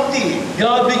समाप्ति।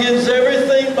 God begins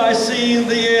everything by seeing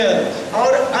the end.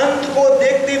 और अंत को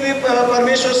देखते हुए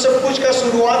परमेश्वर सब कुछ का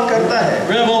शुरुआत करता है।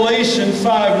 Revelation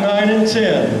 5, 9 and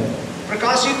 10.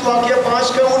 प्रकाशित वाक्य 5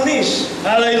 का 19।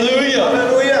 Hallelujah.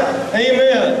 हालेलुया।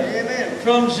 Amen. आमीन।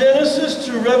 From Genesis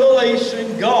to Revelation,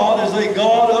 God is a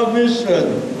God of mission.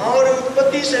 और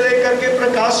उत्पत्ति से लेकर के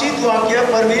प्रकाशित वाक्य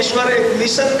परमेश्वर एक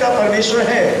मिशन का परमेश्वर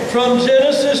है। From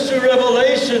Genesis to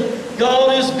Revelation,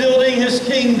 God is building His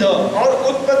kingdom. और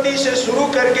उत्पत्ति से शुरू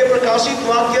करके प्रकाशित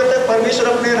वाक्य तक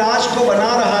परमेश्वर अपने राज को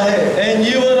बना रहा है। And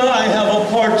you and I have a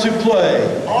part to play.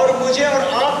 और मुझे और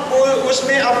आपको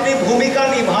उसमें अपनी भूमिका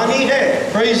निभानी है।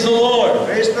 Praise the Lord.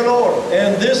 Praise the Lord.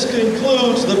 And this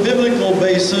concludes the biblical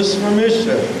basis for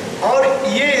mission. और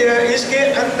ये इसके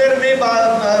अंदर में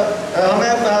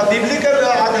हमें बिब्लिकल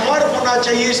आधार होना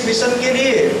चाहिए इस मिशन के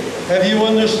लिए। Have you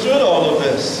understood all of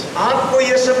this? आपको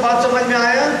ये सब बात समझ में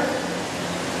आया?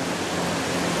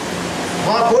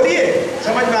 हाँ बोलिए,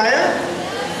 समझ में आया?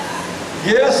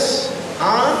 Yes.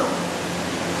 हाँ।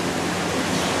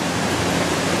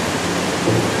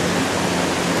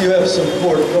 You have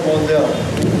support. Come on down.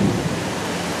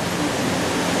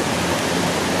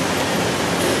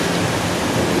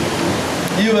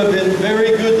 You have been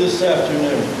very good this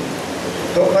afternoon.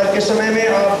 दोपहर के समय में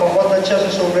आप बहुत अच्छा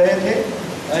से सुन रहे थे।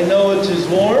 I know it is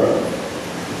warm.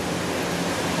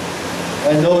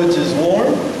 I know it is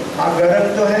warm. हाँ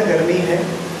गर्म तो है, गर्मी है।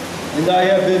 And I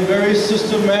have been very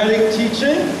systematic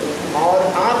teaching.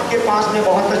 और आपके पास में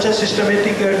बहुत अच्छा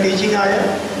सिस्टमेटिक टीचिंग आया।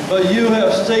 But you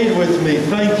have stayed with me.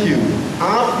 Thank you.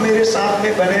 आप मेरे साथ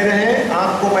में बने रहे,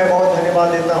 आपको मैं बहुत धन्यवाद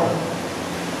देता हूँ।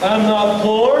 I'm not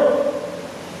poor.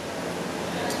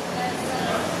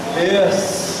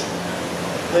 Yes.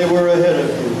 They were ahead of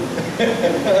you.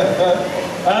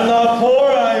 I'm not poor.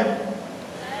 I'm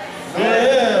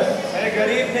blessed. मैं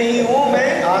गरीब नहीं हूँ,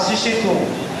 मैं आशीषित हूँ।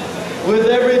 With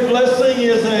every blessing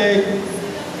is a,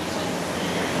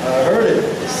 I heard it,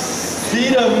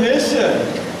 seed of mission.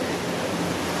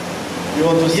 You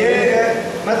want to say it? ये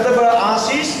मतलब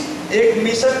आशीष एक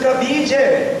मिशन का बीज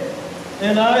है।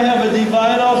 And I have a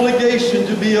divine obligation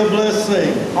to be a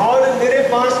blessing. और मेरे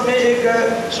पास में एक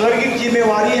स्वर्गीय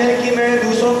जिम्मेवारी है कि मैं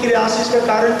दूसरों के लिए आशीष का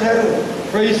कारण ठहरूं।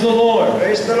 Praise the Lord.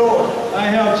 Praise the Lord. I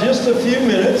have just a few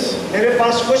minutes, मेरे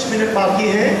पास कुछ मिनट बाकी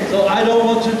हैं। so I don't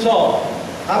want to talk.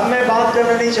 अब मैं बात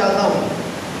करना नहीं चाहता हूँ।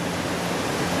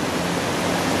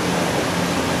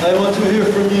 I want to hear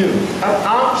from you. अब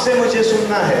आपसे मुझे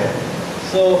सुनना है।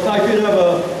 So if I could have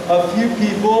a few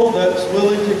people that's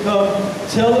willing to come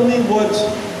tell me what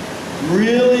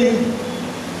really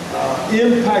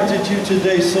impacted you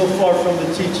today so far from the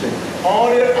teaching.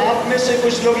 और आप में से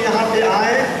कुछ लोग यहाँ पे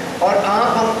आए और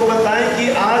आप हमको बताएं कि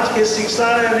आज के शिक्षा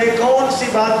ने कौन सी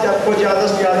बात आपको ज़्यादा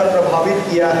से ज़्यादा प्रभावित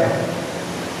किया है?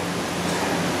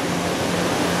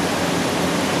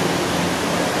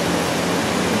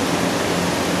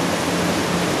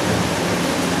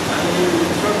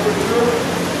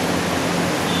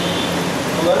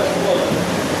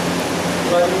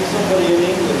 Somebody in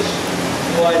English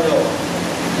who I know.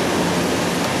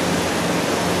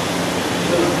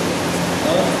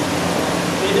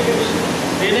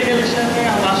 देने के विषय में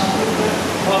हम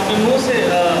अपने मुंह से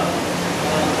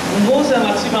हम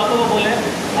अच्छी बातों को बोले,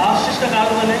 आशीष का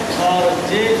कारण बने। और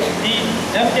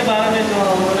JEM के बारे में जो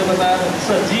उन्होंने बताया,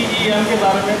 GEM के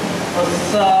बारे में,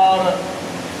 और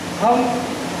हम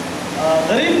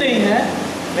गरीब नहीं हैं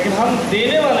लेकिन हम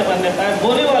देने वाले बनने पाए,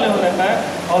 बोने वाले होने पाए,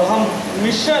 और हम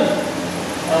मिशन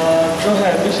जो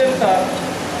है, मिशन का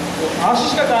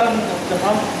आशीष का कारण,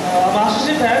 हम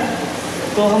आशीषित हैं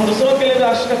तो हम दूसरों के लिए भी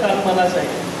आशीष का कारण बनना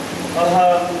चाहिए। और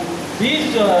बीज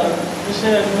जो है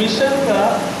मिशन का,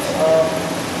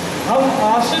 हम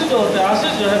आशीष जो होते हैं,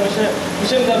 आशीष जो है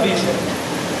मिशन का बीज है।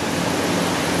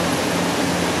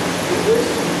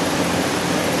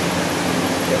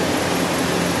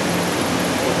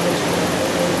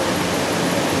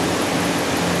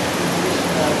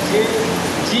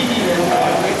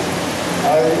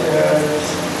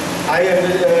 I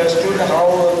understood how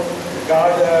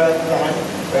God planned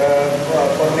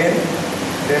for men,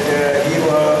 that He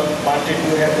wanted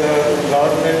to have the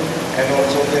government and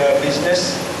also the business,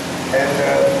 and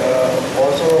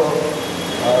also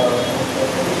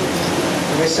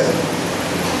mission,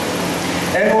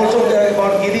 and also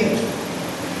about giving.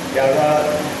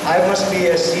 I must be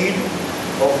a seed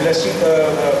of blessing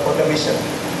for the mission.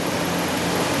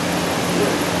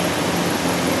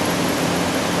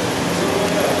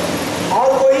 और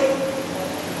कोई?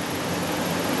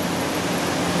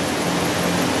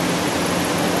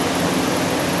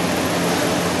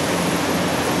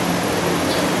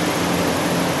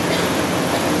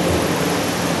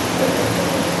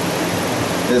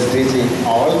 This teaching,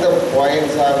 all the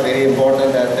points are very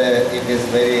important, and it is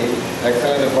very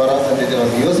excellent for us, and it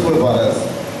was useful for us.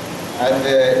 And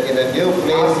in a new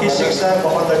आपकी place, शिक्षा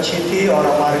बहुत अच्छी थी और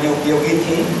हमारे लिए उपयोगी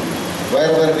थी।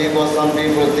 wherever we go, some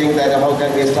people think that how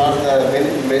can we start the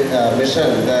mission,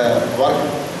 the work,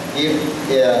 if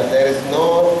there is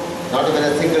not even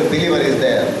a single believer is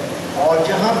there. और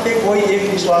जहाँ पे कोई एक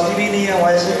विश्वासी भी नहीं है,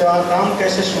 वैसे काम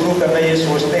कैसे शुरू करना ये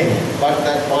सोचते हैं। But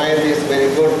that point is very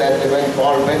good, that when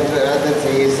Paul went to Athens,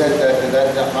 he said that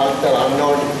the altar,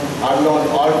 unknown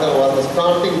altar was the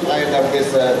starting point of this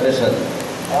mission.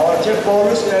 और जब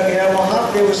पौलुस गया वहाँ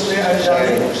पे उसने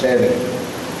Sharing.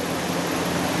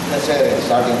 The sharing,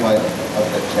 starting point of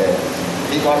the sharing.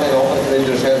 He got an opportunity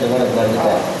to share the word of God with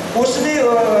them. उसने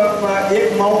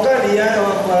एक मौका दिया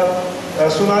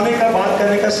सुनाने का, बात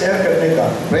करने का, शेयर करने का।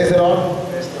 Praise the Lord.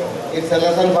 It's a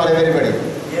lesson for everybody.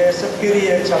 ये सबके लिए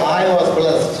अच्छा। I was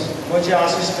blessed. मुझे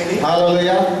आशीष मिली।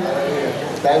 Hallelujah.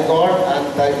 Thank God, and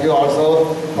thank you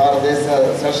also for this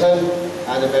session.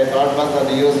 And may God bless and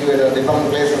use you in different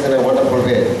places in a wonderful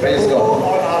way. Praise God.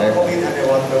 और आपको भी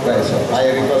धन्यवाद। Praise God. I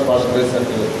request Pastor Wilson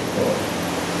to.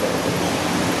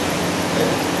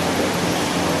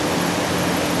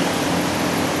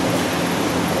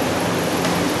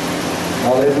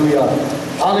 Hallelujah,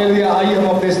 hallelujah. आइए हम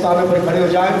अपने स्थानों पर खड़े हो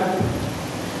जाएं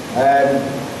and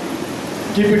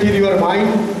keep it in your mind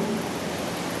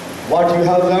what you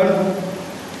have learned.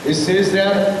 It says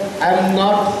there, I am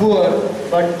not poor,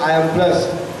 but I am blessed.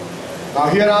 Now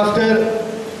hereafter,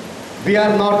 we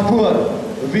are not poor,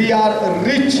 we are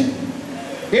rich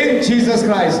in Jesus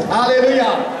Christ.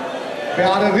 Hallelujah. We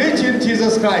are rich in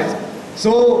Jesus Christ.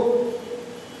 So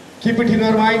keep it in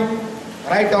your mind.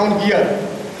 Write down here.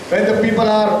 When the people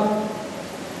are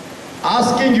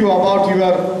asking you about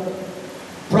your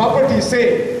property,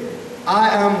 say, I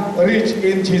am rich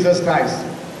in Jesus Christ.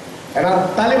 है ना?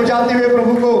 ताली बजाते हुए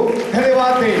प्रभु को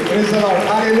धन्यवाद दें। Praise the Lord.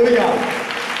 Hallelujah.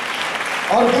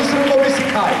 और दूसरों को भी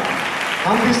सिखाए,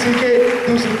 हम भी सीखे,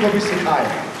 दूसरों को भी सिखाए।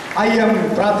 आइए हम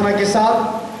प्रार्थना के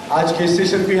साथ आज के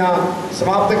सेशन को यहाँ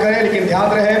समाप्त करें, लेकिन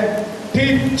ध्यान रहे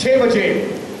ठीक 6 बजे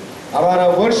हमारा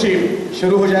वर्शिप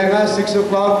शुरू हो जाएगा। 6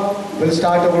 o'clock we'll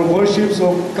start our worship, so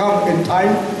come in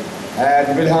time and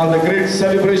we'll have the great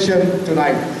celebration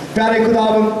tonight. प्यारे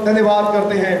खुदावंद, धन्यवाद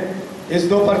करते हैं इस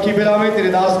दोपहर की बेला में तेरे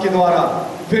दास के द्वारा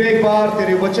फिर एक बार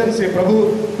तेरे वचन से प्रभु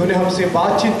तूने हमसे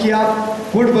बातचीत किया,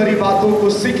 गुण भरी बातों को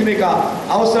सीखने का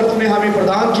अवसर तूने हमें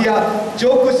प्रदान किया।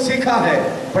 जो कुछ सीखा है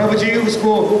प्रभु जी,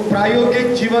 उसको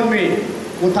प्रायोगिक जीवन में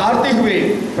उतारते हुए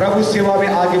प्रभु सेवा में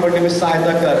आगे बढ़ने में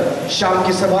सहायता कर। शाम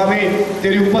की सभा में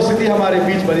तेरी उपस्थिति हमारे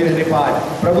बीच बनी रहने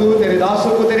पाए। प्रभु तेरे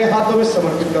दासों को तेरे हाथों में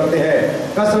समर्पित करते हैं,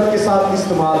 कसरत के साथ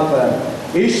इस्तेमाल कर,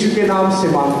 यीशु के नाम से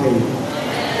मांगते हैं।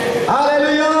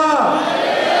 Hallelujah.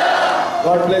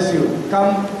 God bless you.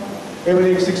 Come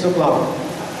evening 6 o'clock.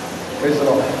 Praise the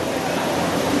Lord.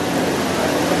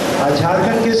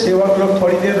 Jharkhand के सेवक लोग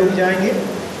थोड़ी देर रुक जाएंगे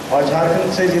और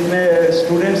झारखंड से जितने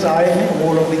स्टूडेंट्स आए हैं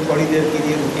वो लोग भी थोड़ी देर के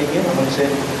लिए रुकेंगे। हम उनसे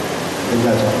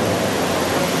मिलना चाहते हैं।